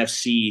you're an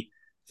NFC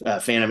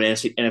fan of an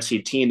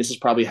NFC team, this is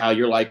probably how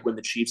you're like when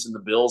the Chiefs and the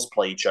Bills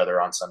play each other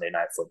on Sunday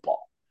Night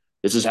Football.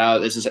 This is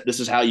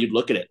how you'd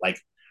look at it.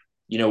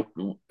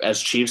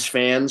 As Chiefs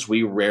fans,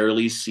 we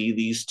rarely see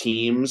these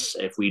teams.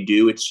 If we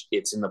do,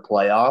 it's in the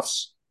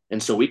playoffs.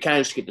 And so we kind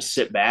of just get to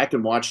sit back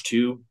and watch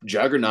two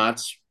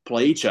juggernauts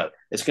play each other.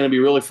 It's going to be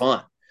really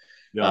fun.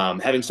 Yeah.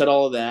 Having said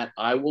all of that,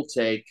 I will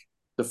take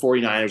the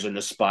 49ers in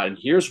this spot. And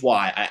here's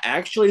why. I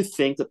actually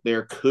think that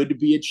there could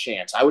be a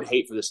chance. I would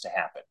hate for this to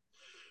happen,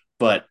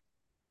 but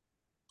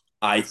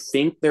I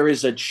think there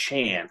is a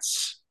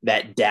chance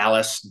that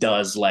Dallas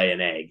does lay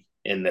an egg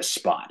in this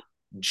spot.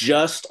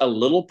 Just a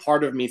little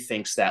part of me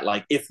thinks that,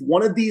 if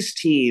one of these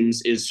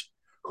teams is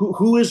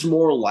who is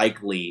more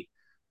likely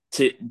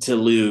to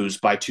lose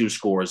by 2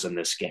 scores in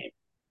this game,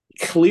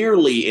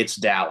 clearly it's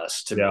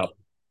Dallas to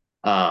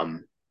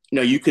me.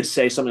 You could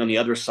say something on the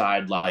other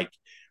side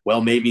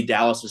maybe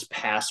Dallas's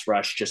pass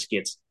rush just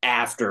gets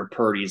after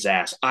Purdy's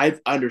ass. I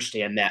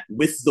understand that.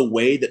 With the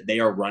way that they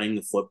are running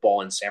the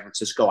football in San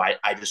Francisco,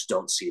 I just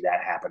don't see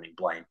that happening,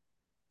 Blaine.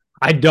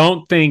 I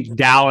don't think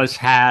Dallas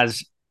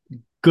has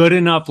good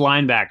enough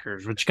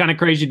linebackers, which is kind of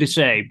crazy to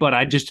say, but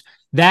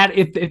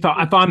if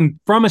I'm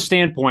from a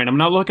standpoint, I'm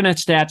not looking at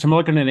stats, I'm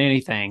looking at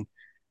anything.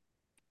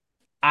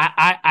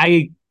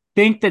 I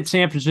think that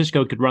San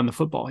Francisco could run the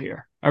football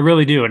here. I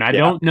really do. And I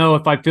don't know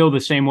if I feel the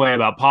same way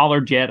about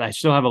Pollard yet. I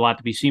still have a lot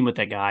to be seen with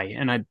that guy.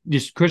 And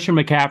Christian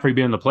McCaffrey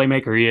being the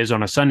playmaker he is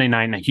on a Sunday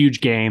night in a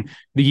huge game,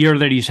 the year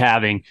that he's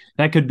having,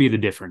 that could be the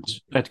difference.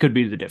 That could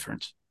be the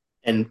difference.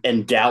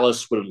 And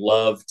Dallas would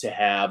love to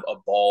have a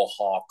ball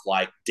hawk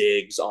like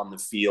Diggs on the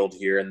field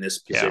here in this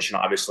position,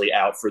 obviously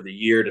out for the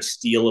year to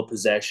steal a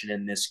possession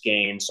in this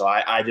game. So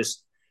I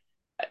just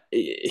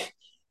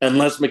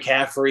unless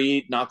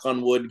McCaffrey, knock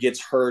on wood, gets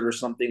hurt or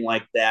something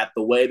like that,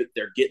 the way that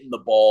they're getting the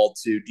ball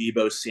to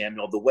Deebo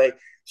Samuel, the way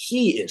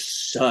he is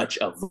such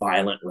a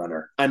violent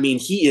runner.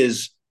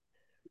 He's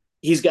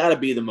got to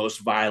be the most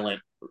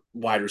violent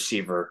wide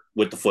receiver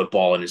with the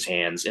football in his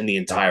hands in the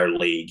entire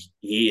league.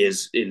 He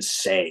is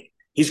insane.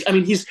 He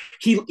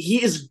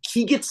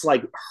gets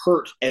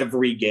hurt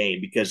every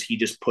game because he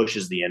just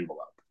pushes the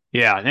envelope.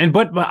 Yeah,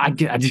 but I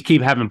just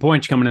keep having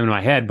points coming into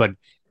my head. But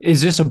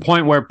is this a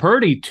point where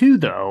Purdy too,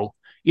 though?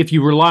 If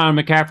you rely on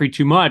McCaffrey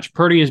too much,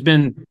 Purdy has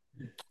been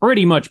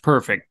pretty much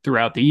perfect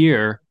throughout the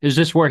year. Is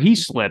this where he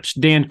slips?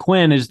 Dan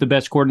Quinn is the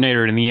best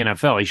coordinator in the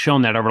NFL. He's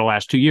shown that over the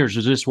last 2 years.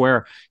 Is this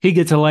where he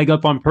gets a leg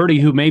up on Purdy,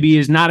 who maybe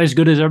is not as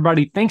good as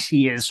everybody thinks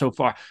he is so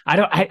far?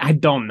 I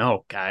don't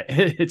know, guy.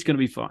 It's going to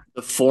be fun.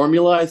 The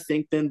formula, I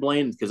think, then,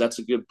 Blaine, because that's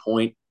a good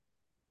point.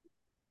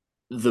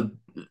 When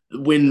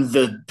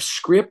the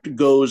script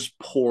goes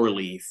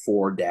poorly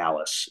for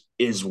Dallas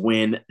is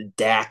when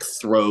Dak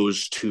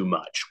throws too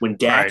much. When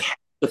Dak has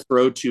to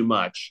throw too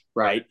much,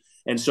 right?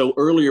 And so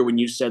earlier when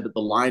you said that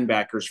the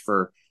linebackers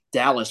for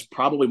Dallas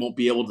probably won't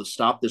be able to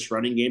stop this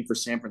running game for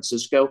San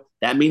Francisco,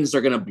 that means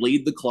they're going to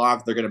bleed the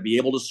clock, they're going to be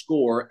able to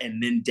score,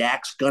 and then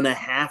Dak's going to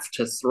have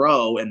to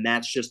throw, and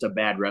that's just a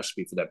bad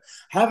recipe for them.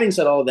 Having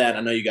said all that,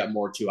 I know you got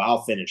more too.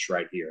 I'll finish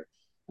right here.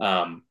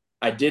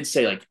 I did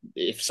say,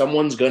 if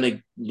someone's going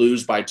to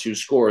lose by 2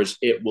 scores,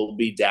 it will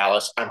be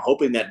Dallas. I'm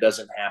hoping that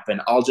doesn't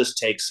happen. I'll just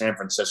take San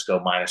Francisco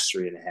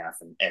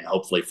 -3.5 and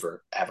hopefully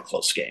have a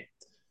close game.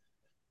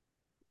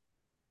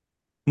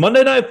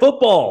 Monday Night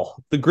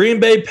Football. The Green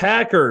Bay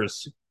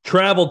Packers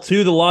travel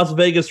to the Las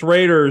Vegas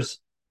Raiders.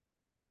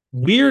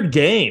 Weird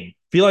game.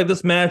 Feel like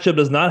this matchup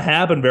does not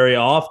happen very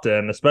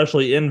often,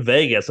 especially in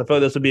Vegas. I feel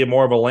like this would be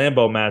more of a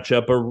Lambeau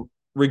matchup, but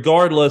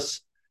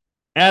regardless,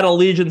 at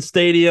Allegiant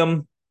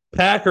Stadium.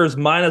 Packers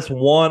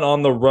 -1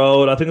 on the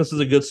road. I think this is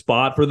a good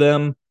spot for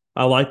them.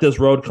 I like this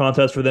road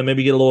contest for them.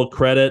 Maybe get a little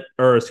credit,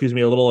 or excuse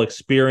me, a little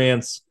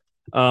experience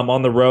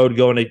on the road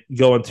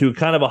going to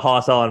kind of a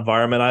hostile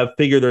environment. I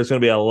figure there's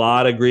going to be a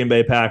lot of Green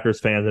Bay Packers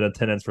fans in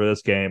attendance for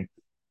this game.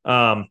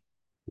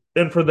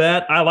 And for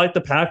that, I like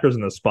the Packers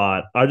in this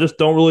spot. I just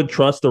don't really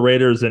trust the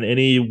Raiders in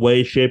any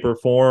way, shape, or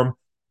form.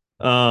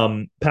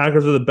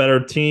 Packers are the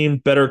better team,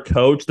 better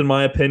coached, in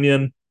my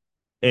opinion.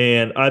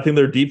 And I think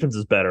their defense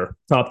is better,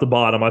 top to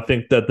bottom. I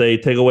think that they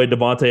take away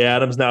Devontae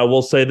Adams. Now, I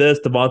will say this,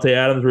 Devontae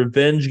Adams'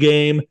 revenge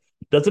game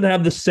doesn't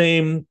have the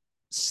same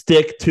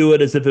stick to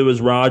it as if it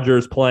was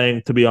Rodgers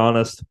playing, to be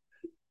honest.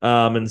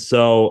 And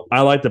so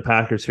I like the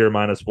Packers here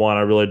 -1.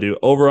 I really do.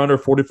 Over under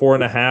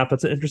 44.5.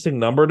 That's an interesting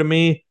number to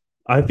me.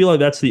 I feel like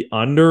that's the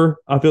under.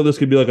 I feel this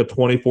could be like a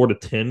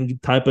 24-10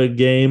 type of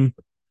game.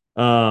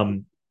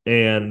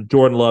 And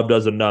Jordan Love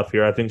does enough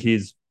here. I think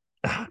he's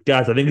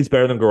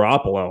better than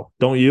Garoppolo.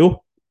 Don't you?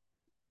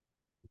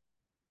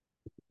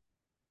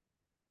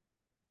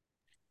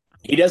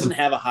 He doesn't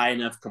have a high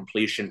enough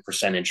completion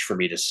percentage for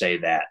me to say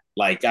that.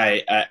 Like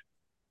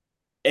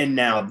and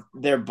now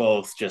they're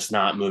both just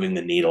not moving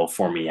the needle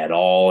for me at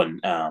all. And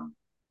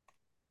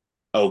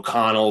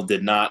O'Connell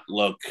did not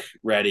look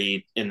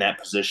ready in that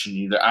position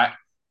either.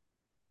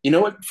 You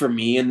know what, for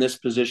me in this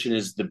position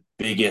is the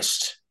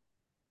biggest,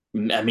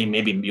 I mean,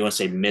 maybe you want to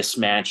say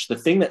mismatch. The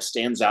thing that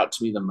stands out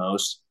to me the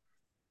most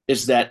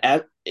is that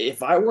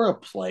if I were a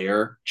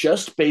player,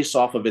 just based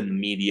off of in the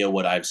media,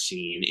 what I've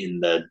seen in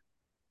the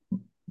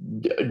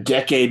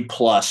decade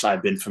plus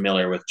I've been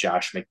familiar with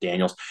Josh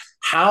McDaniels,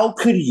 how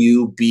could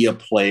you be a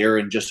player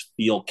and just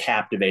feel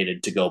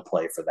captivated to go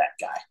play for that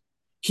guy?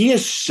 He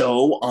is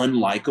so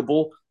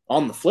unlikable.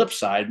 On the flip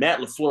side, Matt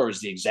LaFleur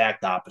is the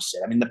exact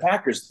opposite. I mean, the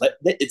Packers,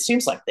 it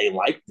seems like they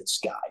like this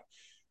guy.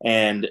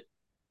 And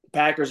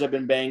Packers have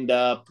been banged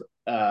up.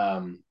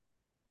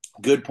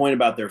 Good point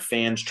about their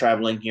fans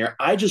traveling here.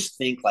 I just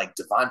think like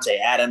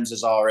Devontae Adams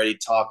is already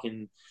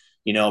talking,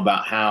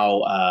 about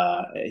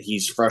how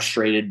he's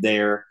frustrated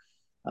there.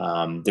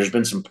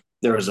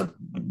 There was a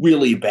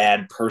really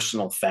bad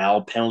personal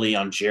foul penalty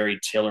on Jerry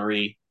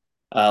Tillery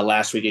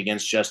last week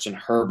against Justin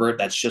Herbert.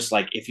 That's just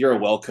like, if you're a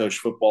well-coached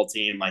football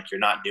team, like, you're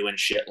not doing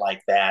shit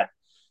like that.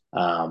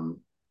 I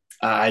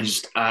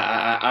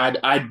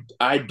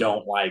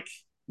don't like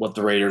what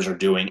the Raiders are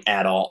doing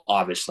at all.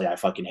 Obviously, I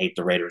fucking hate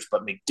the Raiders,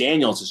 but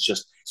McDaniels is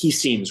just, he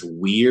seems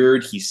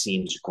weird. He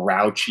seems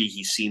grouchy.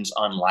 He seems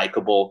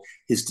unlikable.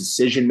 His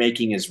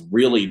decision-making is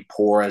really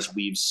poor, as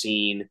we've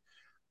seen.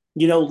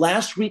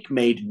 Last week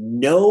made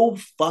no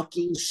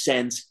fucking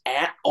sense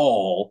at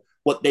all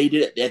what they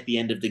did at the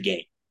end of the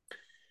game.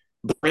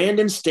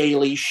 Brandon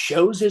Staley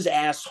shows his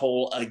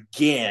asshole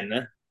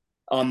again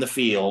on the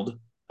field,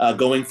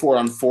 going for it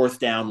on 4th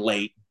down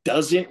late,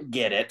 doesn't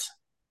get it,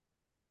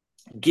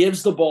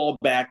 gives the ball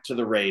back to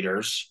the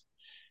Raiders,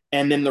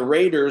 and then the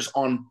Raiders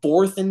on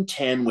 4th and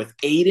 10 with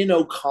Aiden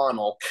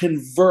O'Connell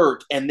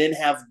convert and then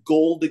have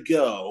goal to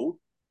go,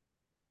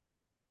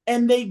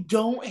 and they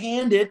don't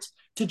hand it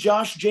to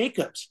Josh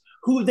Jacobs,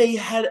 who they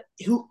had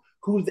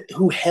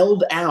who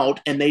held out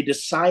and they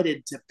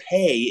decided to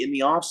pay in the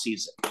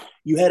offseason.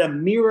 You had a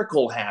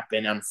miracle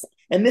happen.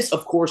 And this,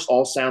 of course,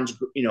 all sounds,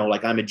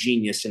 like I'm a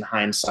genius in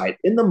hindsight.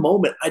 In the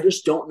moment, I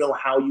just don't know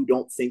how you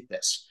don't think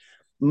this.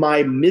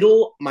 My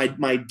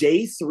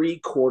day 3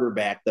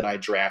 quarterback that I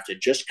drafted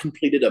just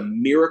completed a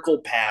miracle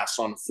pass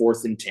on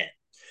 4th and 10.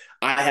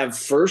 I have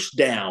 1st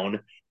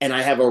down, and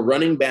I have a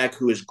running back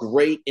who is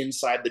great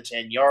inside the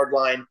 10-yard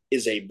line,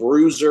 is a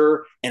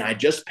bruiser, and I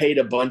just paid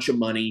a bunch of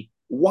money.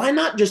 Why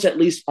not just at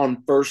least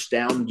on 1st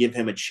down give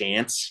him a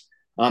chance?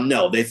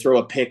 No, they throw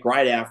a pick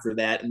right after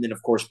that. And then,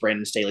 of course,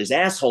 Brandon Staley's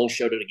asshole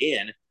showed it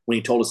again when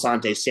he told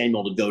Asante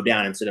Samuel to go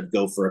down instead of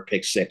go for a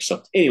pick 6.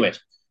 So anyways,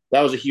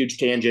 that was a huge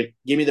tangent.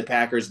 Give me the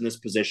Packers in this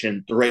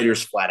position. The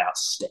Raiders flat out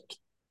stink.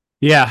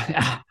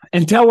 Yeah,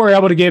 until we're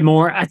able to get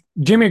more.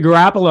 Jimmy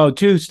Garoppolo,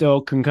 too, still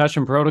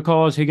concussion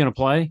protocol. Is he going to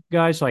play,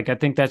 guys? Like, I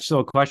think that's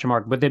still a question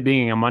mark. With it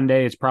being a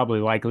Monday, it's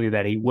probably likely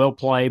that he will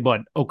play.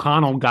 But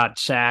O'Connell got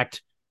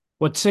sacked,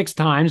 6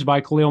 times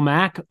by Khalil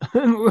Mack?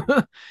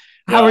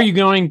 How are you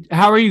going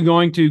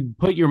to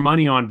put your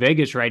money on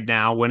Vegas right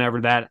now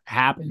whenever that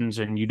happens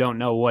and you don't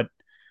know what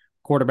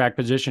quarterback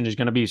position is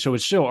going to be? So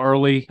it's still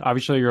early.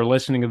 Obviously, you're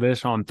listening to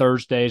this on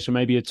Thursday, so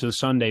maybe it's a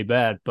Sunday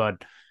bet.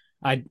 But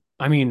I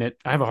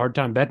have a hard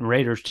time betting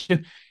Raiders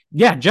too.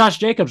 Yeah, Josh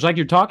Jacobs, like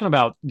you're talking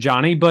about,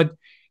 Johnny, but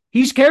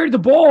he's carried the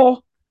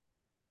ball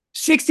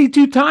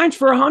 62 times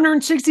for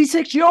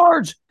 166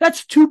 yards.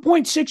 That's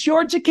 2.6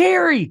 yards a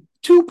carry.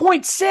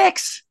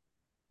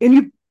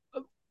 2.6.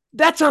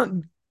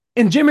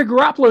 And Jimmy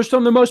Garoppolo's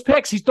thrown the most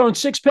picks. He's thrown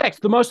 6 picks,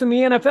 the most in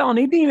the NFL, and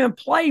he didn't even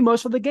play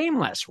most of the game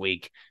last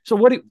week.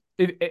 So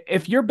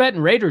if you're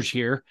betting Raiders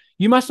here,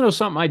 you must know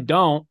something I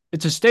don't.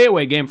 It's a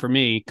stay-away game for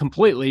me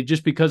completely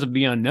just because of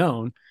the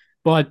unknown.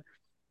 But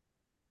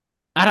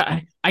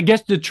I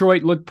guess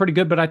Detroit looked pretty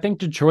good, but I think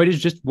Detroit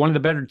is just one of the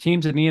better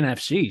teams in the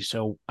NFC.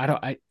 So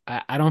I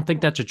don't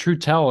think that's a true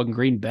tell in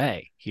Green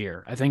Bay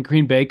here. I think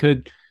Green Bay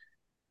could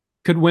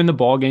win the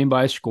ball game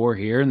by a score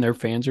here, and their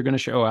fans are going to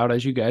show out,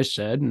 as you guys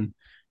said. And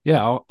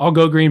yeah, I'll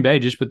go Green Bay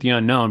just with the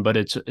unknown, but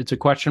it's a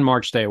question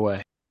mark. Stay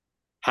away.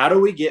 How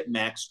do we get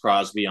Max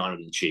Crosby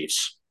onto the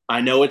Chiefs? I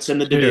know it's in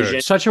the division.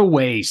 Dude, such a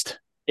waste.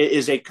 It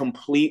is a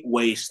complete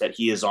waste that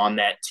he is on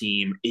that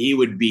team. He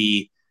would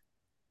be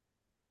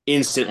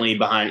instantly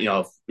behind,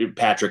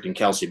 Patrick and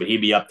Kelsey, but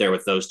he'd be up there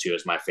with those two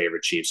as my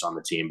favorite Chiefs on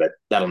the team, but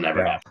that'll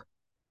never happen.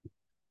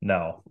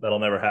 No, that'll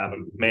never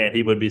happen. Man,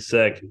 he would be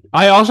sick.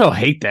 I also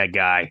hate that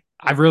guy.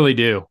 I really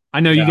do. I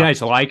know you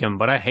guys like him,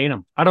 but I hate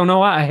him. I don't know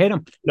why I hate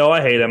him. No,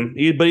 I hate him.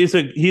 But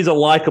he's a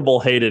likable,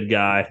 hated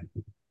guy.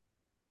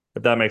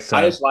 If that makes sense.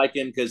 I just like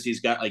him because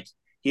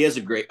he has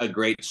a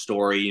great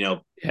story.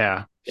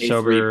 Yeah,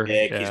 sober.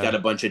 Pick. Yeah. He's got a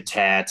bunch of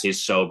tats.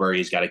 He's sober.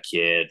 He's got a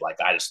kid.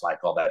 I just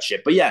like all that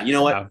shit. But yeah, you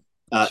know what?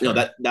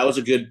 That was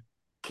a good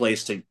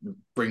place to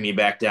bring me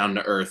back down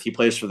to earth. He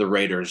plays for the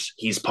Raiders.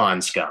 He's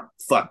pond scum.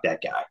 Fuck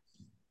that guy.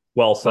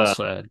 Well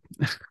said.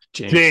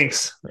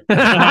 Jinx.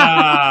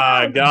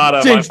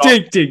 Got him.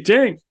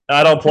 Jinx.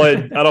 I don't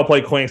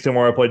play Quinks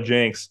anymore. I play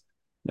Jinx.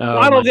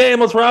 Final game.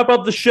 Let's wrap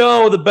up the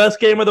show. The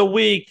best game of the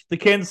week. The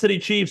Kansas City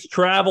Chiefs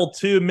travel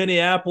to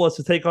Minneapolis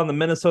to take on the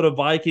Minnesota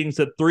Vikings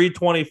at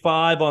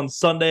 3:25 on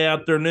Sunday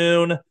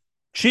afternoon.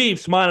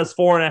 Chiefs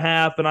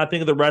 -4.5, and I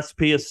think the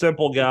recipe is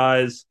simple,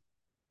 guys.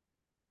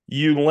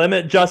 You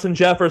limit Justin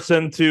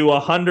Jefferson to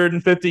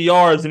 150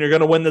 yards, and you're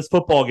going to win this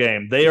football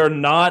game. They are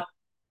not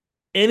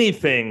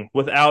anything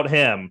without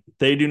him.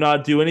 They do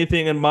not do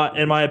anything, in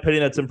my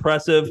opinion, that's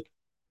impressive.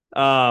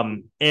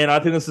 And I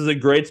think this is a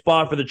great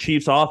spot for the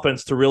Chiefs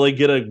offense to really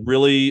get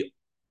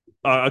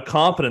a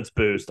confidence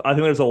boost. I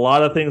think there's a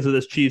lot of things that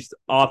this Chiefs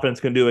offense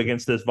can do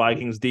against this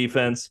Vikings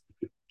defense.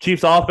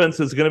 Chiefs offense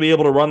is going to be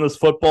able to run this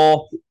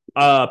football.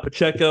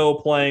 Pacheco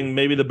playing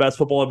maybe the best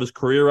football of his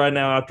career right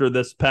now after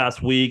this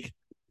past week.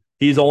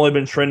 He's only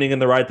been trending in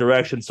the right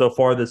direction so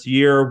far this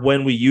year.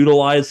 When we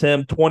utilize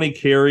him, 20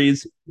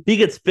 carries. He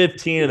gets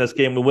 15 in this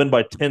game to win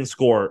by 10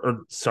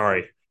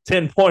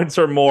 points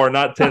or more,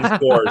 not 10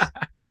 scores.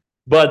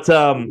 But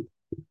I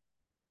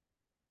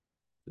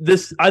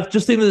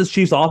just think that this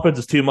Chiefs offense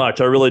is too much.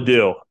 I really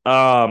do.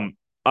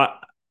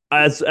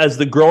 As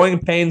the growing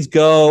pains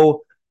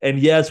go, and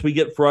yes, we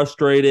get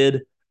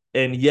frustrated,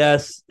 and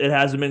yes, it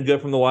hasn't been good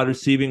from the wide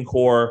receiving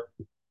core.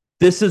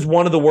 This is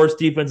one of the worst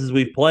defenses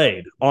we've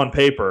played on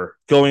paper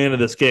going into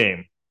this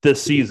game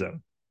this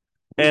season.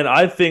 And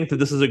I think that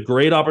this is a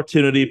great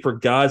opportunity for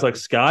guys like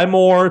Sky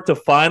Moore to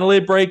finally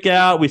break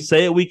out. We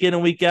say it week in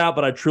and week out,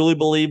 but I truly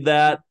believe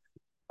that.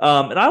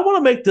 And I want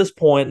to make this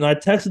point, and I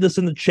texted this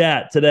in the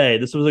chat today.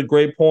 This was a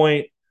great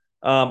point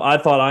I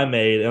thought I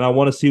made, and I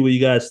want to see what you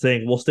guys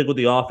think. We'll stick with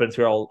the offense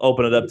here. I'll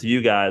open it up to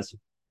you guys.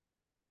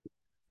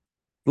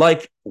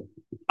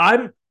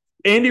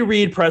 Andy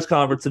Reid press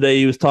conference today,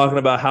 he was talking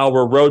about how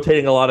we're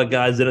rotating a lot of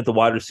guys in at the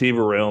wide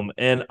receiver room.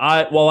 And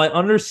while I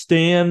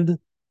understand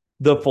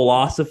the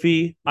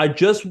philosophy, I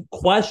just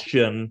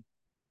question,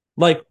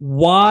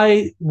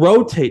 why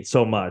rotate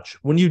so much?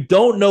 When you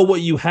don't know what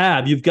you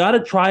have, you've got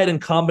to try it in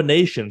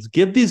combinations.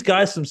 Give these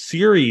guys some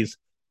series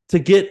to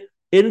get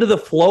into the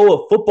flow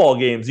of football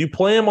games. You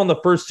play them on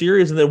the first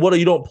series, and then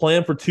you don't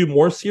plan for two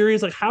more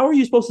series? How are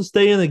you supposed to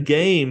stay in the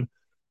game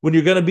when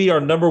you're going to be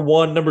our number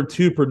one, number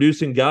two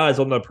producing guys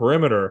on the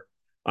perimeter?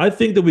 I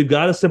think that we've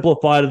got to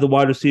simplify to the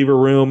wide receiver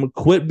room,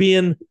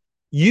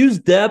 use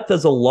depth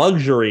as a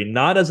luxury,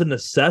 not as a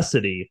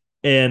necessity,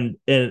 and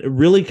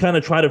really kind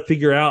of try to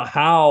figure out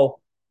how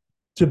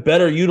to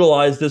better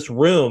utilize this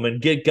room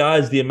and get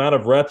guys the amount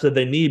of reps that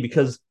they need,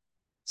 because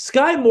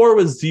Sky Moore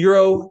was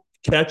 0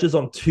 catches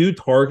on 2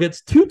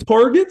 targets. 2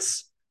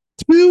 targets?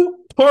 2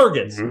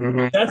 targets.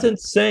 Mm-hmm. That's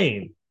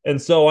insane.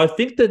 And so I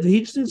think that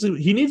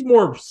he needs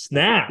more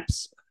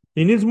snaps.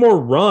 He needs more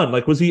run.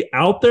 Was he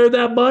out there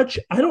that much?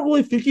 I don't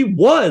really think he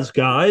was,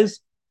 guys.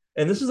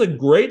 And this is a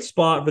great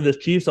spot for this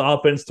Chiefs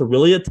offense to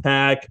really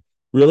attack,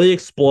 really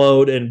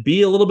explode, and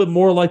be a little bit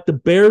more like the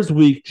Bears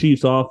week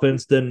Chiefs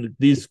offense than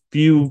these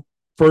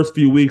first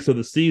few weeks of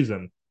the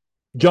season.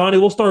 Johnny,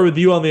 we'll start with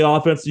you on the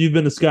offense. You've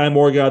been the Sky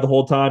Moore guy the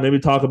whole time. Maybe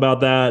talk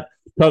about that.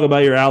 Talk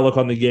about your outlook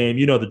on the game.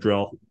 You know the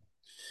drill.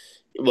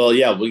 Well,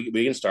 yeah, we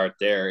can start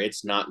there.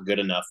 It's not good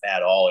enough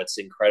at all. It's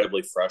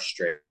incredibly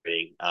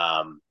frustrating.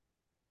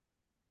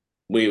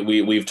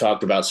 We've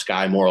talked about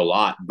Sky Moore a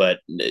lot, but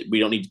we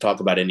don't need to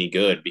talk about any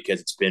good because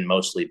it's been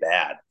mostly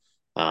bad.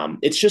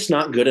 It's just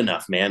not good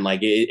enough, man.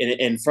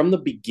 And from the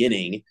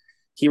beginning,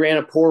 he ran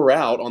a poor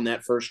route on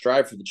that first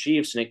drive for the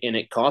Chiefs, and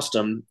it cost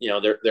them,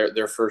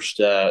 their first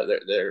drive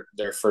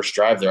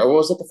there. Or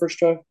was that the first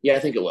drive? Yeah, I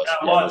think it was.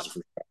 Yeah, it was the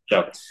first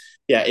drive. So,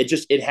 yeah,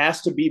 it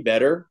has to be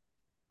better.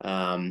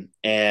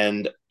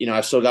 And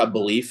I've still got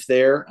belief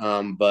there.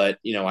 But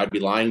I'd be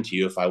lying to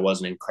you if I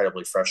wasn't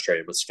incredibly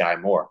frustrated with Sky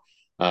Moore.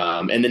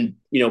 And then,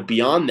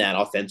 beyond that,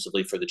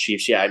 offensively for the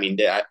Chiefs, yeah, I mean,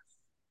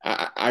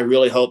 I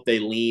really hope they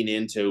lean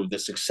into the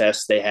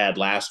success they had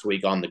last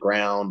week on the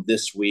ground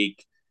this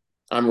week.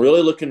 I'm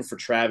really looking for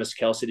Travis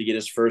Kelce to get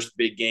his first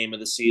big game of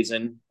the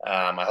season.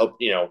 I hope,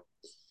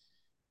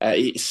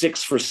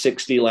 6 for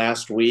 60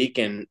 last week,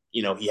 and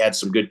he had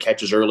some good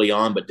catches early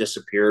on, but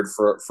disappeared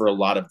for a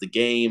lot of the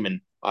game.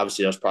 And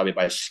obviously, that was probably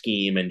by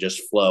scheme and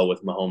just flow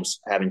with Mahomes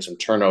having some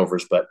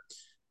turnovers. But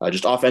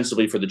just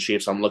offensively for the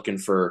Chiefs, I'm looking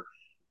for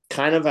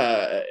kind of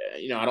I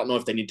don't know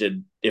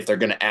if they're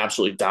going to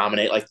absolutely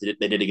dominate like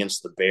they did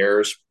against the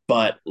Bears,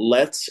 but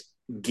let's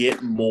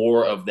get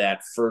more of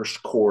that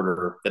first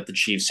quarter that the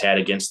Chiefs had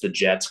against the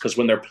Jets, because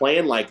when they're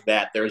playing like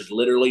that, there's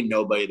literally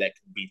nobody that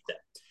can beat them.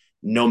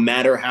 No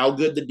matter how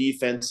good the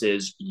defense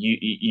is,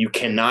 you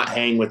cannot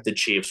hang with the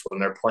Chiefs when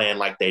they're playing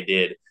like they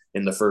did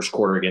in the first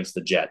quarter against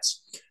the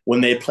Jets.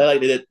 When they play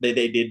like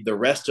they did the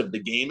rest of the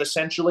game,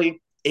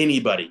 essentially,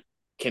 anybody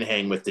can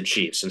hang with the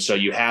Chiefs. And so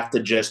you have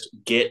to just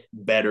get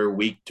better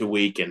week to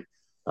week. And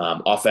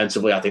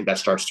offensively, I think that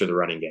starts through the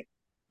running game.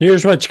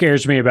 Here's what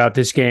scares me about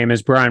this game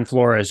is Brian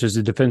Flores is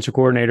the defensive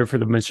coordinator for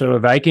the Minnesota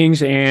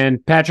Vikings,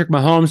 and Patrick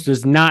Mahomes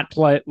does not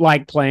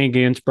like playing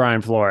against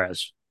Brian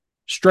Flores.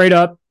 Straight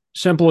up,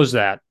 simple as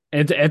that.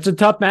 It's a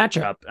tough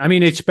matchup. I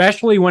mean,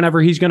 especially whenever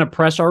he's going to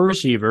press our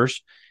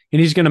receivers, and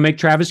he's going to make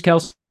Travis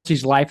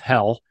Kelce's life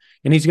hell,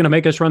 and he's going to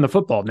make us run the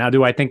football. Now,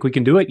 do I think we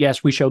can do it?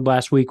 Yes, we showed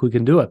last week we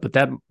can do it, but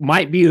that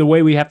might be the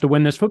way we have to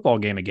win this football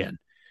game again.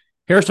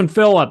 Harrison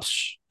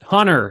Phillips,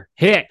 Hunter,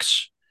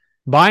 Hicks,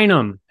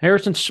 Bynum,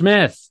 Harrison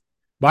Smith,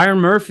 Byron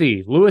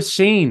Murphy, Lewis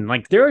Seen.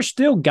 Like, there are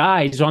still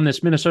guys on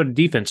this Minnesota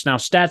defense. Now,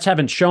 stats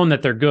haven't shown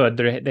that they're good.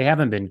 They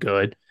haven't been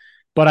good.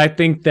 But I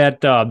think that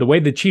the way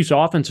the Chiefs'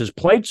 offense has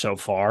played so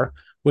far,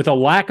 with a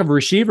lack of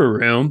receiver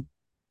room,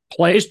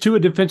 plays to a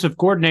defensive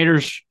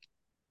coordinator's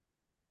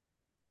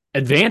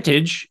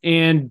advantage.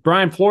 And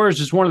Brian Flores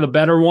is one of the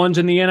better ones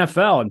in the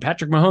NFL. And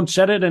Patrick Mahomes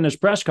said it in his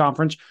press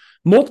conference.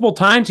 Multiple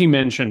times he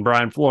mentioned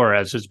Brian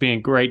Flores as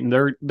being great, and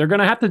they're going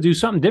to have to do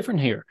something different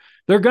here.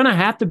 They're going to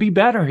have to be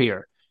better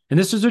here. And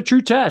this is a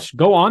true test.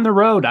 Go on the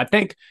road. I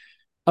think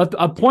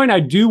a point I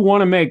do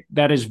want to make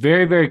that is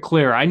very, very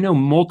clear. I know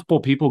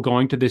multiple people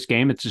going to this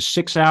game. It's a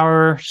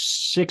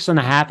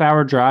 6.5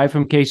 hour drive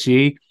from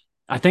KC.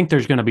 I think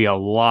there's going to be a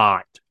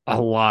lot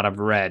of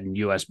red in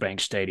US Bank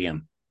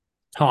Stadium.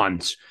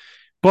 Tons.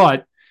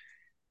 But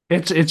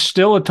it's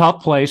still a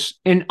tough place,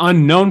 an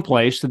unknown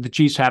place that the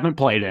Chiefs haven't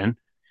played in.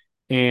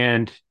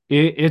 And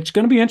it's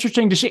going to be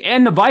interesting to see.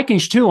 And the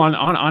Vikings, too,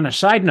 on a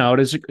side note,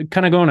 is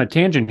kind of going on a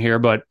tangent here,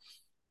 but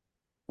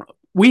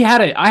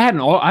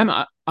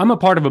I'm a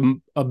part of a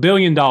 $1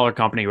 billion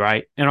company,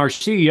 right? And our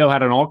CEO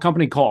had an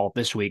all-company call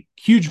this week.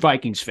 Huge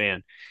Vikings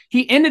fan.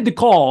 He ended the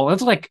call.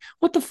 It's like,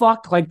 what the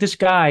fuck? Like, this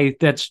guy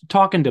that's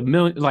talking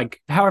to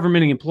however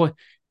many employees.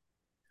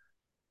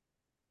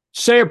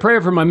 Say a prayer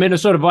for my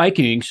Minnesota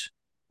Vikings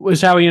was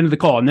how he ended the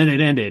call, and then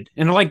it ended.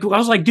 And I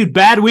was like, dude,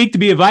 bad week to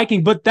be a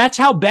Viking, but that's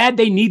how bad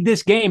they need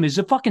this game. Is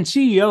the fucking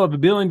CEO of a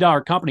 $1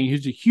 billion company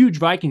who's a huge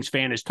Vikings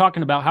fan is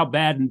talking about how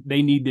bad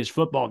they need this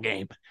football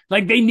game.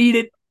 Like, they need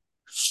it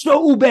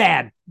so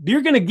bad.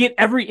 You're going to get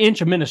every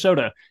inch of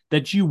Minnesota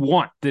that you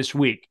want this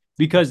week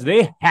because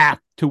they have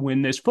to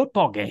win this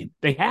football game.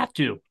 They have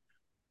to.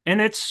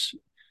 And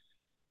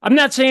I'm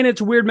not saying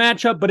it's a weird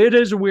matchup, but it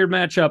is a weird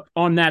matchup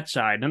on that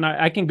side. And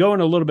I can go in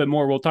a little bit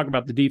more. We'll talk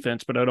about the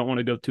defense, but I don't want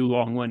to go too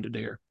long-winded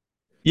here.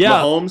 Yeah.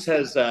 Mahomes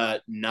has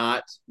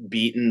not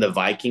beaten the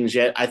Vikings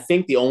yet. I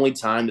think the only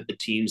time that the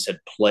teams had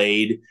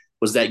played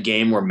was that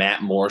game where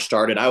Matt Moore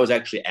started. I was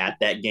actually at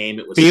that game.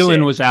 It was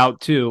Thielen was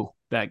out too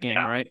that game,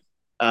 right?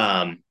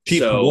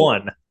 Chiefs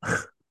won.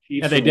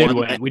 Yeah, they did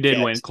win. We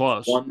did win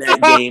close. Won that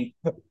game.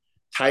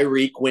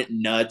 Tyreek went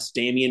nuts.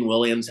 Damian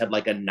Williams had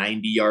like a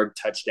 90-yard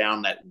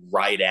touchdown that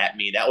right at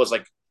me. That was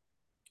like,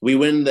 we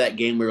win that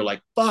game. We were like,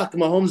 fuck,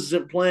 Mahomes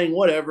isn't playing,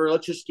 whatever.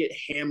 Let's just get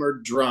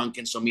hammered drunk.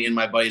 And so me and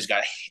my buddies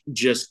got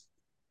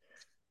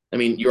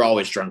you're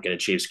always drunk at a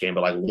Chiefs game,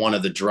 but like one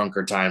of the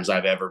drunker times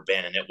I've ever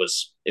been. And it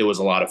was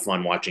a lot of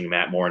fun watching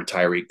Matt Moore and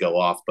Tyreek go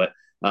off. But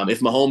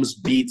if Mahomes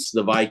beats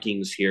the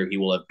Vikings here, he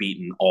will have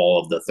beaten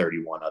all of the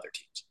 31 other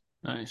teams.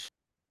 Nice.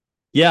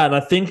 Yeah, and I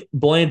think,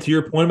 Blaine, to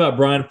your point about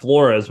Brian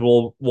Flores,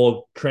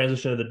 we'll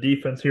transition to the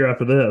defense here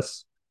after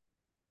this.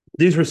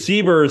 These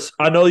receivers,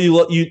 I know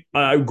you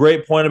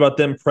great point about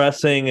them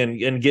pressing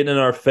and getting in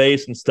our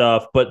face and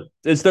stuff, but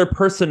is their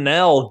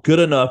personnel good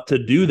enough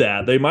to do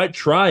that? They might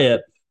try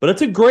it, but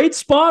it's a great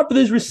spot for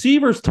these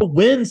receivers to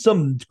win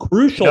some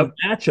crucial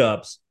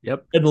matchups.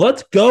 Yep. And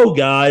let's go,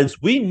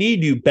 guys. We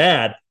need you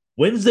bad.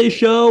 Wednesday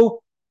show,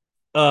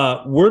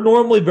 we're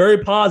normally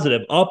very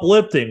positive,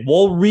 uplifting.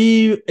 We'll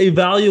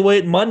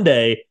reevaluate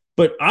Monday,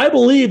 but I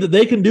believe that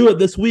they can do it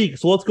this week.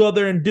 So let's go out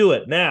there and do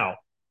it. Now,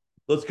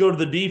 let's go to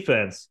the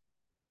defense.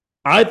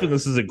 I think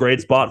this is a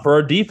great spot for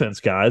our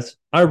defense, guys.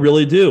 I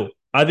really do.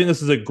 I think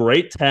this is a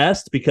great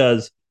test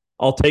because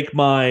I'll take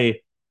my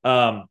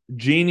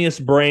genius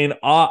brain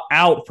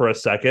out for a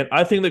second.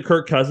 I think that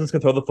Kirk Cousins can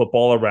throw the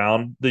football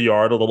around the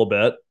yard a little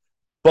bit.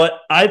 But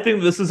I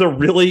think this is a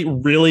really,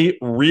 really,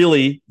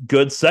 really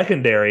good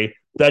secondary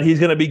that he's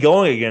going to be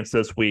going against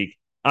this week.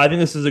 I think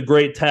this is a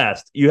great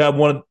test. You have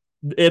one,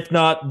 if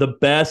not the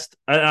best,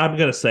 I'm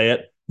going to say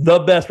it, the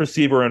best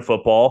receiver in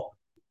football,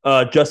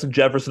 Justin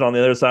Jefferson on the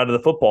other side of the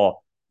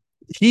football.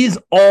 He's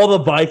all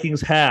the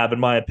Vikings have, in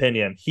my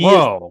opinion.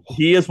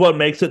 He is what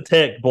makes it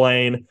tick,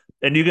 Blaine.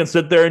 And you can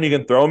sit there and you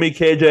can throw me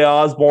KJ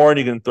Osborne,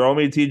 you can throw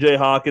me TJ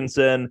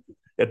Hawkinson.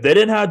 If they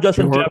didn't have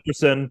Justin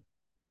Jefferson,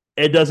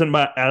 it doesn't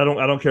matter. I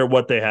don't care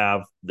what they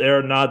have.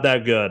 They're not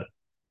that good.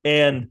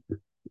 And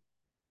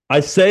I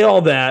say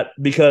all that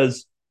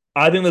because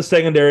I think the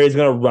secondary is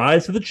going to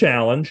rise to the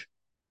challenge.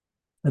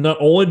 And not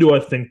only do I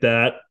think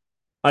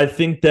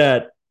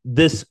that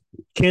this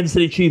Kansas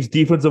City Chiefs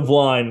defensive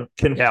line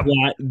can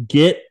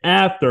get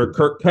after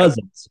Kirk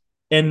Cousins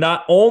and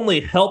not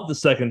only help the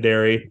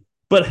secondary,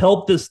 but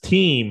help this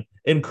team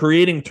in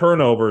creating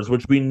turnovers,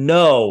 which we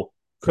know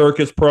Kirk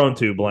is prone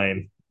to,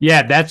 Blaine.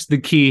 Yeah, that's the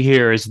key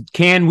here is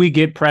can we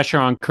get pressure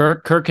on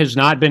Kirk? Kirk has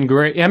not been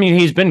great. I mean,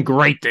 he's been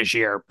great this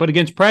year, but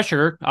against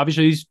pressure,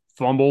 obviously he's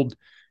fumbled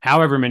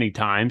however many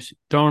times,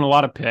 thrown a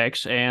lot of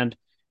picks, and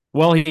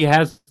well, he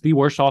has the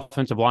worst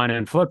offensive line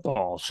in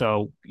football.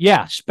 So,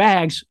 yeah,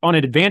 Spags on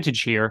an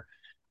advantage here.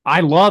 I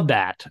love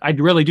that. I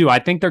really do. I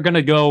think they're going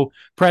to go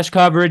press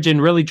coverage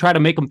and really try to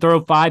make them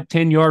throw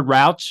 5-10-yard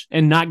routes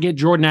and not get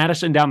Jordan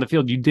Addison down the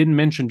field. You didn't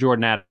mention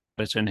Jordan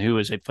Addison, who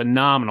is a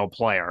phenomenal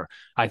player,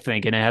 I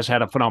think, and has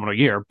had a phenomenal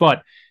year.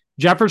 But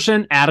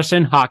Jefferson,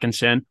 Addison,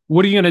 Hawkinson,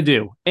 what are you going to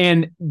do?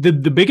 And the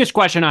biggest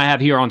question I have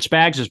here on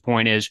Spags'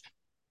 point is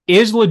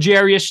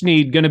L'Jarius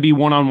Sneed going to be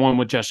one-on-one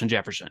with Justin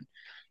Jefferson?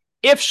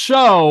 If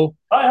so,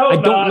 I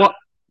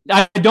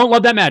don't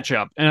love that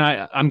matchup.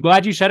 And I'm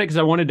glad you said it because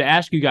I wanted to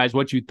ask you guys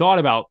what you thought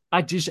about.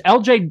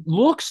 LJ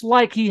looks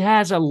like he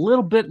has a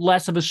little bit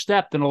less of a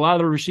step than a lot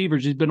of the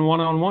receivers he's been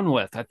one-on-one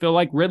with. I feel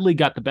like Ridley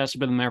got the best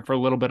of him there for a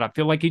little bit. I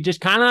feel like he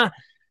just kind of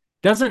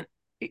doesn't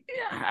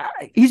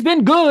 – he's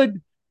been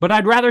good, but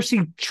I'd rather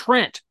see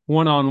Trent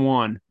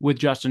one-on-one with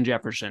Justin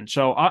Jefferson.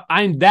 So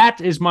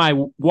that is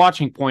my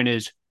watching point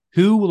is –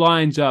 who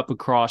lines up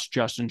across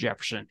Justin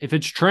Jefferson? If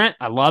it's Trent,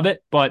 I love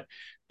it. But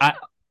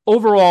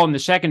overall in the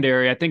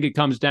secondary, I think it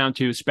comes down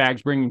to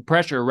Spags bringing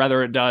pressure,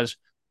 rather it does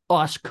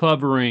us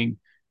covering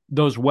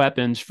those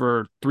weapons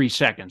for 3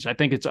 seconds. I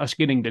think it's us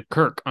getting to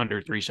Kirk under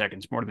 3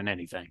 seconds more than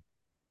anything.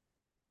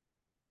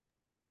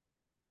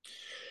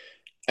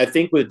 I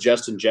think with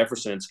Justin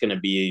Jefferson, it's going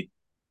to be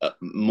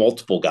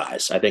multiple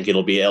guys. I think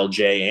it'll be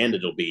LJ and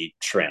it'll be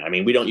Trent. I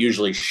mean, we don't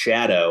usually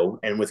shadow.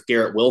 And with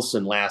Garrett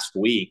Wilson last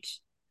week,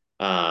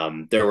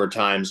 there were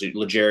times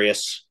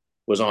L'Jarius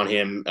was on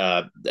him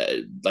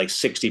like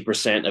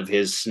 60% of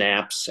his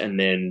snaps. And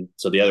then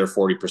so the other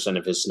 40%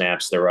 of his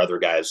snaps, there were other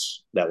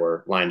guys that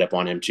were lined up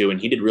on him too. And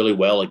he did really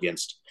well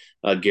against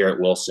Garrett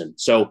Wilson.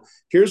 So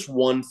here's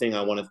one thing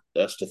I wanted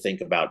us to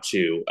think about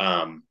too.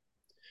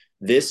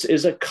 This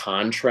is a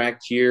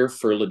contract year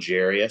for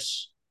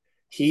L'Jarius.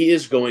 He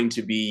is going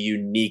to be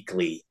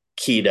uniquely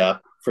keyed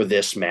up for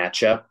this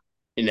matchup.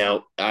 You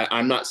know,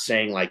 I'm not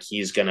saying like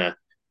he's going to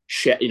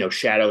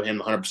shadow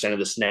him 100% of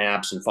the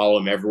snaps and follow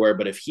him everywhere.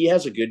 But if he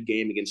has a good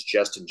game against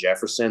Justin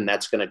Jefferson,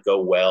 that's going to go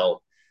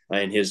well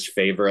in his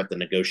favor at the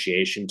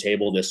negotiation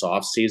table this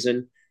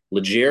offseason.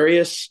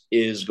 L'Jarius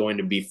is going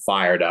to be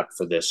fired up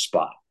for this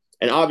spot.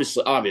 And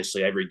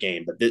obviously every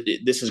game, but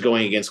this is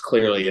going against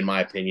clearly, in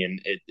my opinion,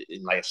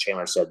 like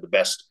Chandler said, the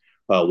best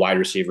wide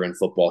receiver in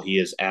football. He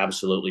is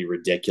absolutely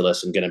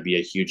ridiculous and going to be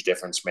a huge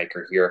difference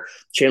maker here.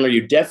 Chandler,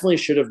 you definitely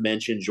should have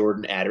mentioned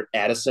Jordan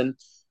Addison.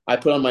 I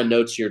put on my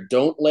notes here,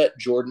 don't let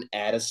Jordan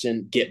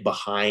Addison get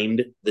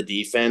behind the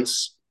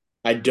defense.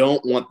 I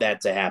don't want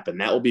that to happen.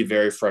 That will be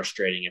very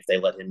frustrating if they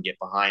let him get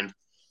behind.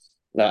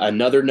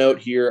 Another note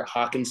here,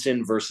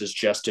 Hawkinson versus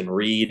Justin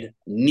Reed.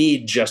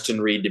 Need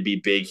Justin Reed to be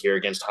big here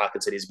against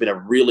Hawkinson. He's been a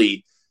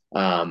really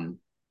a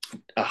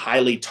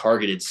highly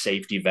targeted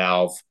safety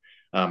valve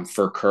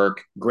for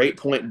Kirk. Great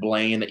point,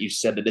 Blaine, that you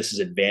said that this is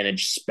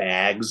advantage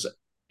Spags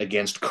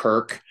against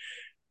Kirk.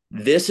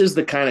 This is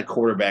the kind of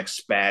quarterback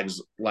Spags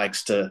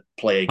likes to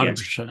play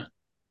against. 100%.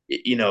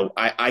 You know,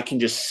 I can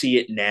just see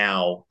it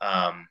now.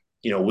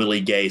 Willie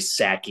Gay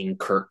sacking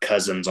Kirk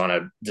Cousins on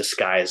a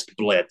disguised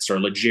blitz, or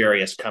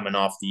L'Jarius coming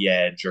off the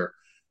edge, or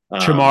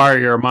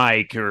Chamari or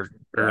Mike or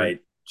right.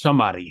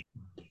 Somebody.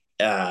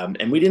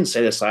 And we didn't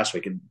say this last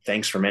week, and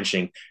thanks for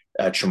mentioning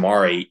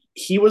Chamari.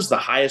 He was the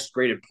highest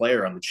graded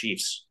player on the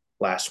Chiefs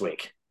last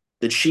week.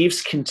 The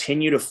Chiefs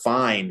continue to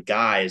find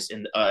guys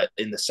in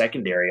the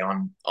secondary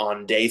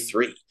on day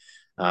 3.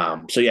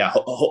 Hopefully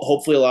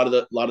a lot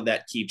of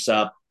that keeps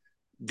up.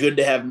 Good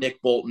to have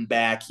Nick Bolton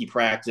back. He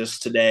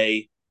practiced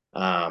today.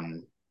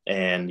 Hopefully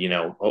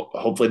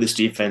this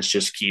defense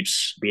just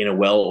keeps being a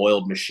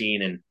well-oiled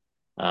machine,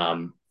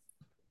 and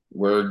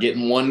we're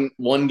getting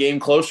one game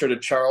closer to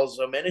Charles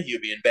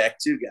Omenihu being back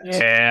too, guys.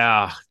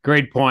 Yeah,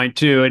 great point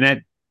too. And that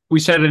we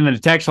said it in the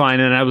text line,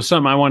 and that was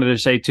something I wanted to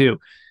say too.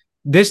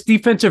 this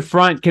defensive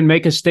front can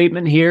make a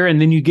statement here, and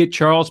then you get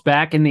Charles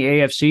back in the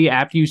AFC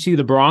after you see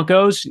the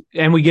Broncos,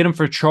 and we get him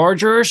for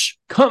Chargers.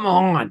 Come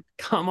on.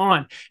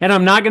 And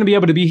I'm not going to be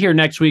able to be here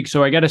next week,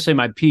 so I got to say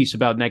my piece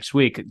about next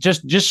week,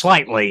 just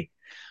slightly.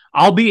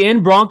 I'll be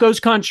in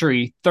Broncos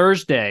country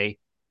Thursday.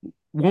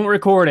 Won't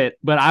record it,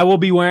 but I will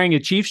be wearing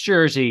a Chiefs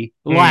jersey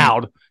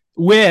loud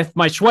with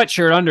my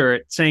sweatshirt under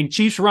it saying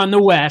Chiefs run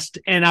the West,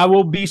 and I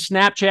will be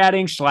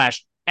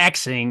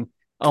Snapchatting/Xing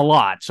a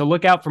lot. So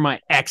look out for my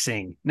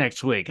Xing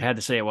next week. I had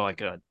to say it while I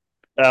could.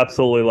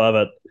 Absolutely love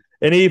it.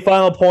 Any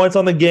final points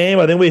on the game?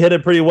 I think we hit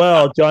it pretty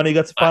well. Johnny, you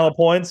got some final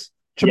points?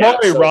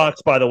 Chamari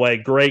rocks, by the way.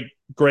 Great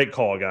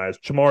call, guys.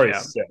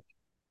 Chamari's sick.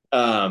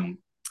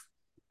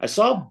 I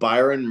saw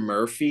Byron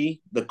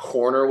Murphy, the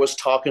corner, was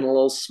talking a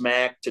little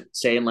smack,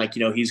 saying like,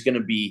 he's going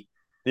to be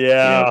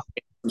some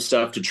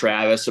stuff to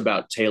Travis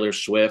about Taylor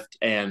Swift.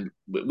 And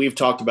we've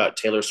talked about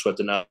Taylor Swift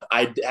enough.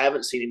 I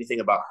haven't seen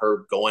anything about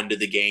her going to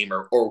the game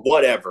or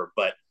whatever,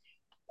 but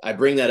I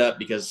bring that up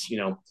because,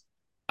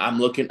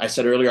 I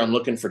said earlier, I'm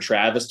looking for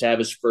Travis to have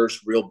his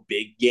first real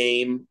big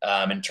game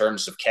in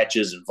terms of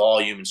catches and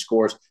volume and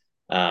scores.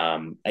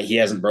 He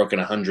hasn't broken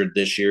 100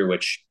 this year,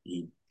 which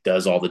he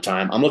does all the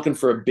time. I'm looking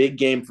for a big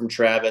game from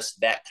Travis.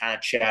 That kind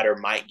of chatter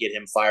might get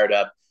him fired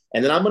up.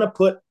 And then I'm going to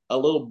put a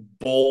little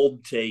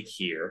bold take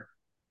here.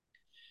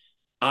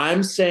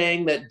 I'm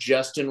saying that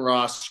Justin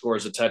Ross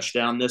scores a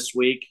touchdown this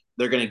week.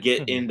 They're going to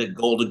get into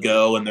goal to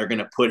go, and they're going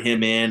to put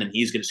him in, and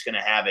he's just going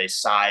to have a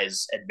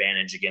size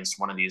advantage against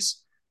one of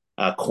these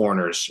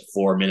corners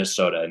for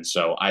Minnesota. And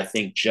so I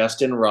think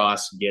Justin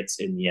Ross gets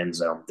in the end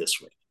zone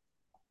this week.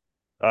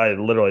 I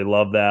literally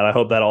love that. I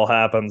hope that all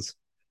happens.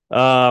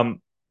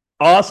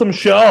 Awesome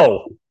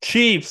show.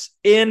 Chiefs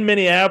in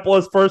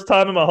Minneapolis. First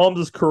time in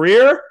Mahomes'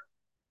 career.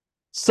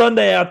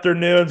 Sunday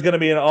afternoon is going to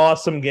be an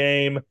awesome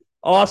game.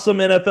 Awesome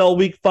NFL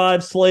Week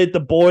 5 slate. The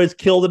boys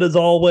killed it as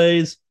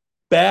always.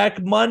 Back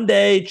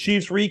Monday,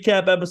 Chiefs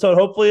recap episode.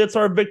 Hopefully it's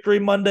our Victory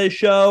Monday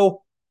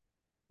show.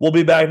 We'll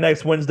be back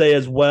next Wednesday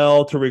as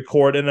well to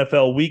record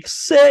NFL Week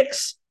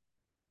 6.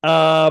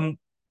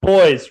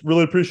 Boys,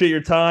 really appreciate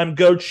your time.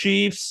 Go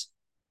Chiefs.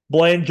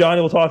 Blaine,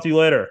 Johnny, we'll talk to you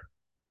later.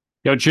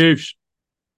 Go Chiefs.